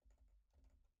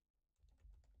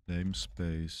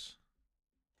 namespace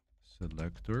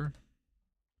selector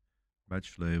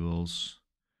match labels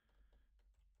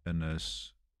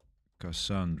ns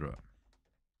Cassandra,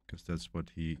 because that's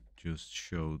what he just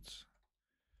showed.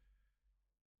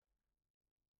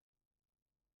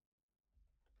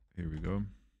 Here we go.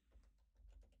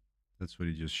 That's what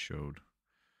he just showed.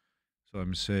 So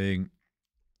I'm saying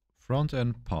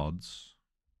front-end pods,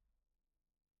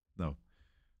 no,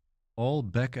 all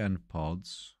back-end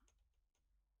pods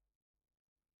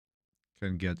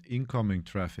can get incoming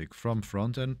traffic from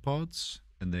front-end pods,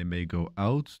 and they may go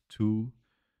out to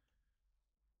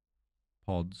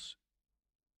pods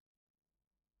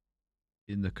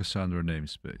in the Cassandra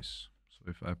namespace. So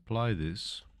if I apply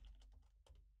this,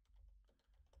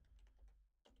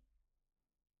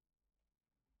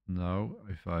 now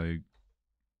if I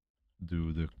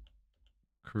do the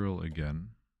curl again,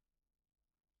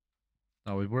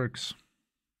 now it works.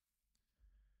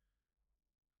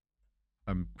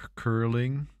 I'm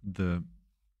curling the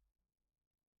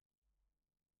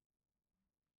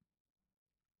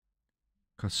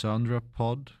Cassandra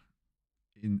pod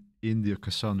in the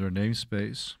Cassandra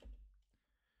namespace,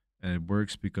 and it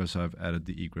works because I've added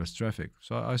the egress traffic.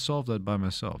 So I solved that by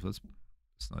myself. That's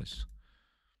nice.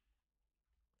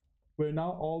 Will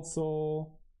now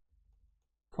also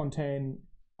contain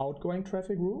outgoing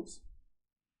traffic rules.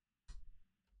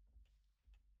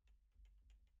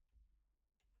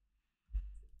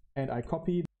 And I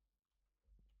copy the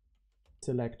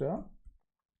selector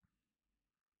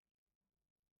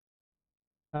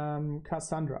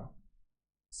Cassandra.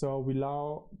 So we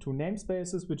allow 2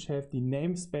 namespaces which have the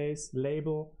namespace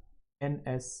label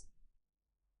ns.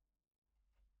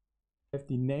 Have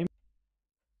the name.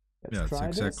 Yeah,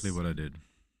 that's exactly what I did.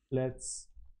 Let's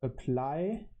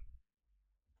apply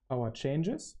our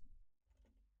changes.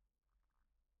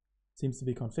 Seems to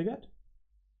be configured.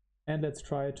 And let's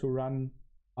try to run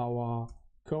our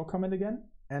curl command again.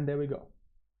 And there we go.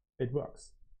 It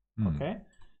works. Okay.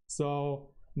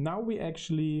 So now we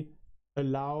actually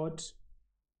allowed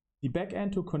the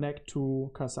backend to connect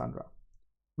to Cassandra.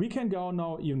 We can go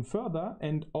now even further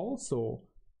and also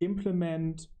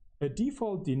implement a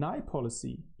default deny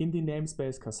policy in the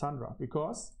namespace Cassandra,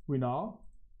 because we know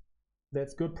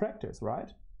that's good practice,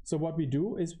 right? So what we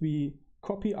do is we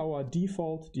copy our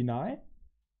default deny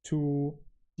to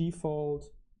default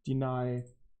deny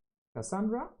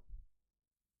Cassandra,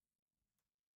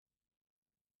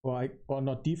 or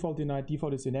not default deny,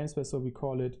 default is the namespace, so we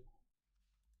call it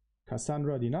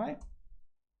Cassandra deny.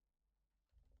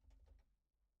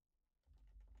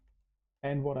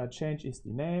 And what I change is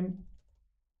the name.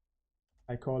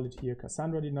 I call it here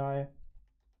Cassandra deny.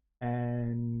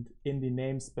 And in the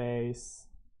namespace,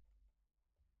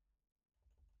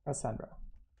 Cassandra.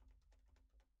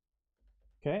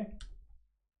 Okay,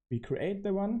 we create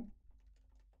the one.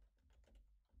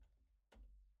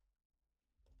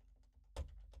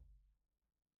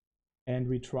 And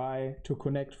we try to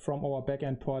connect from our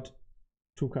backend port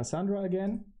to Cassandra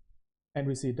again, and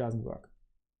we see it doesn't work.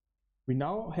 We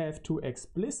now have to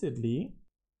explicitly.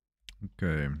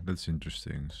 Okay, that's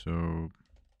interesting. So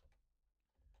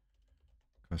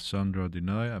Cassandra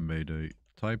deny, I made a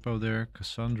typo there,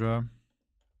 Cassandra.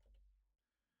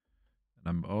 And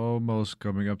I'm almost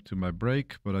coming up to my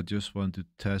break, but I just want to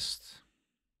test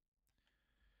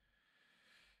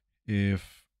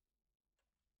if,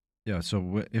 yeah,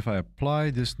 so if I apply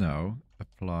this now,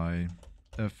 apply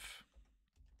f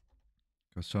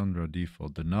Cassandra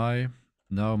default deny,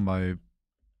 now my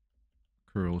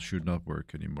curl should not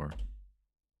work anymore.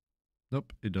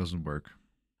 Nope, it doesn't work.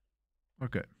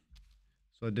 Okay,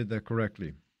 so I did that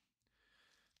correctly.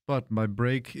 But my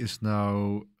break is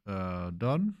now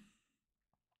done,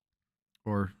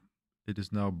 or it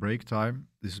is now break time.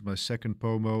 This is my second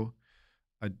POMO.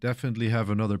 I definitely have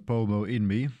another POMO in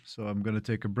me, so I'm gonna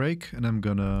take a break and I'm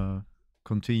gonna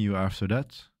continue after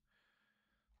that.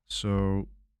 So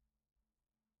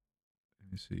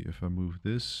let me see if I move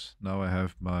this. Now I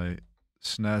have my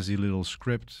snazzy little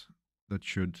script that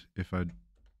should, if I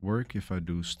work, if I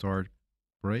do start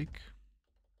break.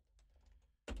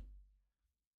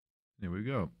 There we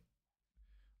go.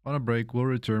 On a break, we'll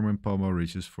return when POMO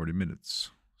reaches 40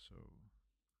 minutes. So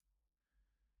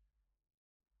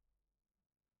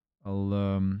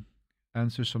I'll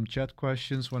answer some chat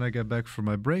questions when I get back from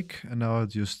my break, and now I'll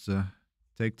just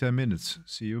take 10 minutes.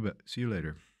 See you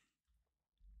later.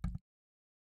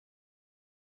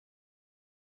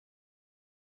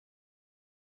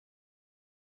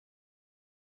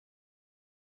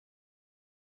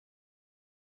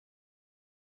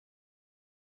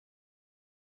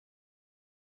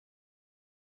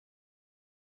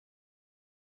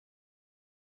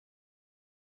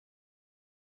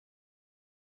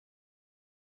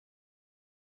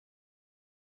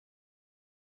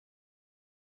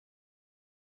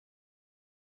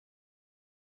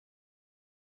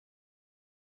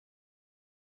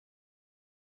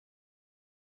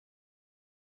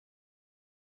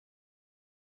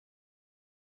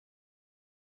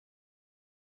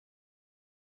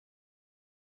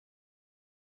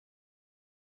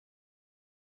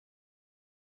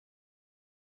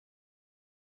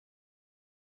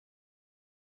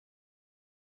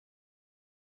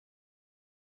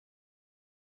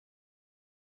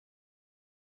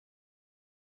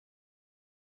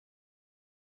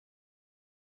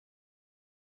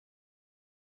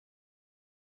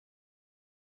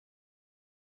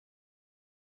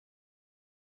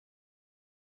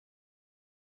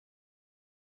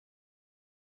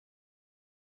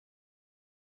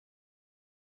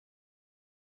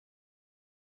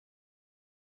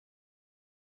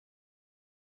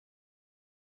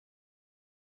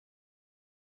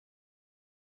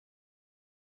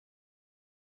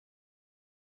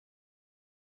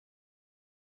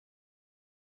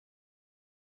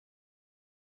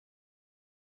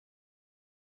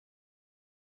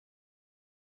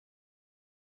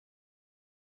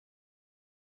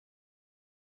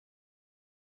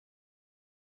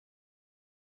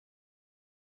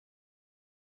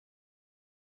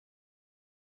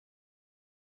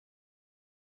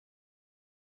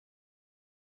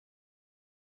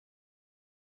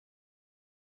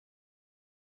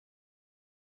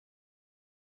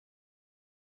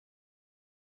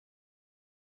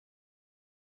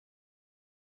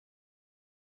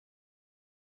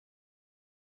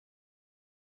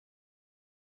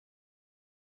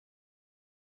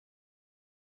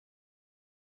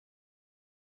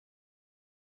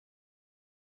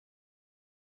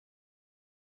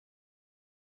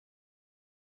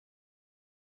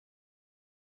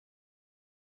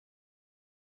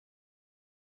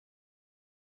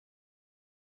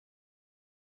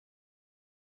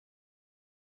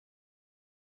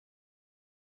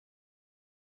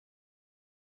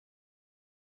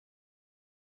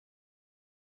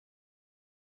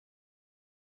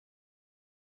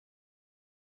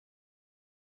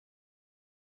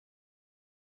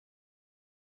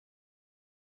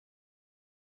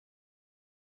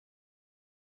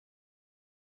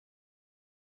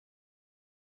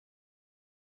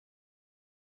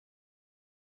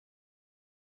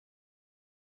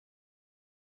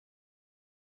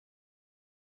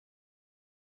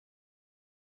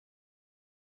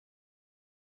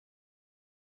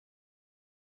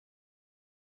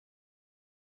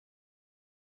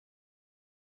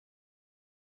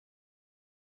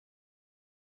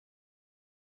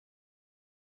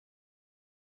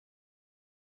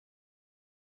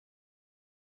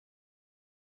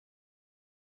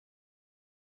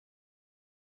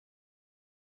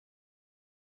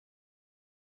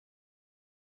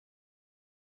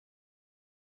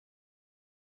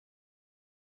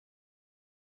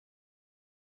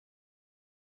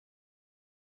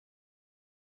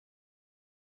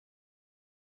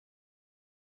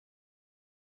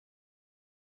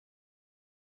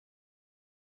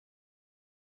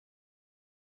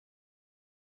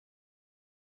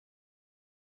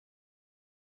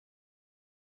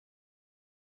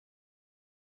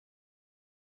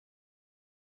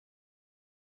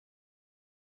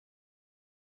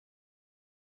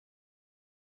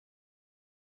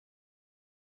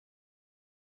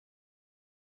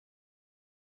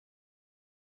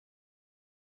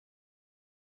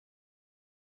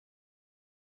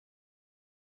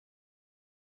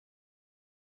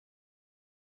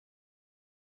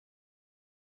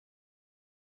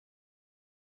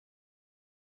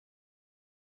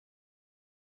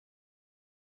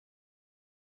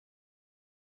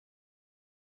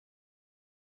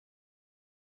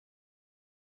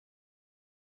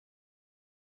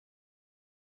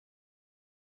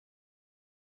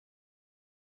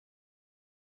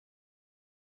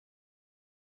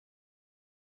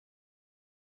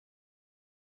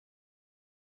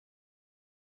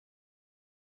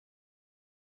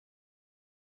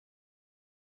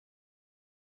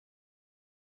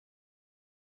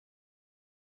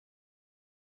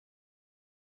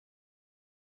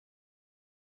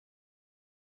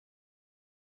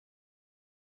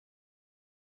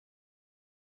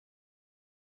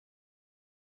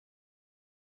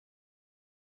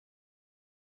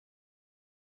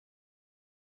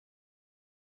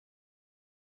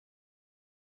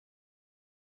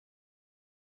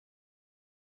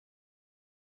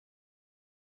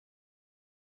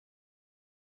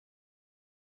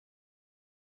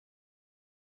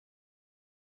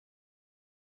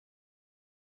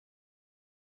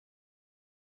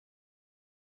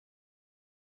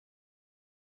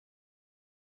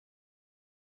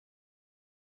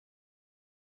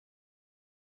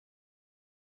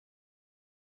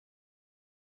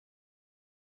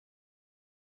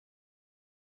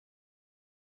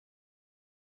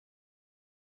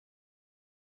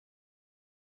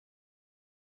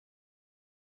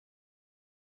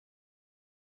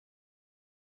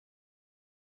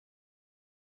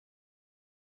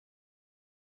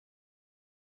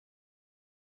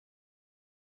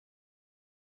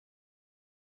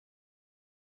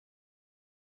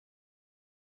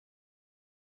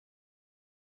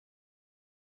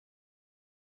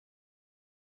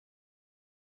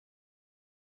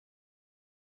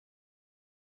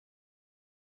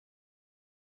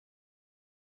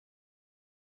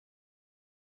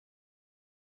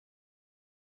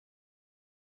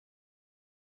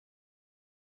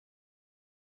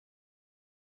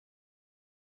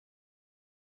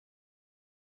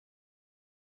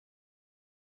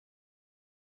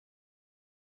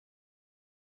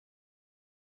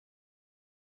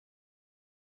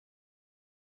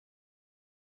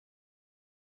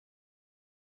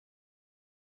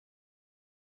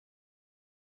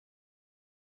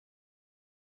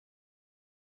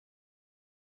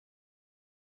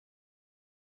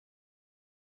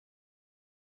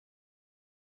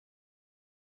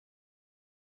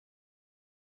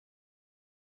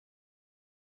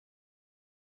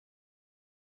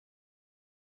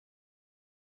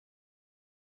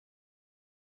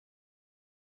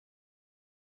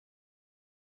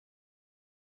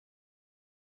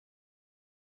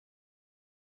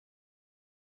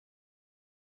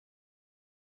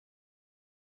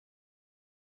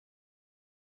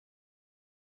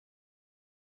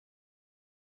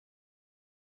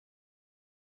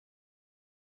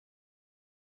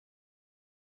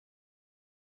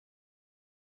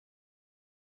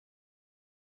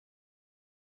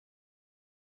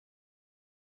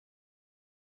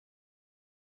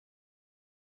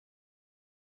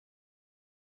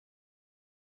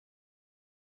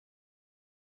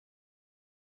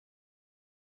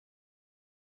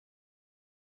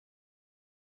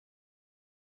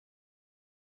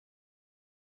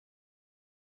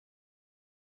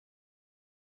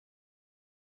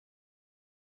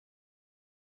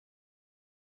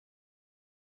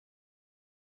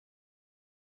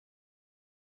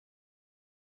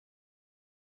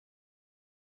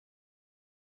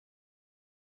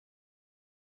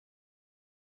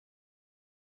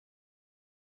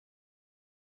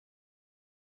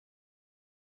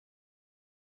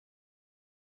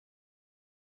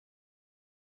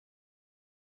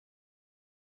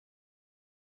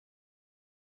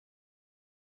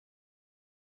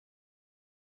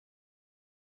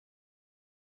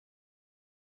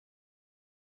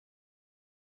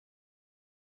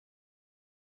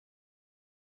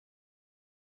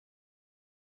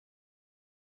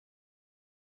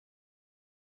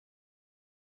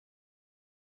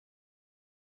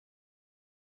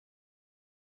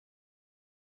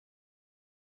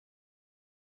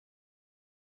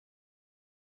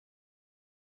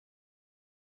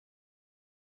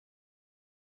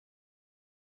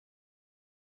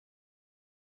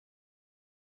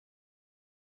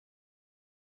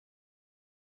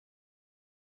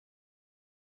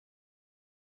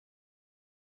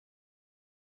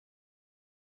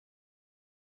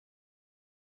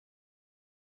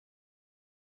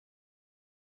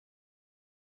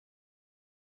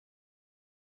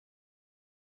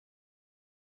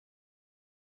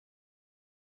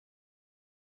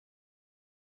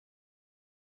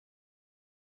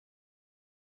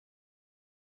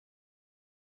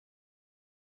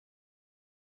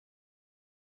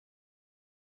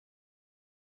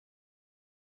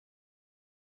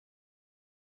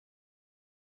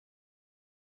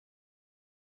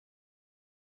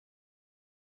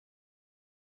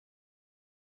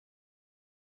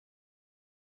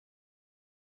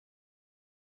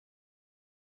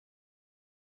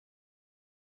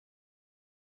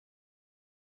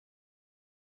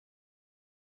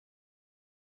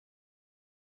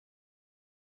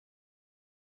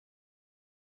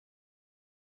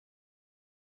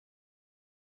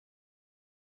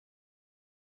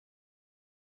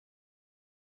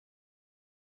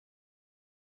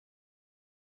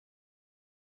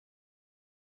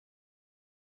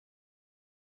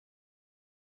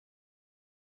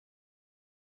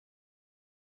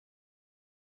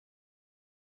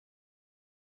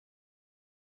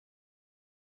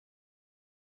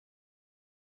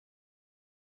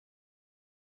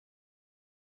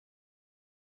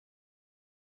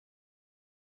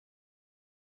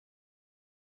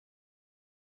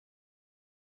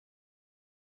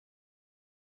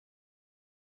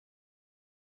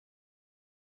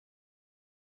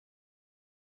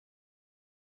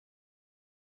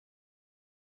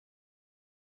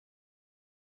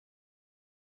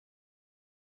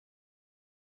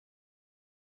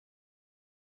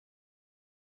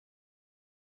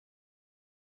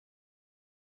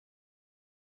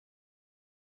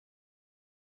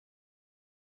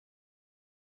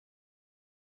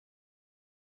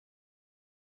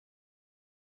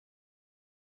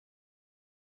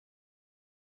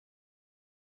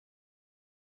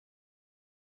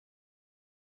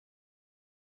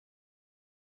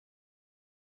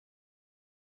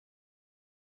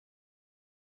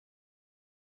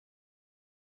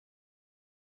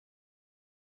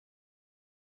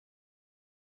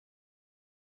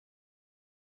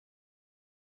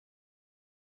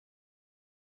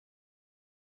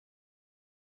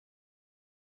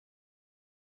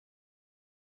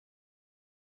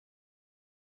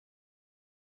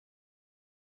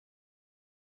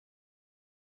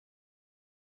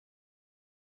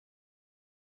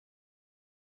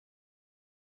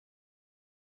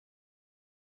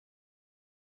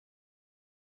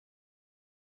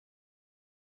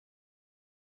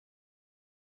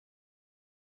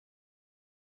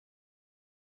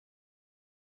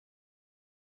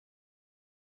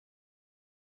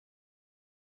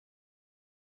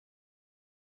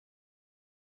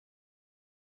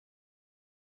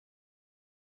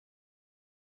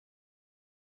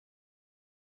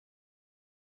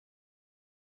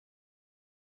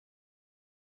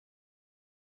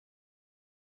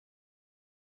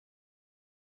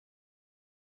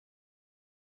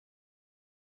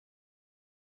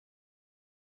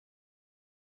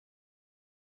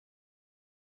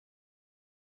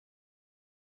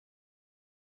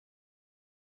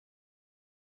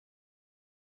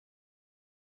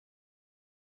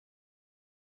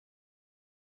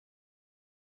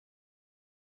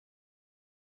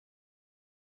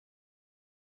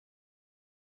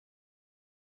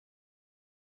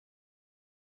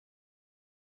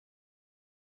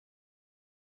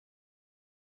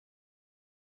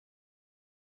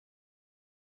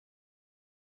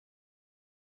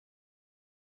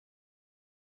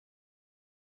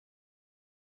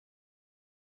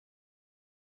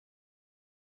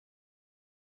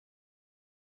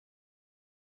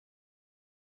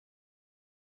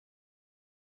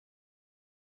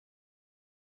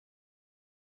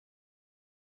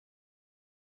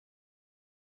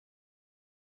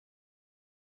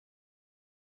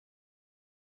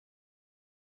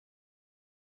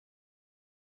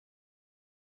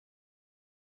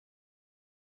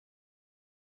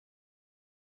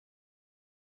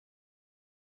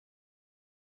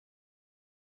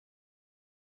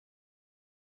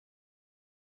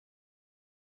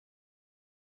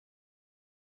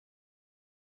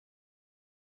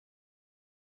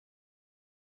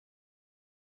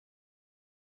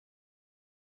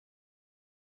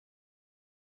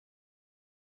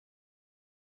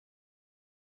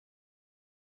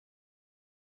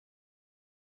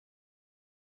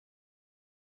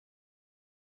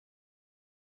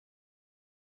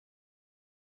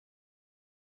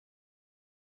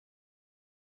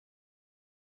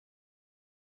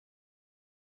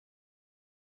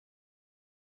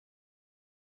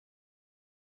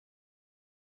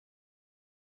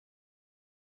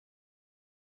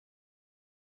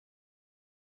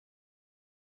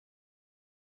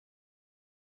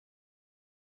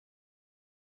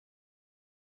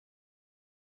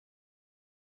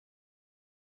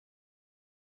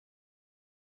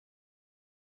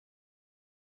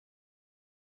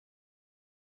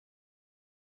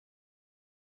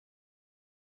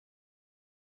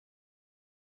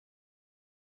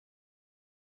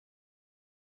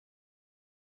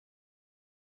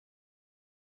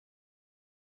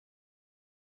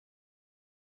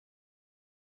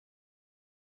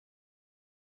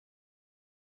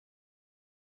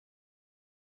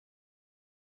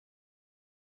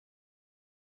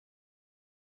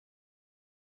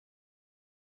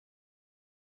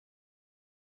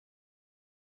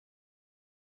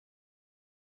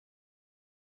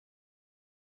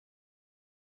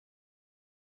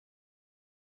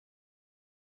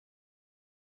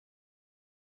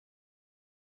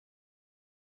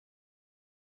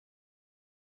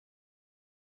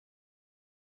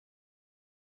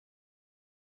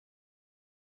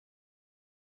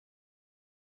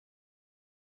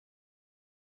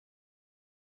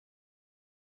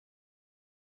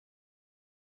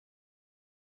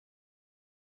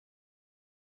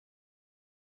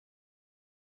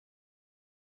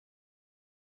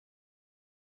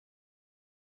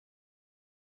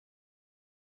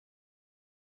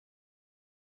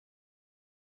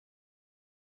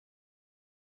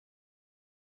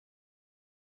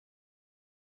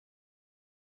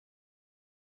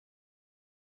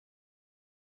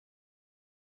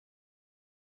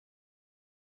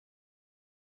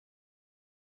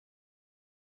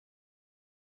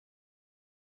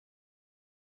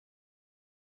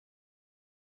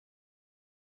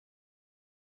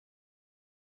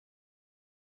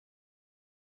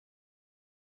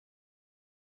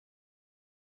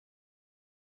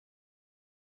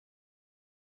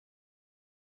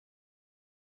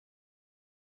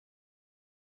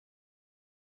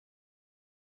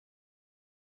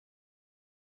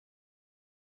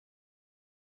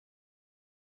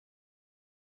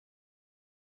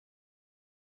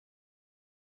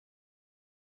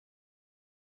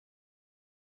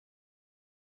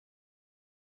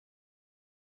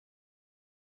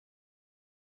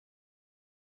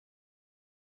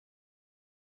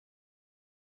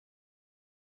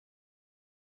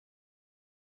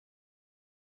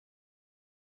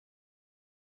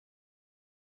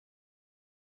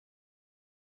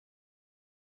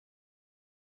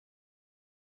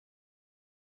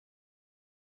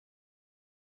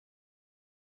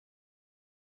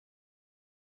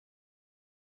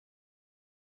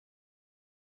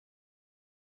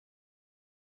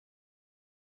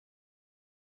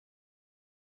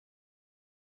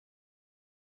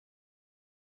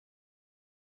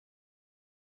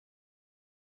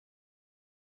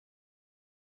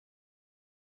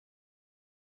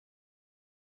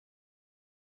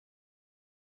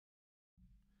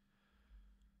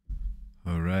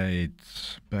 All right,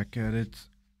 back at it.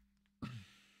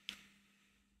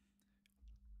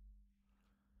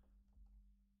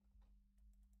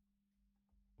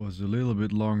 Was a little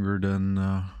bit longer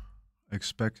than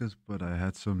expected, but I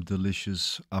had some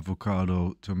delicious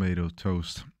avocado tomato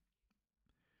toast.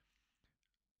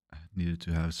 I needed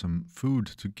to have some food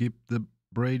to keep the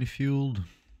brain fueled.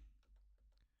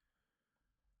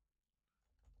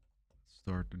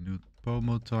 Start the new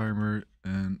Pomo timer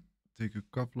and take a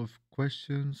couple of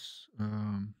questions.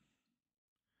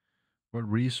 What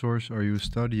resource are you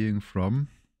studying from?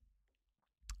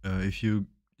 If you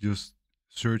just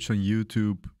search on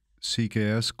YouTube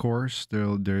CKS course,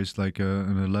 there is like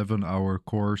an 11-hour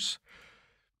course.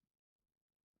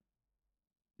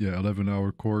 Yeah,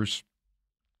 11-hour course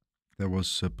that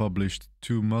was published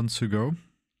 2 months ago.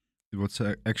 It was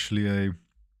actually a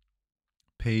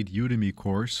paid Udemy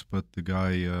course, but the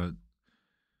guy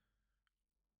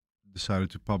decided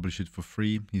to publish it for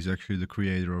free. He's actually the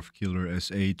creator of Killer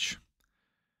SH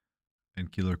and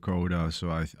Killer Coda,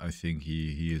 so I think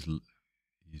he's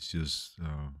just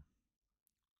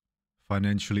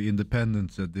financially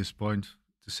independent at this point,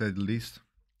 to say the least.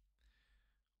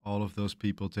 All of those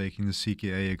people taking the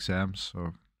CKA exams,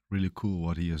 so really cool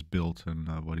what he has built and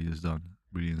what he has done.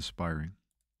 Really inspiring.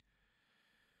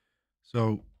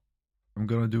 So I'm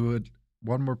gonna do it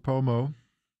one more Pomo,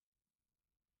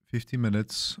 50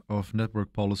 minutes of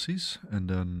network policies, and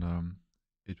then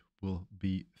it will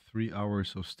be 3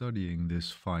 hours of studying this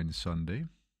fine Sunday.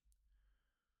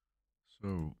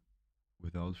 So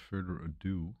without further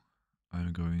ado,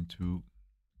 I'm going to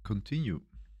continue.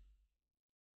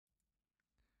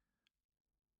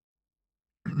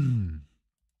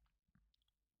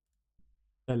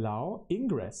 Allow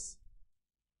ingress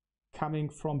coming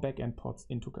from backend pods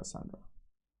into Cassandra.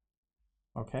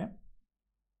 Okay.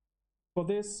 For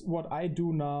this, what I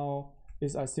do now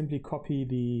is I simply copy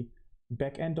the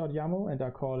backend.yaml and I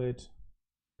call it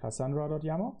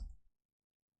cassandra.yaml.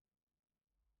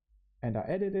 And I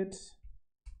edit it.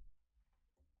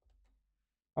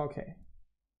 Okay.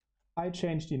 I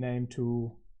change the name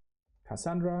to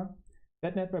Cassandra.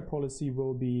 That network policy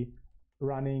will be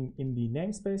running in the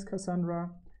namespace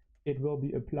Cassandra. It will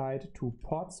be applied to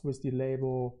pods with the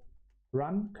label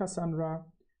run Cassandra.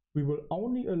 We will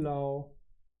only allow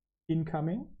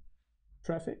incoming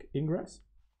traffic, ingress,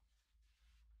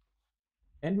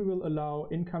 and we will allow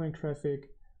incoming traffic.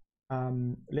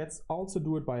 Let's also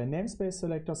do it by a namespace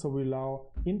selector. So we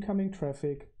allow incoming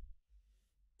traffic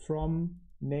from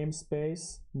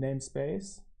namespace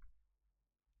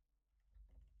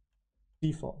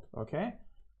default. Okay.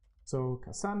 So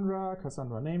Cassandra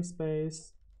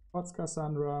namespace, pods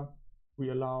Cassandra. We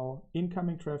allow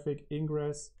incoming traffic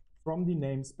ingress from the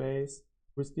namespace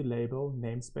with the label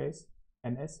namespace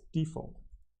NS default.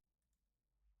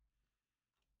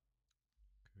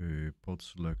 Okay, pod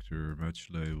selector, match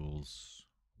labels,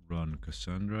 run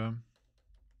Cassandra.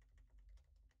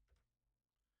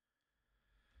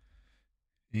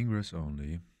 Ingress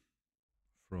only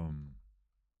from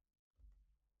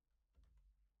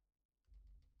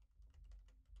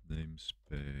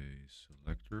namespace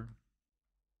selector.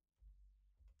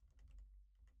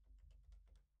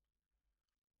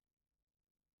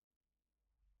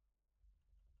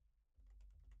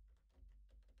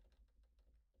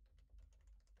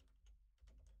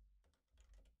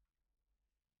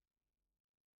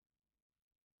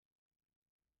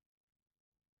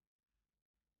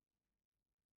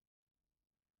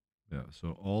 Yeah,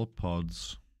 so all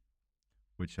pods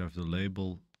which have the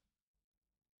label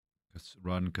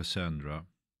run Cassandra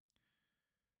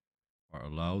are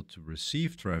allowed to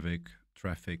receive traffic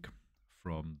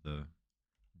from the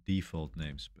default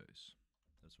namespace.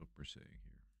 That's what we're saying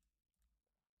here.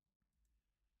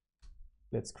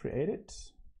 Let's create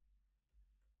it.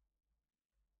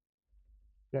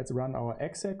 Let's run our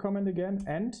exec command again,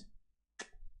 and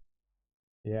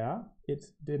yeah, it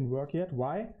didn't work yet.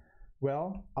 Why?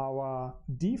 Well, our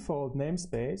default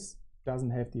namespace doesn't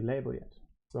have the label yet.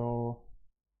 So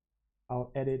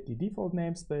I'll edit the default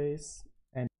namespace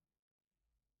and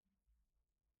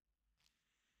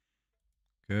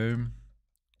okay.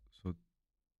 So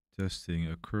testing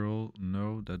a curl.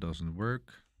 No, that doesn't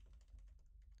work.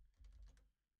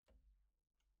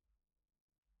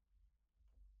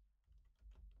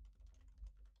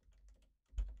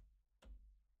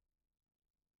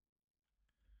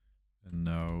 And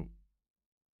now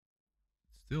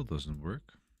it still doesn't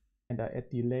work. I add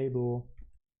the label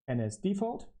NS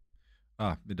default.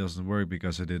 Ah, it doesn't work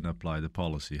because I didn't apply the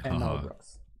policy. And now it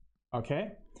works.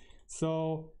 Okay.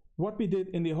 So what we did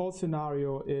in the whole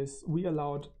scenario is we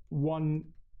allowed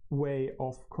one way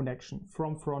of connection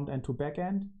from front end to back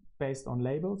end. based on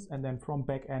labels, and then from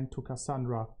backend to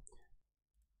Cassandra.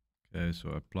 Okay, so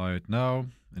apply it now,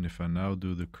 and if I now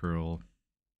do the curl,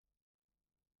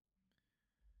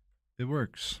 it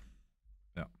works.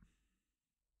 Yeah.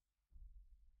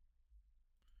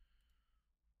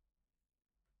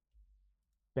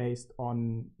 Based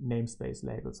on namespace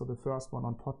labels. So the first one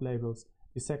on pod labels,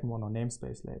 the second one on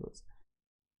namespace labels.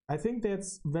 I think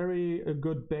that's very a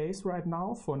good base right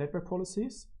now for network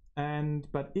policies.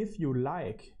 But if you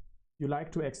like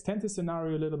to extend the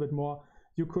scenario a little bit more,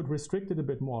 you could restrict it a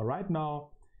bit more. Right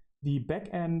now, the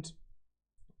backend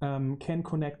can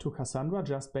connect to Cassandra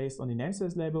just based on the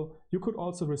namespace label. You could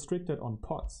also restrict it on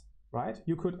pods, right?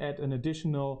 You could add an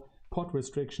additional pod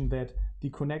restriction that the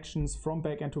connections from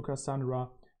backend to Cassandra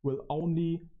will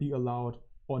only be allowed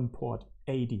on port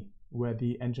 80, where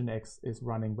the Nginx is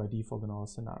running by default in our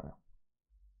scenario.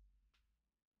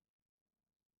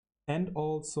 And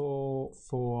also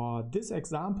for this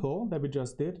example that we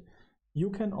just did, you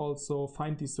can also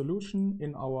find the solution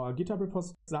in our GitHub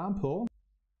repository example.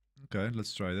 Okay,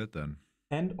 let's try that then.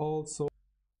 And also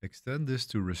extend this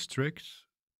to restrict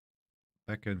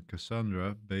backend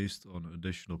Cassandra based on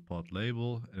additional pod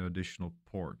label and additional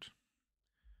port.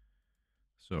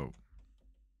 So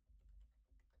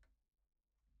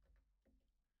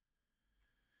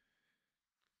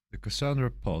the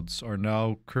Cassandra pods are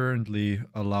now currently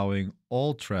allowing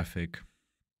all traffic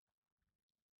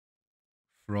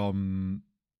from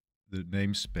the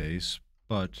namespace,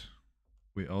 but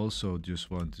we also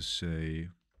just want to say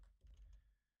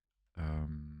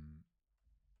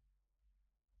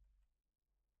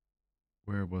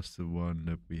where was the one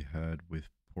that we had with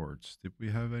ports? Did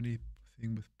we have anything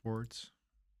with ports?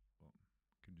 Well,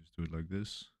 we can just do it like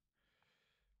this.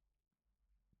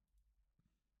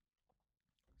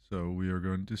 So we are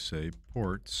going to say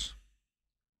ports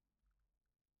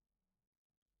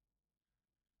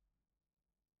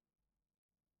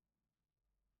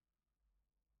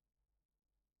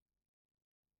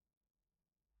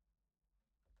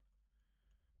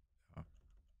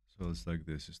so it's like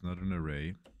this. It's not an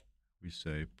array. We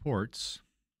say ports.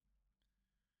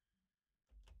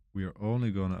 We are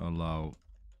only going to allow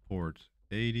port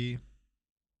 80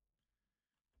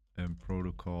 and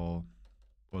protocol.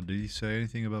 Well, did he say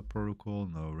anything about protocol?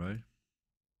 No, right?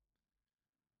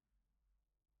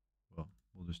 Well,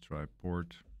 we'll just try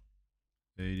port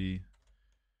 80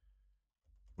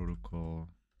 protocol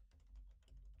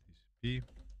TCP.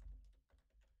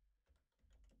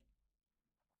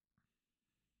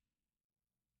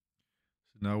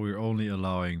 So now we're only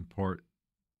allowing port.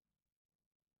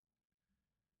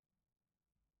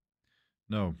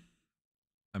 No,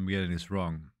 I'm getting this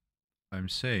wrong. I'm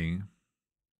saying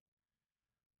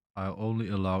I'll only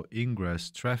allow ingress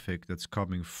traffic that's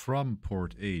coming from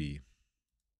port 80.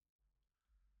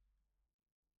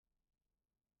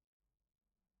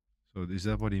 So is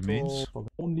that what he means?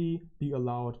 Only be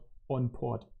allowed on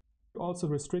port. Also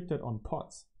restricted on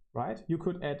pods, right? You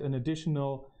could add an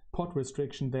additional pod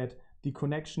restriction that the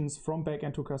connections from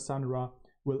backend to Cassandra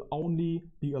will only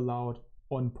be allowed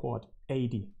on port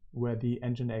 80, where the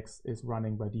Nginx is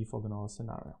running by default in our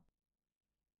scenario.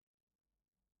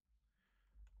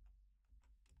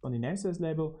 On the namespace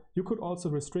label, you could also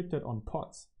restrict it on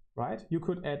pods, right? You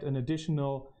could add an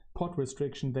additional pod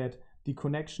restriction that the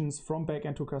connections from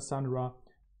backend to Cassandra.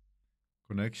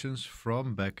 Connections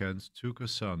from backend to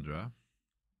Cassandra.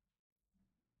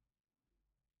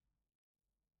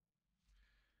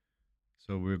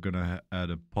 So we're going to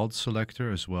add a pod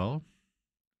selector as well.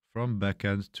 From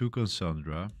backend to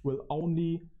Cassandra. Will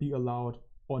only be allowed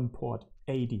on port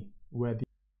 80, where the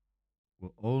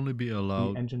will only be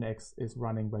allowed. The Nginx is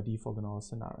running by default in our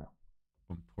scenario.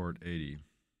 On port 80.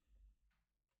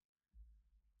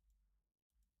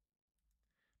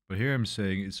 But here I'm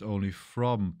saying it's only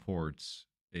from ports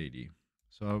 80.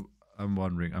 So I'm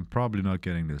wondering, I'm probably not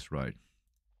getting this right.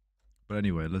 But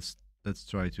anyway, let's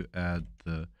try to add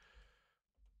the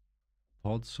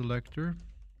pod selector.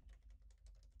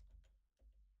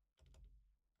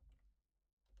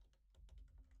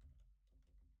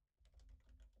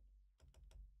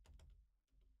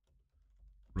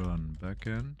 Run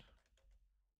backend.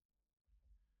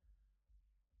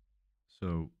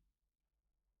 So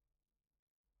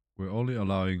we're only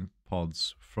allowing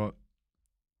pods from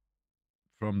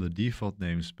the default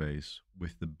namespace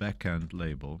with the backend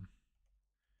label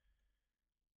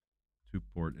to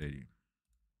port 80.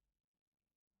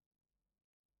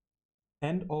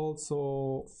 And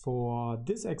also for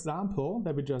this example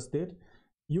that we just did,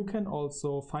 you can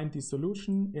also find the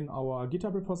solution in our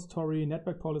GitHub repository,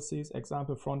 network policies,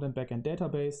 example front and backend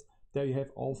database. There you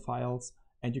have all files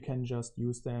and you can just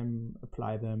use them,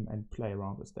 apply them, and play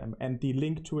around with them. And the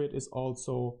link to it is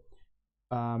also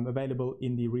available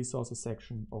in the resources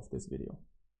section of this video.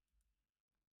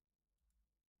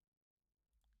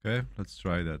 Okay, let's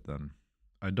try that then.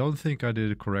 I don't think I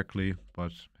did it correctly,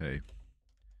 but hey.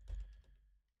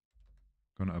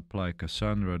 Gonna apply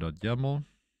cassandra.yaml.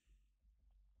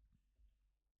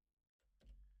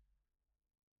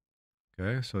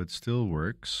 Okay, so it still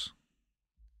works.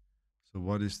 So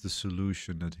what is the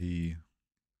solution that he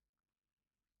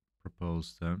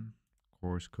proposed then?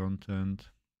 Course content.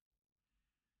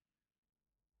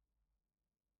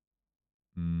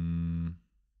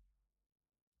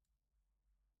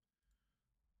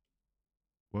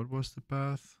 What was the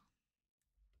path?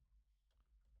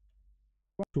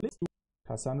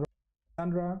 Cassandra,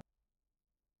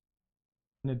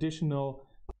 an additional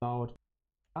cloud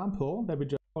example that we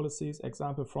just policies,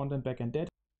 example front and back end data.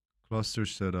 Cluster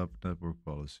setup, network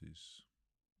policies.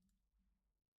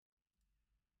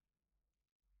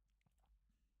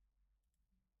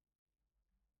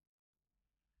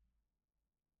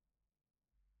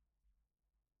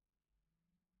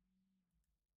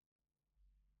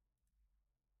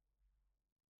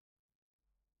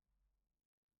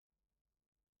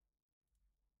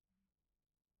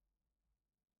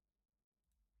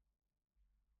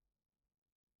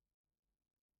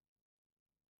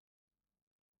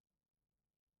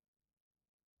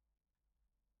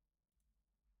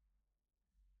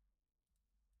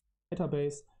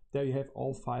 Database. There you have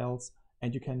all files,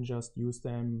 and you can just use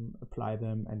them, apply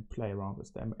them, and play around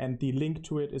with them. And the link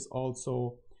to it is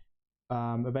also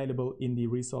available in the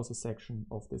resources section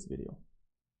of this video.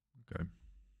 Okay.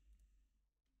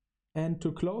 And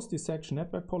to close this section,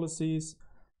 network policies,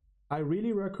 I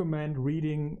really recommend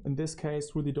reading, in this case,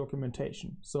 through the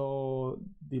documentation. So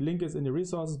the link is in the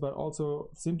resources, but also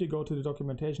simply go to the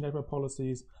documentation, network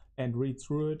policies, and read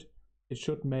through it.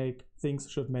 Things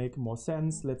should make more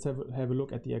sense. Let's have a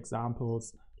look at the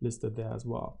examples listed there as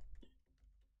well.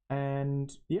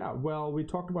 And yeah, well, we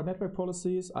talked about network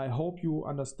policies. I hope you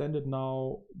understand it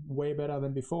now way better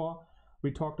than before.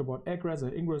 We talked about egress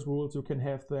and ingress rules. You can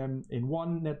have them in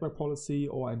one network policy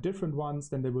or in different ones,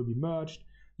 then they will be merged.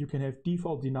 You can have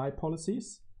default deny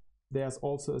policies. There's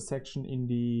also a section in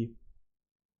the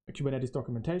Kubernetes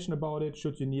documentation about it,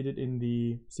 should you need it in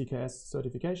the CKS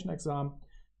certification exam.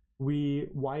 We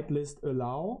whitelist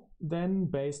allow, then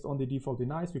based on the default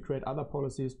denies, we create other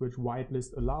policies which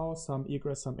whitelist allow some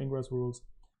egress, some ingress rules.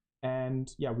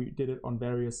 And yeah, we did it on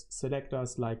various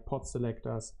selectors like pod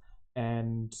selectors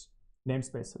and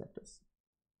namespace selectors.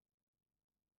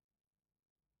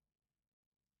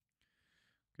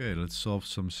 Okay, let's solve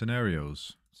some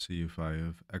scenarios. See if I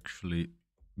have actually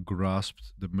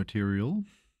grasped the material.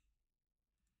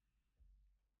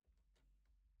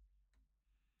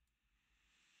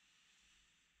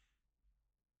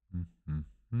 Oops.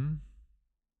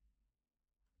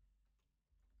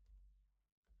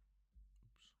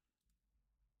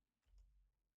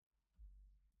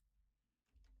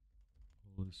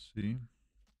 Let's see.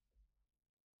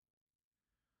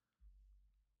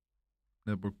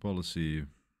 Network policy.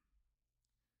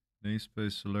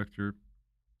 Namespace selector.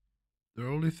 There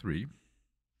are only 3.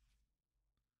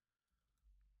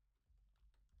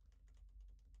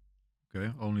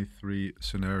 Okay, only 3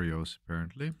 scenarios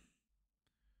apparently.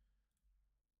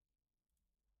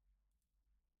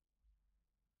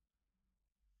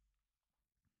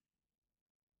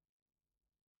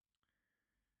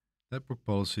 Network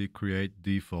policy, create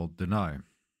default deny.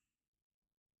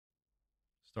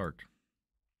 Start.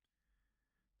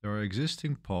 There are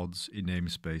existing pods in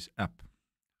namespace app.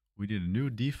 We need a new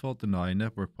default deny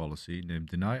network policy named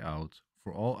deny out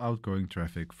for all outgoing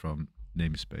traffic from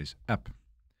namespace app.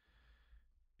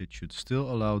 It should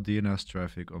still allow DNS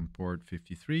traffic on port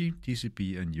 53,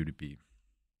 TCP and UDP.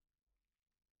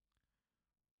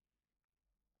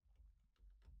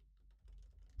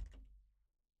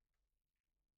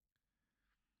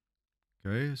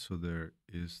 Okay, so there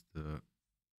is the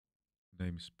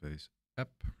namespace app.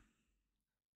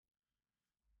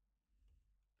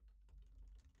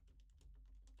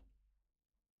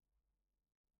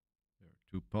 There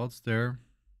are 2 pods there.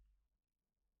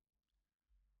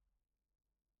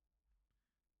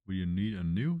 We need a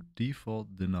new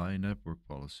default deny network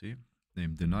policy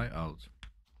named deny out.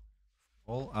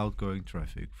 All outgoing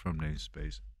traffic from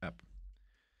namespace app.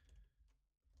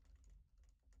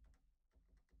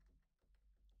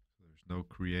 So there's no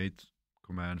create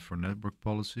command for network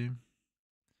policy.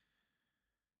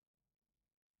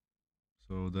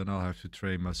 So then I'll have to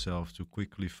train myself to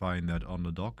quickly find that on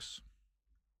the docs.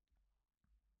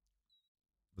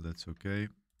 But that's okay. I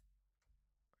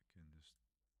can just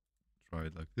try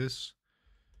it like this.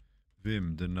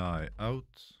 Vim deny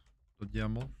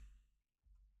out.yaml.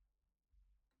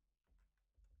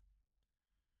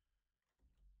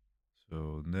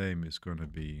 So name is going to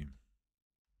be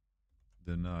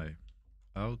deny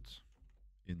out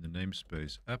in the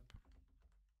namespace app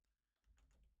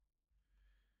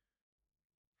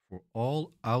for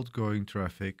all outgoing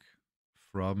traffic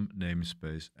from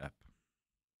namespace app.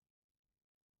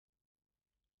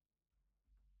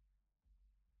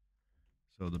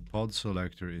 So the pod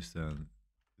selector is then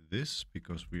this,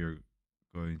 because we are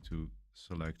going to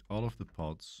select all of the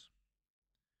pods.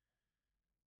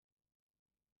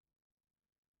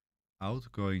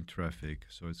 Outgoing traffic,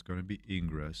 so it's going to be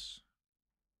ingress,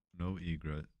 no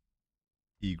egress,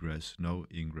 egress, no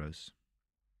ingress.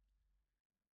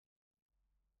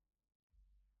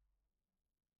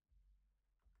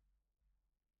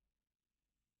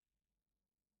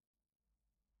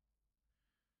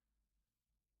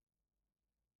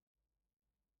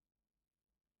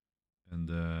 And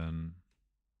then,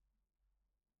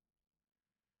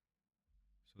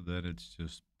 so then it's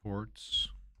just ports,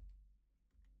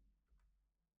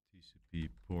 TCP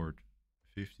port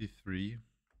 53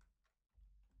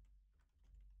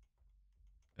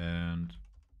 and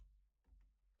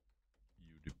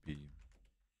UDP.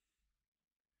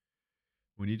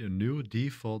 We need a new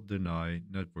default deny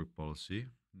network policy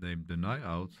named deny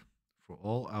out for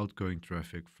all outgoing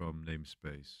traffic from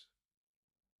namespace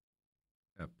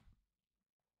app.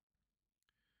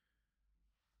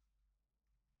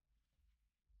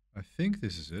 I think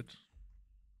this is it.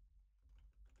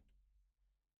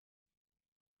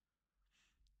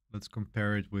 Let's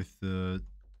compare it with the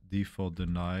default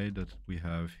deny that we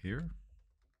have here.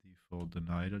 Default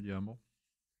deny.yaml.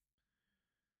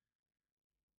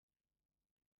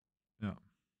 Yeah.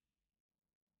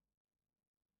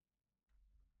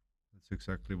 That's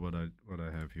exactly what I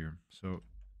have here. So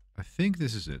I think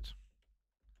this is it.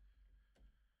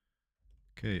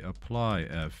 Okay, apply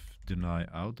f deny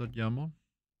out.yaml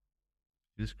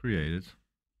is created.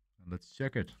 And let's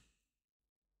check it.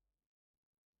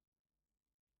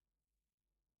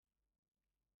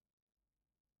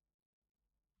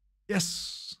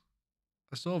 Yes,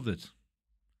 I solved it.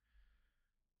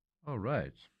 All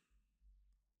right.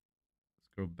 Let's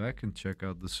go back and check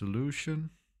out the solution.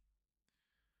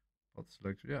 Pod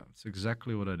selector. Yeah, it's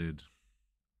exactly what I did.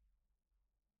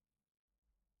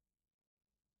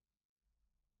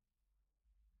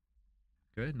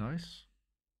 Okay, nice.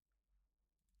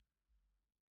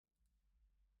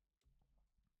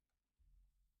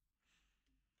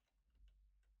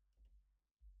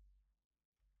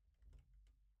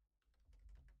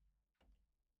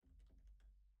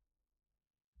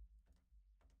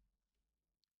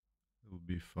 It will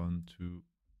be fun to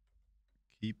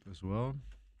keep as well.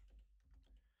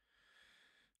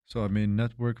 So I'm in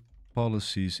network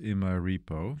policies in my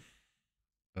repo.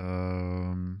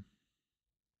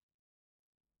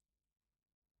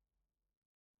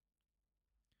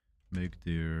 Make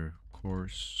their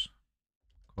course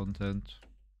content.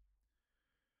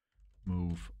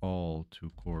 Move all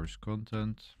to course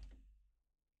content.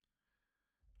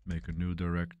 Make a new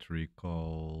directory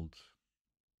called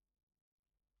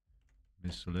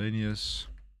miscellaneous.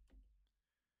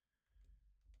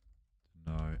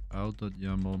 Deny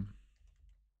out.yaml.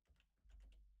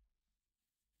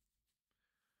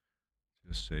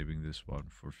 Just saving this one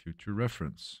for future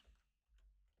reference.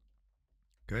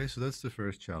 Okay, so that's the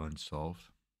first challenge solved.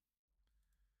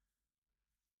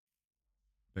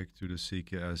 Back to the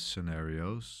CKS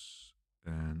scenarios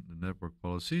and the network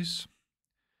policies.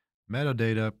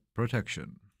 Metadata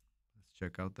protection. Let's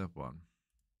check out that one.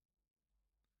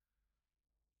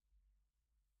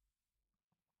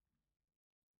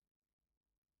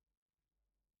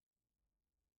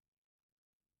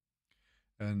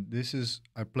 And this is,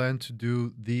 I plan to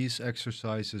do these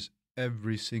exercises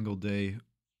every single day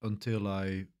until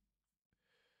I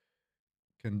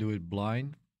can do it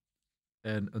blind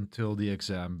and until the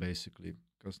exam, basically.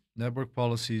 Because network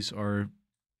policies are,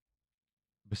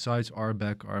 besides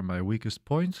RBAC, are my weakest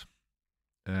point.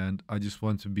 And I just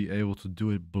want to be able to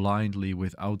do it blindly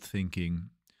without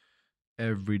thinking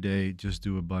every day, just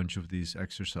do a bunch of these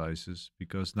exercises.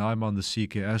 Because now I'm on the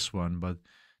CKS one, but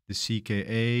the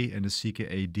CKA and the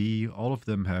CKAD, all of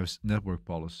them have network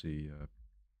policy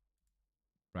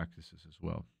practices as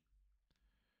well.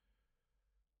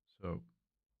 So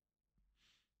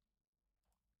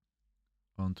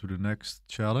on to the next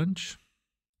challenge.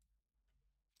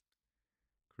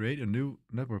 Create a new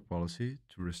network policy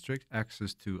to restrict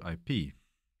access to IP.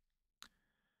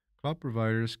 Cloud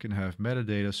providers can have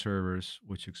metadata servers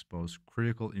which expose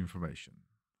critical information,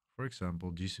 for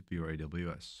example, GCP or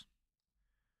AWS.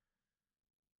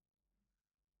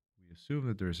 We assume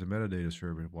that there's a metadata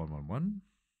server 111.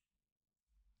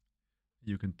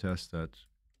 You can test that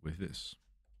with this.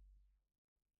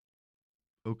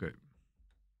 Okay.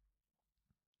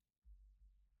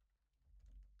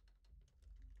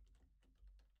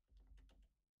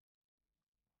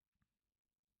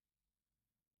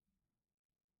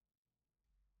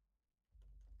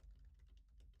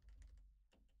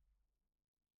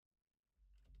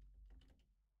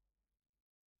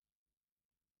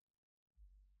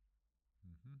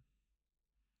 Mhm.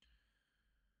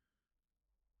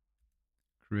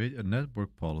 Create a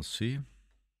network policy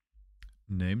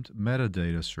named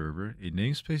metadata server in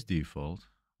namespace default,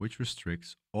 which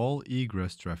restricts all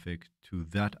egress traffic to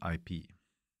that IP.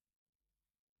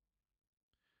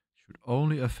 Should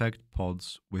only affect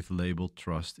pods with label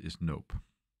trust is nope.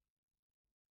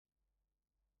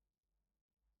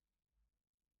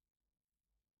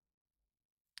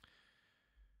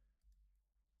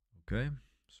 Okay,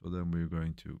 so then we're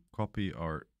going to copy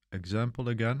our example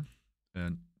again,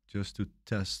 and just to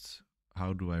test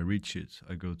how do I reach it,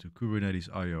 I go to Kubernetes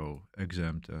IO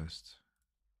exam test.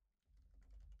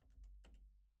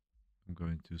 I'm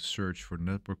going to search for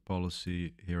network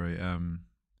policy. Here I am,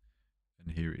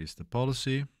 and here is the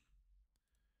policy.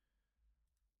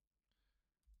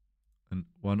 And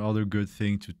one other good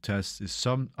thing to test is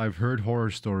I've heard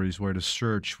horror stories where the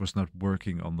search was not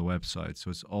working on the website. So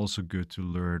it's also good to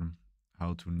learn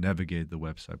how to navigate the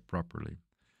website properly.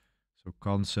 So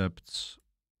concepts,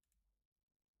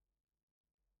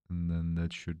 and then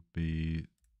that should be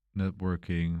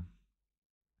networking.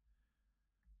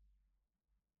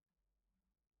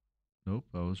 Nope,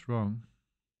 I was wrong.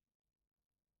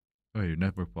 Oh, here,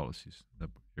 network policies.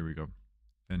 Here we go.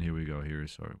 And here we go. Here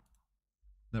is our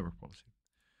network policy.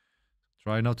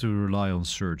 Try not to rely on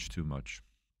search too much.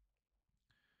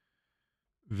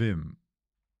 Vim.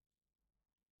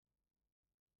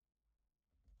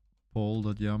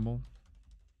 Poll.yaml.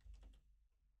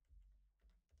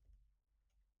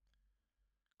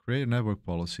 Create a network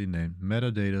policy named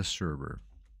metadata server.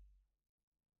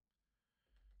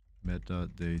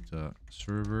 Metadata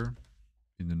server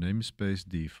in the namespace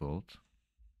default.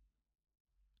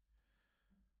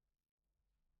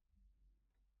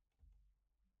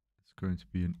 It's going to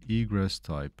be an egress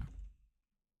type.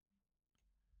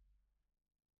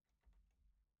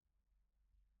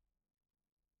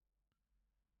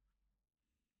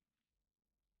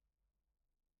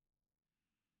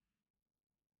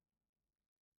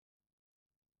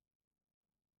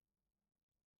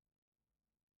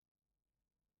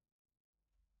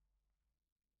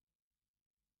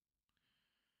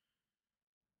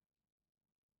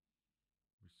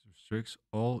 Which restricts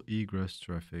all egress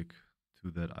traffic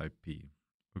to that IP.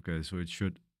 Okay, so it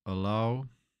should allow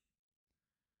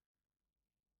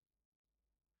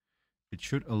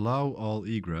all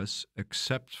egress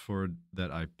except for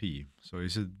that IP. So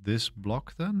is it this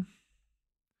block then?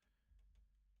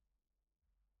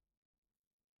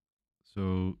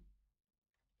 So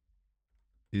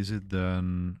is it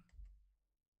then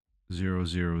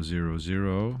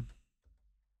 0000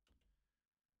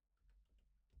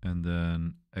 and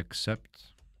then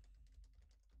accept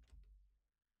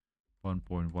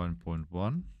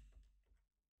 1.1.1?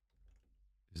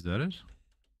 Is that it?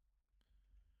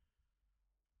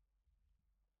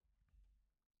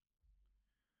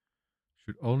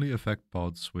 Should only affect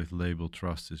pods with label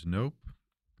trust is nope.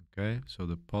 Okay, so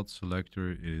the pod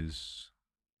selector is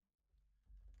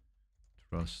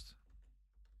trust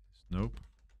is nope.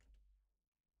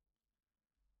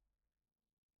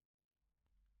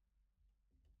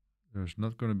 There's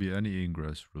not going to be any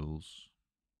ingress rules.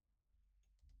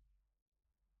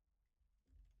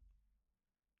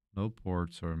 No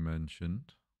ports are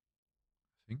mentioned,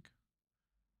 I think.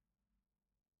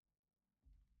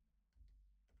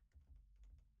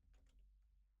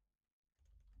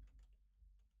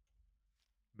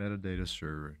 Metadata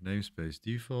server, namespace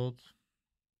default,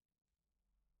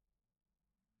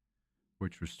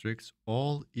 which restricts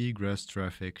all egress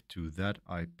traffic to that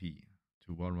IP,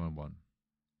 to 111.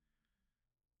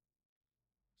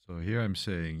 So here I'm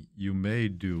saying you may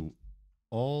do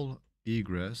all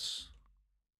egress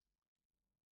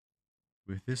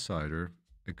with this CIDR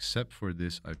except for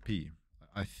this IP.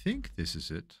 I think this is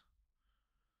it.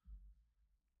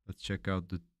 Let's check out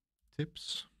the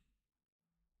tips.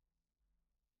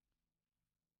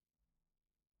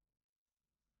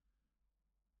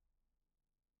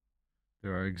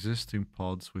 There are existing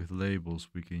pods with labels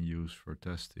we can use for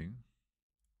testing.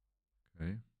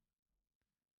 Okay.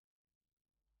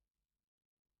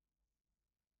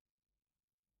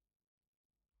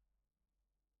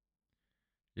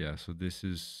 Yeah, so this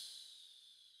is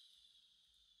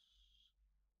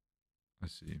I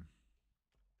see.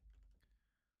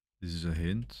 This is a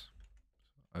hint.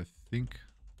 I think.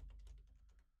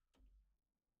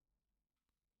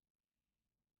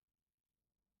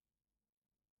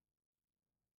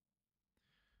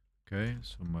 Okay,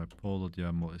 so my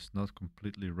poll.yaml is not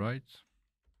completely right.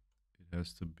 It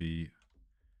has to be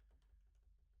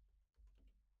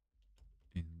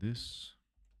in this.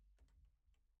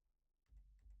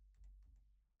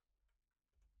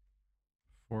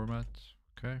 Format.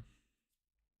 Okay.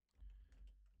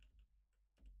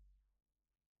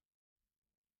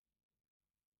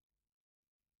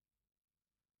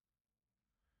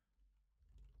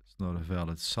 It's not a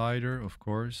valid CIDR, of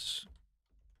course.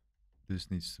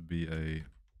 This needs to be a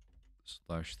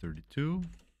 /32.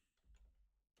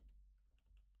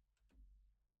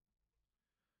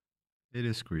 It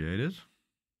is created.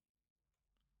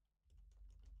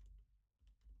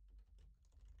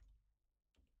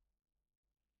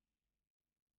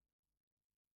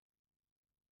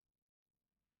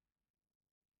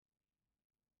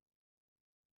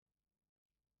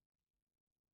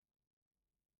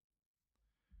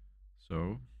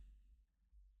 So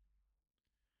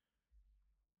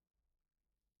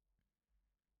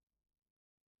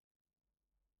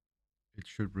it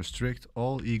should restrict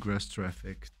all egress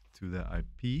traffic to the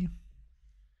IP.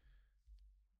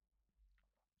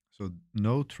 So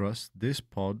no trust, this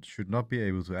pod should not be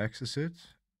able to access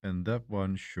it, and that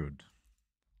one should.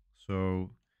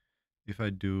 So if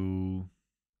I do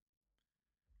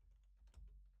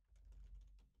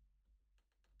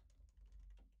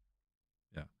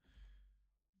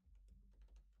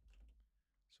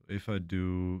so if I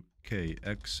do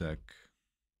kexec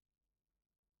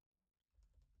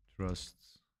trust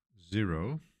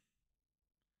 0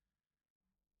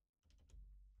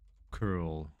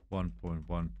 curl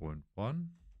 1.1.1,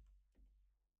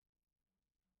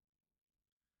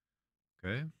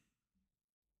 okay,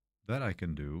 that I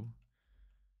can do.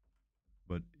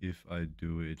 But if I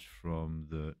do it from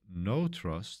the no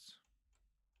trust,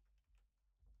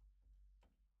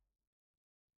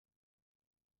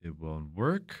 it won't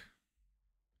work.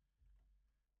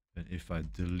 And if I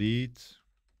delete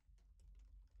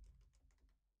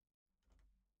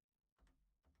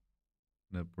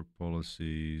network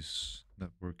policies,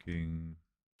 networking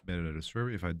metadata server,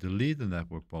 if I delete the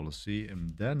network policy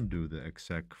and then do the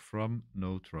exec from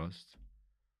no trust,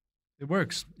 it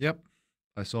works. Yep,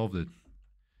 I solved it.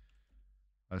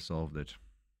 I solved it.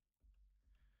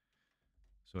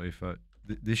 So if I,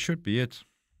 this should be it.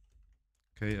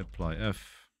 Okay, apply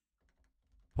F,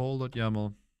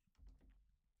 poll.yaml.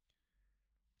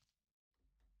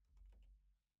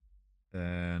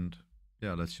 And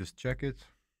yeah, let's just check it.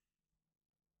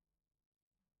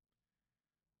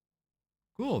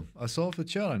 Cool, I solved the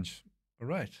challenge. All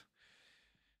right.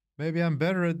 Maybe I'm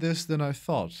better at this than I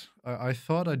thought. I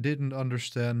thought I didn't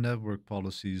understand network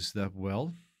policies that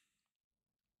well,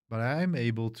 but I'm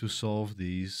able to solve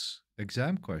these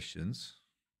exam questions.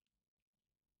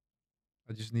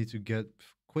 I just need to get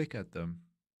quick at them.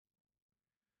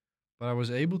 But I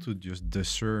was able to just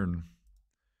discern.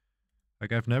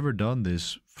 Like I've never done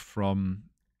this from,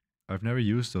 I've never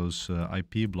used those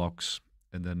IP blocks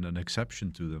and then an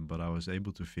exception to them, but I was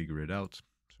able to figure it out.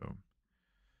 So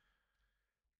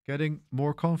getting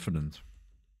more confident.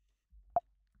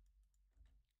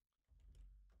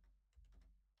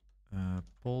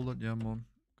 Poll.yaml,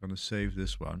 gonna save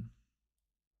this one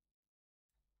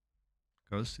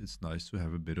because it's nice to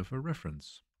have a bit of a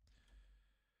reference.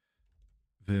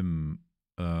 Vim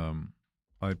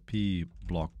IP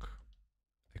block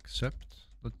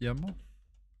accept.yaml.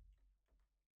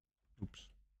 Oops.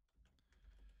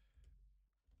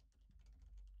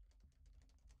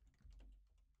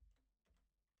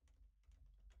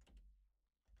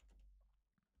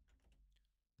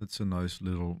 That's a nice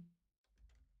little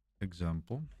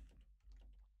example.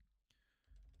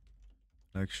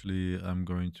 Actually, I'm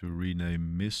going to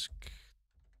rename MISC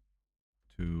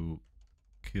to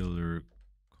Killer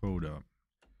Coda,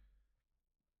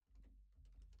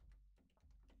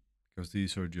 because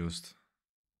these are just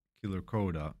Killer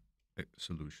Coda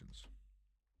solutions.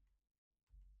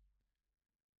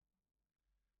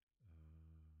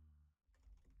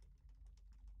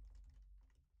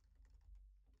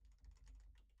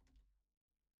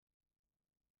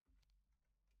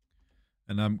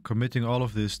 And I'm committing all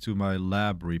of this to my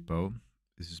lab repo.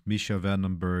 This is Misha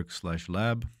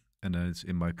Vandenberg/lab. And then it's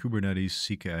in my Kubernetes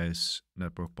CKS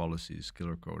network policies,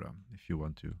 Killer Coda, if you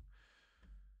want to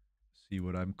see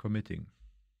what I'm committing.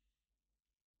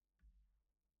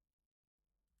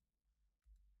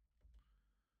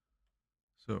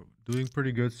 So doing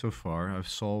pretty good so far. I've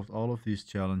solved all of these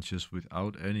challenges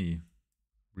without any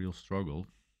real struggle.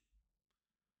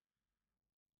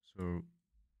 So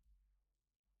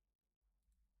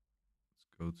let's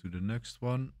go to the next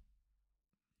one.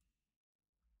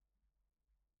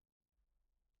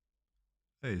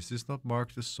 Hey, is this not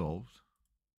marked as solved?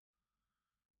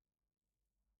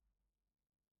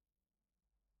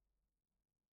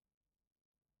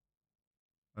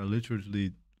 I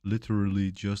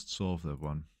literally just solved that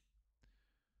one.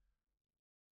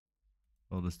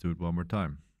 Well, let's do it one more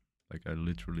time. Like I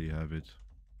literally have it.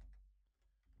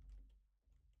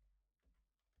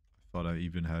 I thought I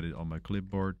even had it on my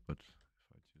clipboard, but if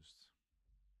I just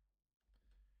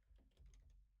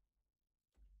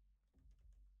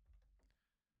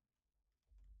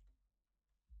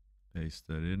paste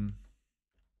that in.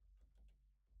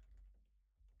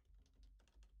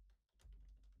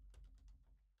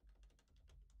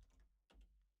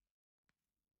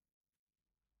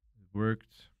 It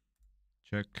worked.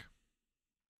 Check.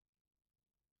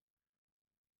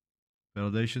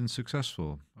 Validation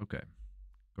successful. Okay.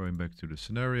 Going back to the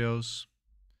scenarios.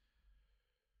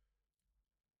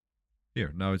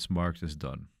 Here, now it's marked as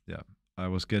done. Yeah, I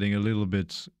was getting a little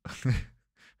bit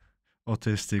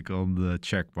autistic on the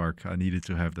check mark. I needed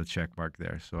to have the check mark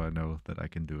there, so I know that I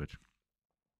can do it.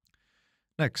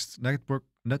 Next,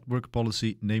 network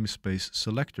policy namespace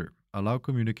selector. Allow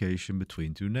communication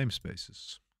between two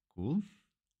namespaces. Cool.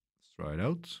 Let's try it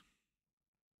out.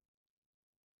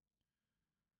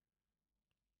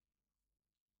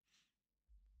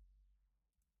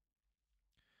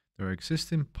 There are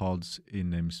existing pods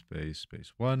in namespace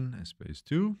space 1 and space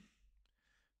 2.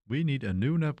 We need a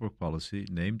new network policy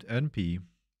named NP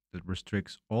that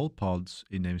restricts all pods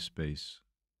in namespace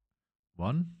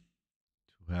 1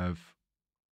 to have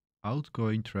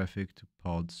outgoing traffic to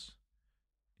pods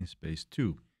in space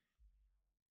 2.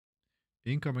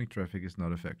 Incoming traffic is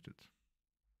not affected.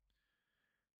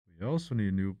 We also need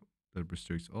a new that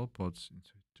restricts all pods in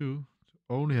space 2 to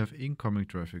only have incoming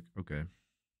traffic. Okay,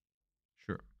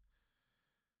 sure.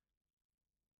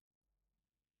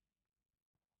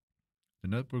 The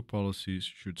network policies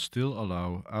should still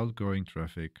allow outgoing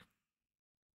traffic.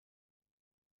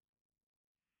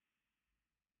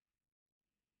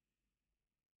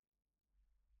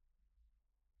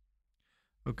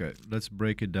 Okay, let's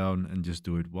break it down and just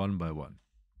do it one by one.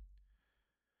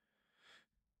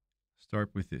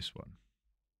 Start with this one.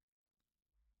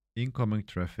 Incoming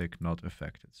traffic not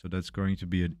affected. So that's going to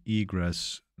be an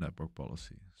egress network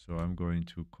policy. So I'm going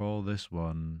to call this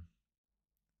one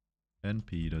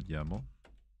np.yaml.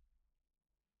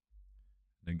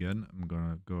 And again, I'm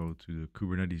going to go to the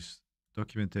Kubernetes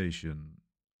documentation,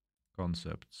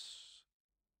 concepts,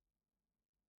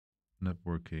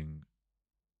 networking,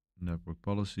 network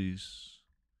policies.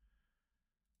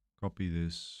 Copy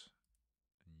this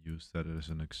and use that as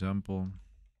an example.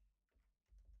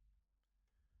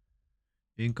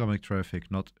 Incoming traffic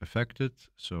not affected,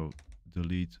 so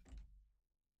delete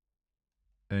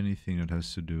anything that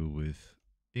has to do with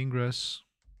ingress.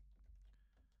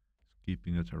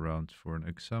 Keeping it around for an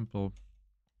example.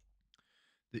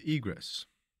 The egress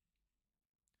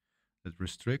that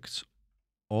restricts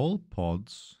all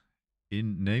pods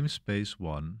in namespace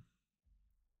 1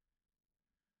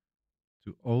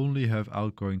 to only have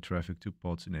outgoing traffic to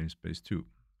pods in namespace 2.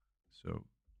 So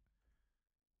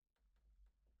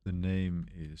the name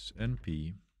is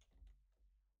np.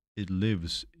 It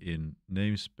lives in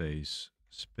namespace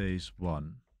space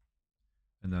 1.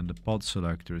 And then the pod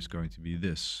selector is going to be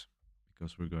this,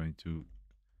 because we're going to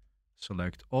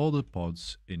select all the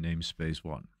pods in namespace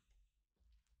 1.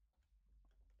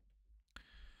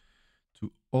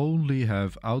 To only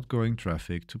have outgoing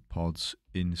traffic to pods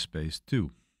in space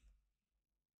 2.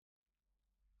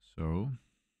 So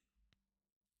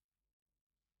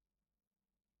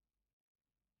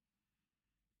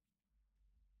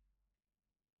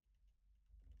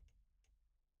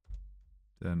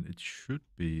then it should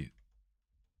be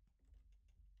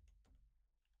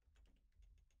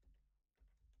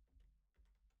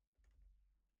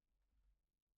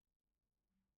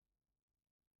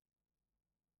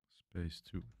space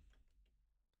 2.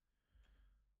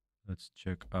 Let's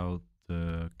check out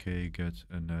the kget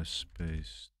ns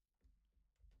space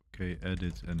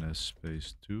kedit ns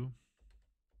space 2.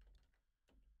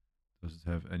 Does it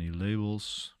have any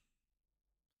labels?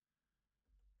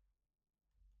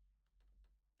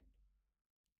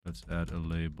 Let's add a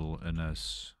label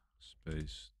ns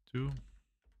space 2.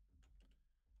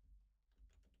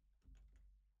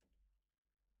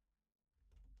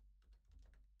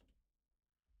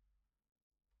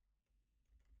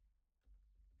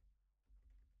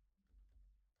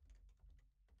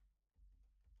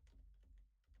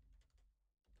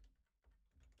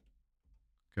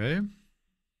 Okay.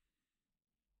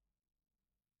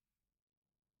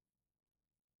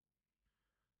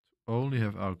 Only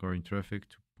have outgoing traffic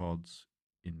to pods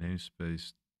in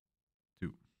namespace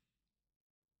 2.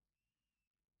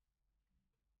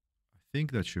 I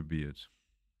think that should be it.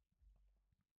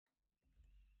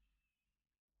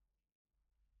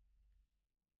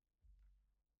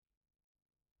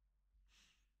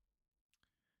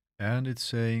 And it's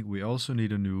saying we also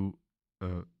need a new,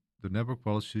 the network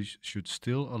policies should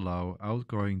still allow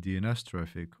outgoing DNS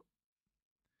traffic.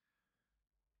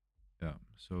 Yeah,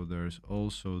 so there's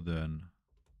also then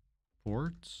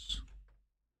ports.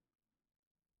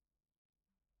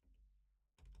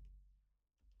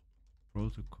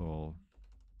 Protocol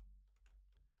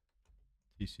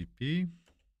TCP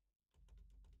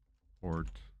port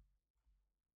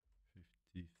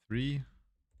 53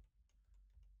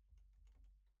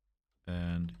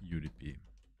 and UDP.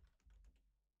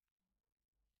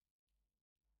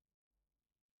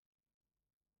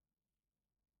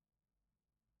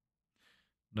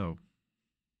 No.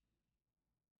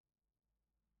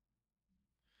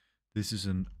 This is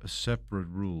a separate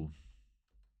rule.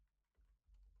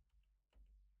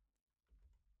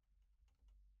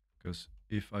 Because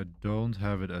if I don't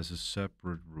have it as a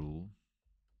separate rule,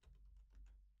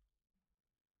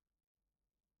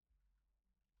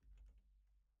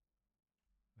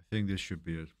 I think this should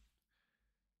be it.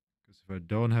 Because if I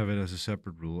don't have it as a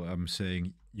separate rule, I'm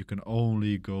saying you can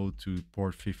only go to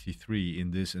port 53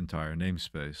 in this entire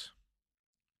namespace.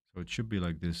 So it should be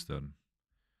like this then.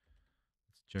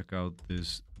 Let's check out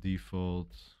this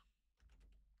default.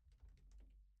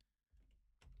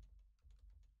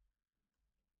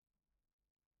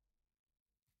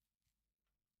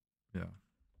 Yeah.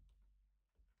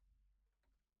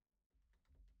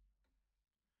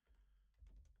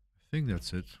 I think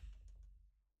that's it.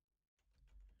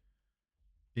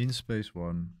 In space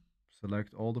 1,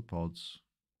 select all the pods.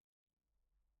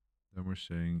 Then we're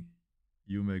saying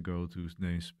you may go to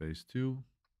namespace 2,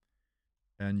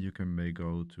 and you may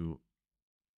go to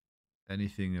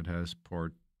anything that has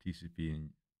port TCP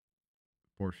in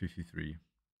port 53.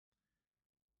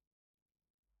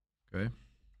 Okay.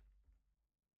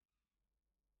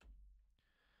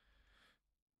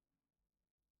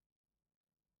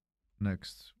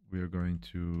 Next, we are going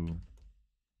to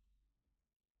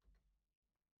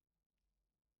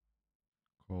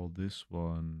call this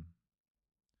one.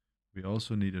 We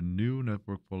also need a new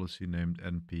network policy named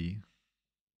NP.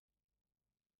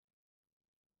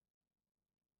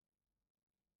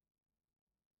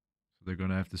 So they're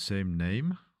going to have the same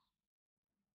name.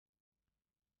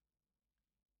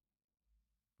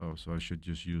 Oh, so I should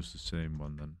just use the same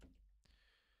one then.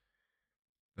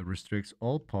 That restricts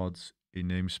all pods in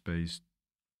namespace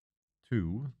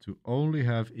 2 to only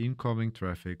have incoming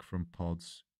traffic from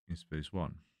pods in space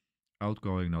 1.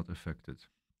 Outgoing not affected.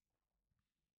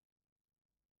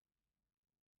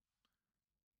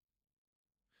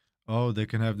 Oh, they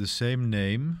can have the same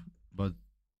name, but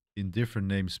in different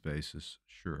namespaces.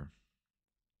 Sure.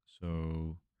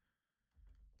 So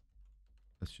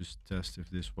let's just test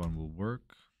if this one will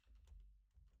work.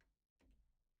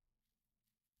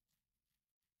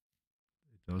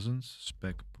 It doesn't.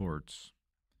 Spec ports.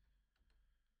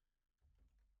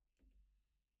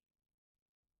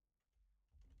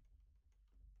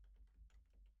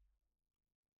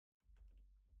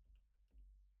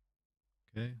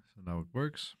 Okay, so now it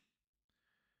works.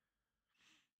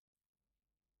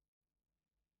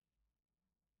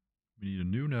 We need a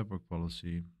new network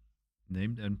policy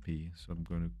named NP. So I'm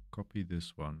going to copy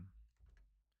this one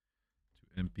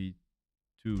to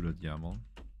np2.yaml.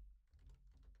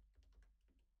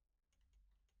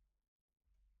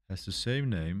 Has the same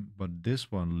name, but this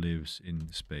one lives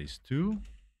in space 2 to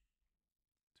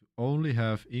only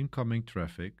have incoming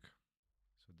traffic.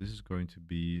 So this is going to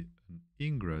be an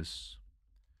ingress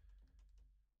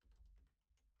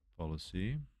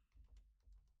policy.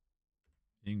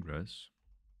 Ingress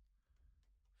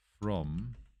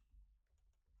from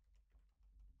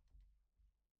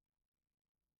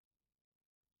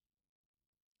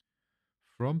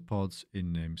pods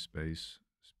in namespace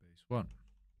space 1.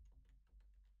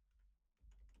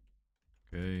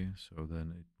 Okay, so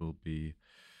then it will be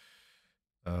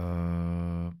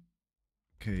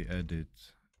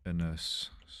edit ns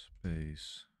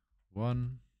space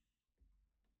 1.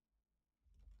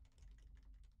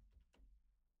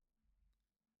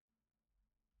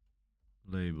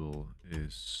 Label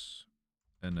is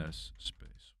ns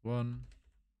space 1.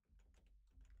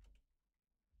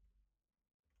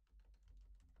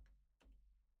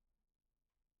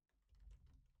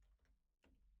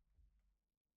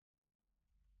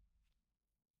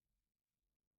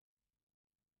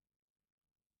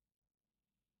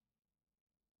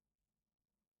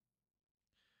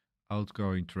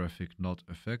 outgoing traffic not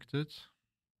affected.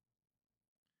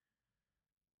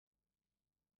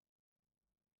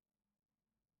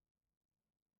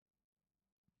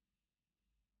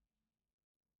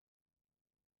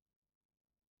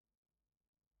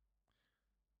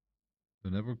 The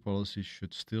network policy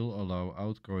should still allow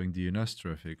outgoing DNS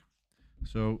traffic.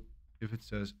 So if it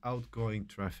says outgoing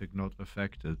traffic not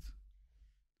affected,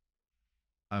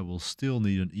 I will still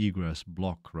need an egress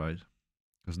block, right?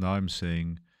 Because now I'm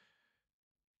saying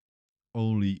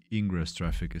only ingress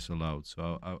traffic is allowed.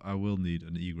 So I will need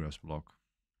an egress block.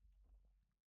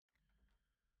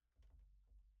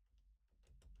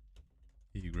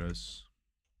 Egress.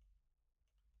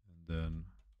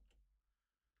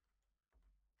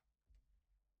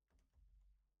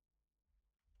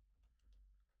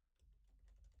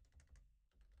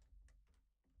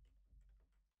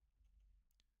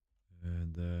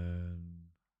 And then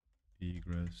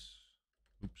egress.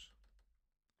 Oops.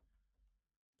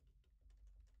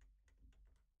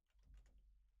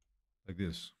 Like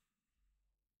this.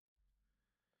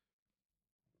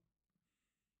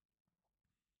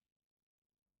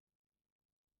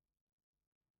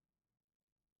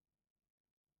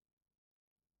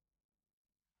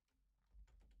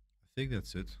 I think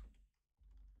that's it.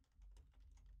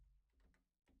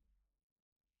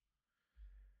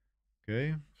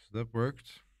 Okay, so that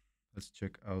worked. Let's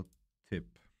check out tip.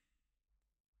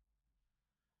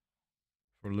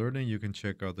 For learning, you can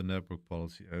check out the network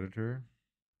policy editor.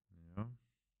 Yeah.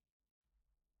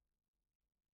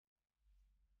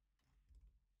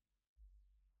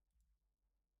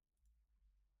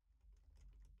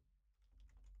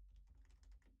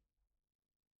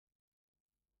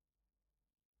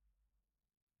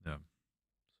 Yeah,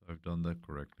 so I've done that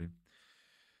correctly.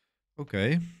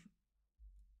 Okay.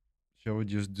 Shall we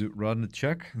just run a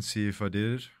check and see if I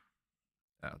did it?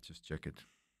 I'll just check it.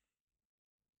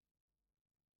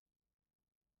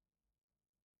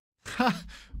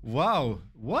 Wow,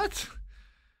 what?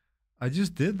 I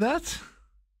just did that?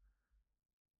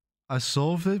 I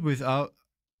solved it without...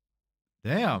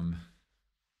 Damn.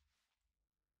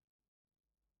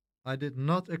 I did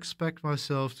not expect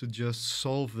myself to just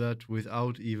solve that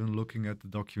without even looking at the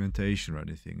documentation or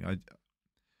anything.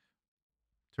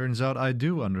 Turns out I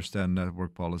do understand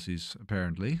network policies,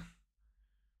 apparently.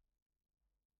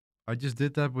 I just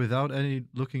did that without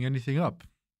looking anything up.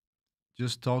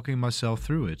 Just talking myself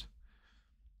through it.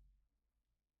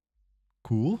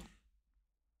 Cool.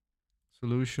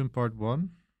 Solution part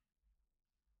 1.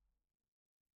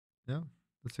 Yeah,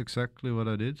 that's exactly what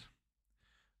I did.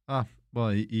 Well,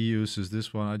 he uses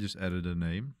this one. I just added a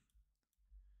name.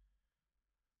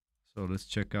 So let's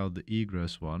check out the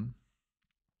egress one.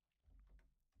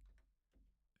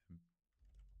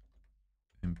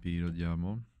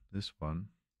 mp.yaml, this one.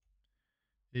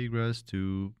 Egress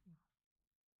to...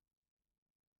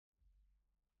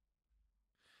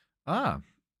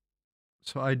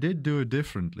 So I did do it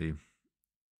differently.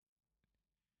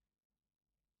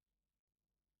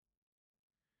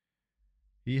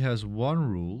 He has one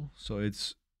rule, so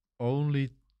it's only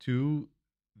to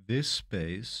this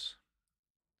space,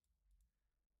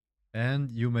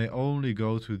 and you may only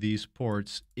go to these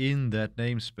ports in that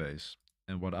namespace.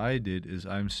 And what I did is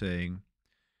I'm saying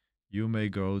you may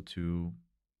go to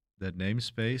that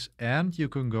namespace and you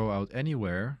can go out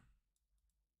anywhere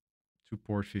to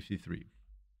port 53.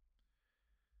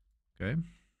 Okay.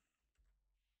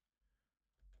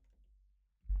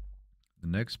 The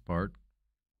next part.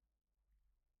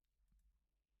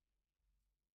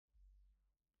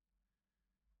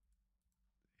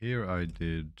 Here I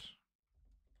did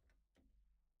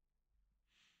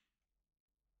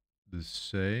the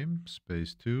same,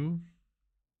 space 2.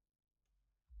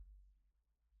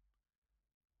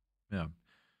 Yeah.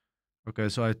 Okay,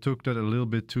 so I took that a little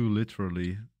bit too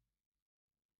literally.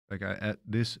 Like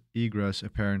this egress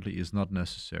apparently is not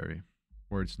necessary,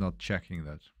 or it's not checking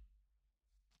that.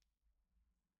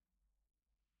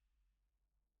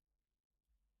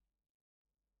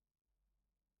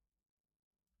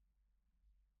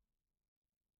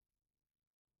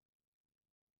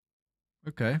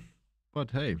 Okay,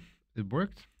 but hey, it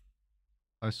worked.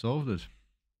 I solved it.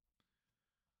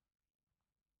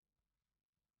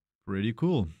 Pretty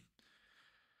cool.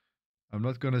 I'm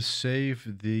not gonna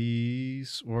save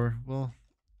these, or well,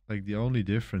 like the only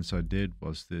difference I did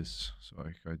was this. So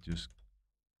I just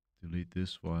delete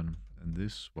this one and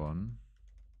this one.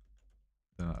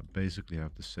 Then I basically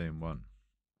have the same one.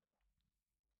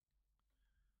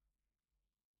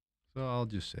 So I'll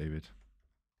just save it.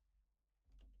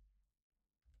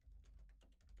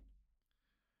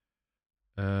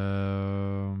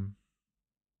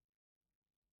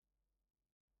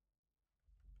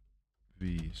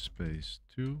 v space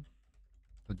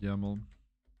 2.yaml.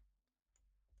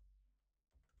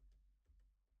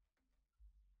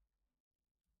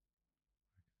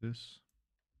 This.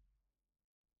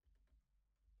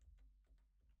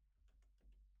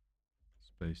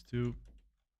 Space 2.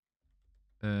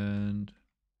 And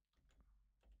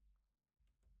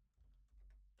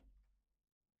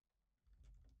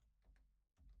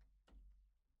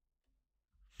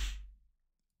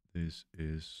this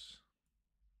is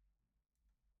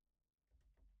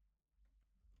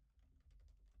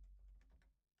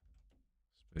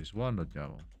space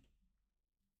 1.yaml.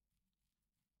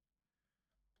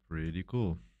 Pretty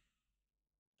cool.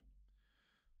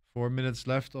 4 minutes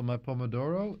left on my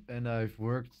Pomodoro, and I've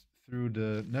worked through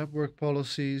the network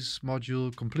policies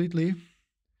module completely,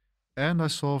 and I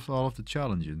solved all of the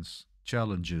challenges.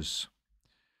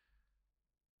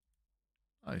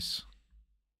 Nice.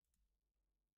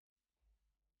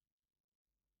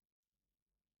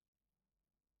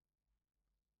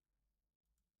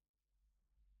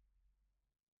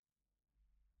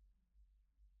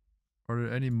 Are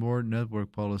there any more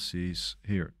network policies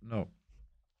here? No,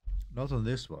 not on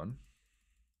this one.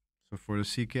 So for the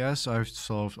CKS, I've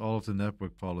solved all of the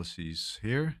network policies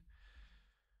here.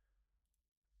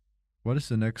 What is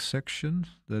the next section?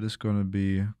 That is going to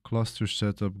be cluster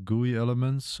setup GUI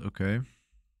elements. Okay.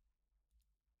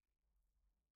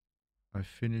 I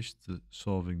finished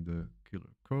solving the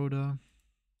killer coda.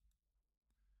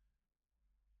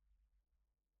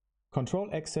 Control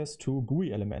access to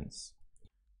GUI elements.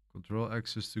 Control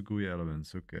access to GUI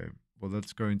elements. Okay. Well,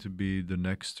 that's going to be the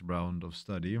next round of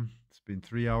study. It's been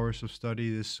 3 hours of study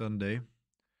this Sunday.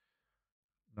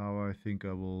 Now I think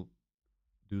I will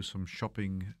do some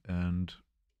shopping and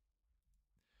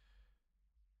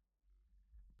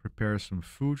prepare some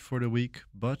food for the week.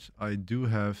 But I do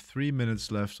have 3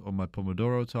 minutes left on my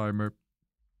Pomodoro timer.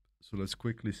 So let's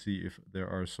quickly see if there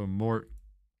are some more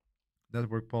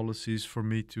network policies for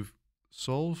me to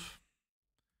solve.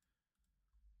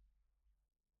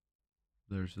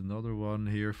 There's another one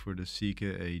here for the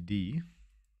CKAD. Is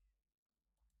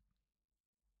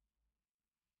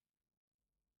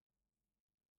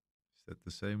that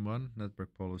the same one?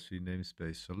 Network policy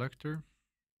namespace selector.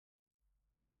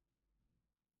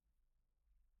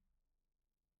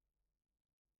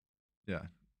 Yeah.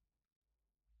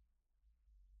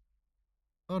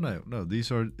 Oh no,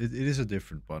 these are, it is a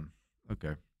different one.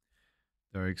 Okay.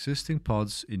 There are existing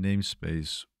pods in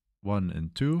namespace 1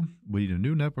 and 2. We need a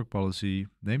new network policy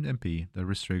named MP that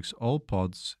restricts all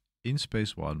pods in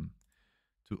space 1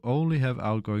 to only have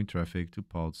outgoing traffic to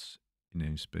pods in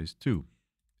namespace 2.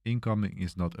 Incoming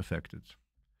is not affected.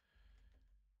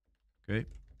 Okay.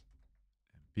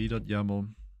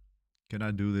 mp.yaml. Can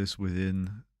I do this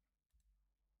within,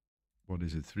 what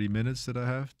is it, 3 minutes that I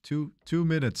have? 2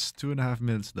 minutes, 2.5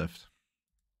 minutes left.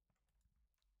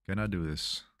 Can I do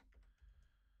this?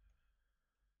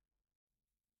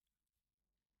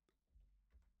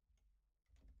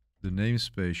 The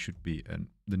namespace should be, and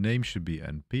the name should be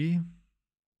np.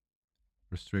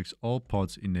 Restricts all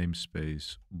pods in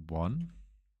namespace 1.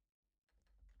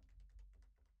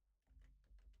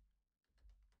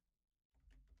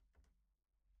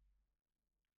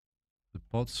 The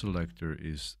pod selector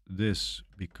is this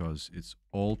because it's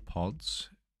all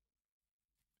pods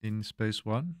in space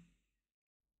 1.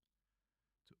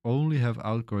 To only have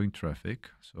outgoing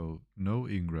traffic, so no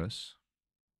ingress.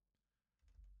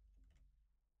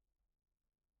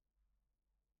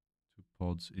 To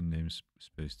pods in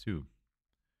namespace 2.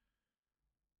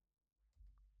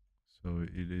 So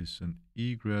it is an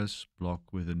egress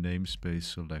block with a namespace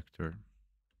selector.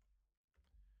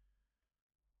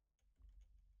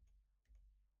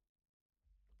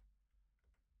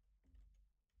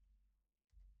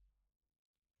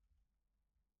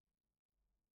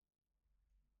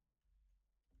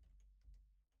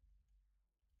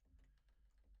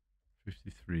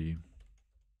 '53.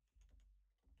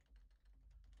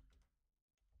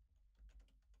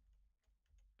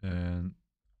 And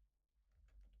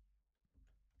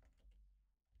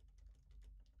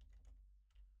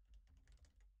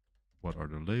what are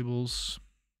the labels?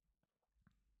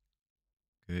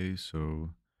 Okay,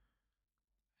 so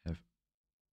have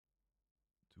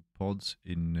two pods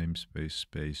in namespace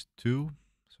space 2.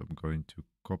 So I'm going to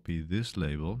copy this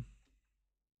label.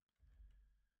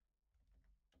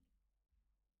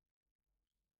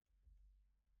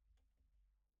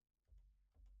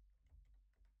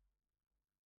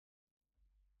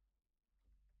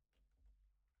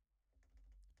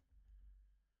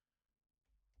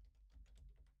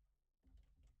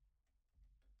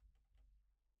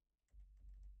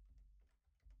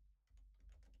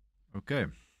 Okay.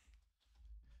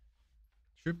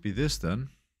 Should be this then.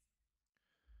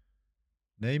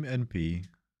 Name NP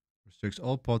restricts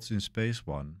all pods in space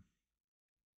 1.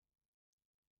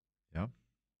 Yeah.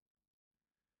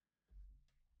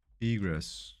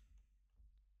 Egress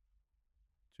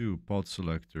 2 pod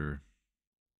selector.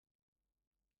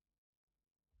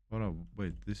 Oh no,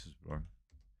 wait, this is wrong.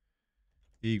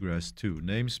 Egress 2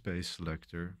 namespace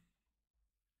selector.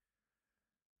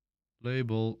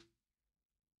 Label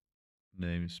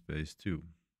namespace 2.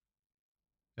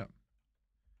 Yeah.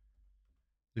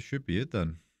 This should be it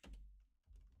then.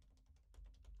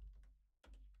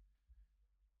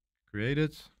 Create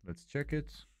it. Let's check it.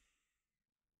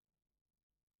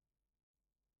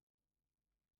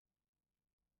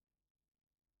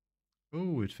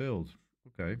 Oh, it failed.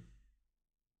 Okay.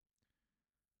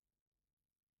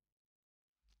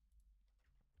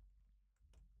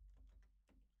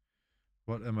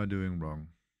 What am I doing wrong?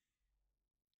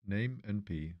 Name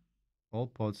NP. All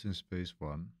pods in space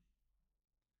 1.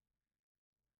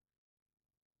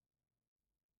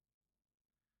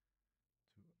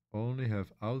 Only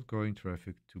have outgoing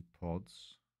traffic to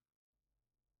pods.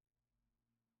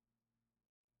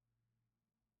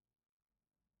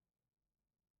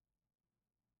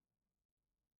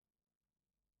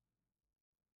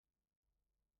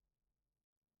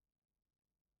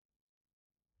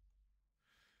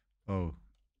 Oh,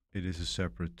 it is a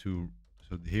separate 2.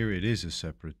 So here it is a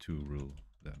separate 2 rule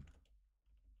then.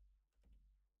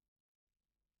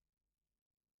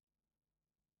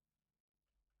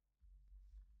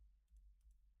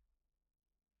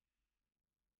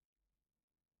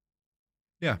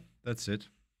 Yeah, that's it.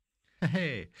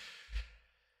 Hey.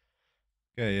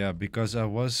 Okay, yeah, because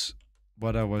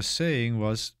what I was saying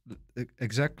was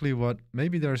exactly what,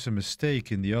 maybe there's a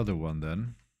mistake in the other one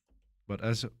then. But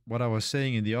as what I was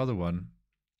saying in the other one,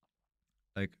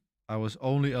 like I was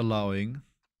only allowing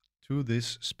to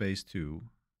this space 2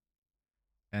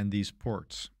 and these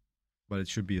ports, but it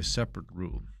should be a separate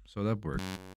rule. So that works.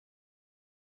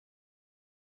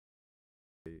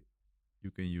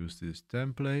 You can use this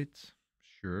template,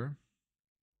 sure.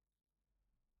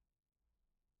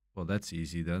 Well, that's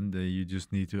easy then. You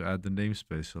just need to add the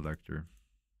namespace selector.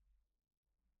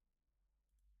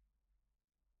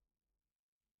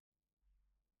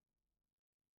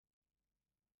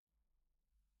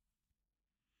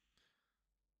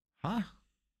 Huh?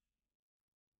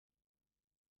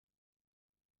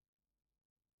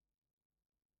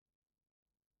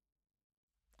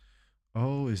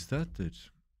 Oh, is that it?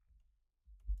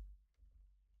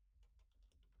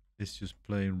 It's just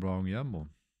plain wrong YAML.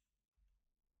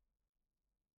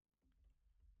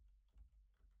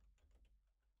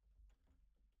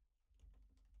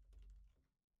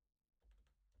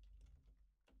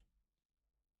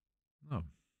 No.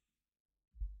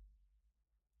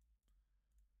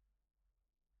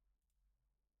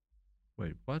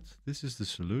 Wait, what? This is the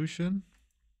solution?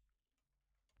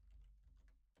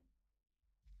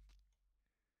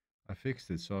 I fixed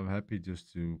it, so I'm happy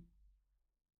just to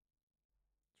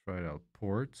try it out.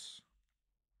 Ports.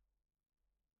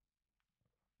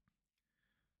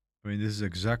 I mean, this is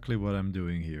exactly what I'm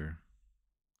doing here.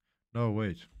 No,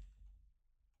 wait.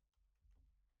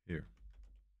 Here.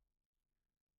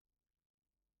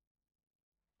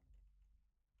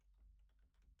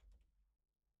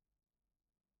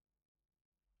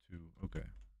 2. Okay,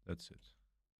 that's it.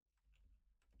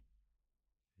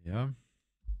 Yeah.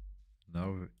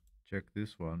 Now check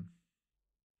this one.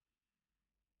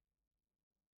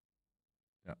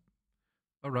 Yeah.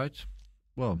 All right.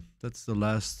 Well, that's the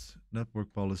last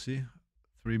network policy.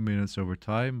 3 minutes over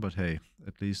time, but hey,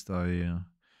 at least I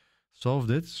solved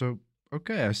it. So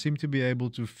okay, I seem to be able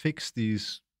to fix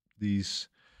these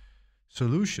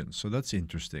solutions. So that's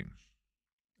interesting.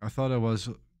 I thought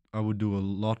I would do a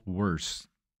lot worse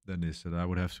than this, that I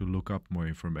would have to look up more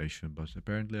information. But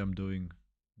apparently, I'm doing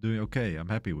okay. I'm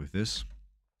happy with this.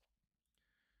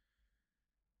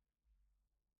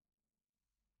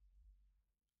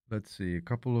 Let's see a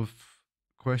couple of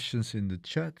questions in the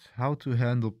chat. How to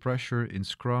handle pressure in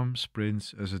Scrum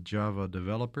sprints as a Java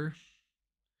developer?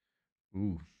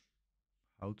 Ooh,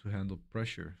 how to handle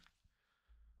pressure?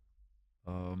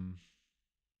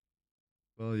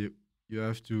 Well, you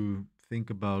have to think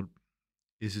about,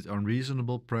 is it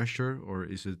unreasonable pressure, or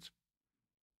is it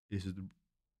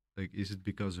like, is it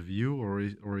because of you, or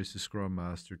is the Scrum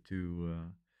Master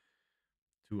too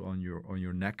on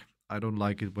your neck? I don't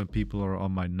like it when people are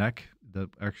on my neck. That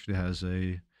actually has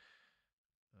a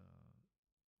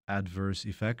adverse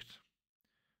effect.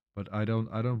 But I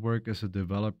don't work as a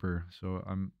developer, so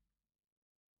I'm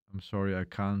sorry, I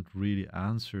can't really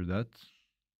answer that.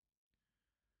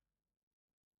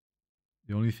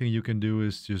 The only thing you can do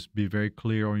is just be very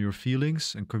clear on your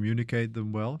feelings and communicate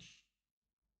them well.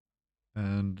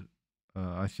 And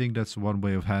I think that's one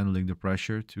way of handling the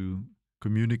pressure, to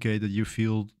communicate that you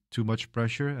feel too much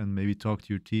pressure and maybe talk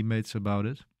to your teammates about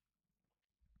it.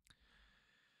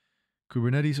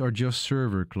 Kubernetes are just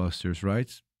server clusters,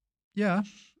 right? Yeah,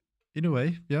 in a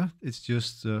way, yeah. It's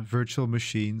just virtual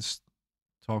machines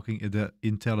talking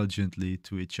intelligently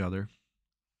to each other.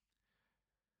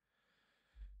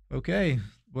 Okay,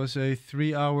 was a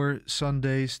 3-hour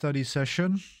Sunday study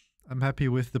session. I'm happy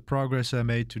with the progress I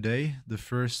made today. The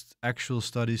first actual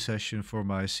study session for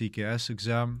my CKS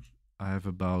exam. I have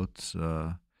about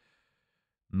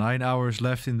 9 hours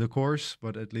left in the course,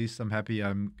 but at least I'm happy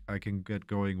I can get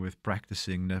going with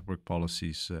practicing network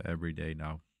policies every day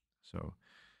now. So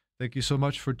thank you so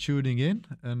much for tuning in,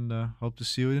 and hope to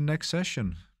see you in the next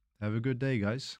session. Have a good day, guys.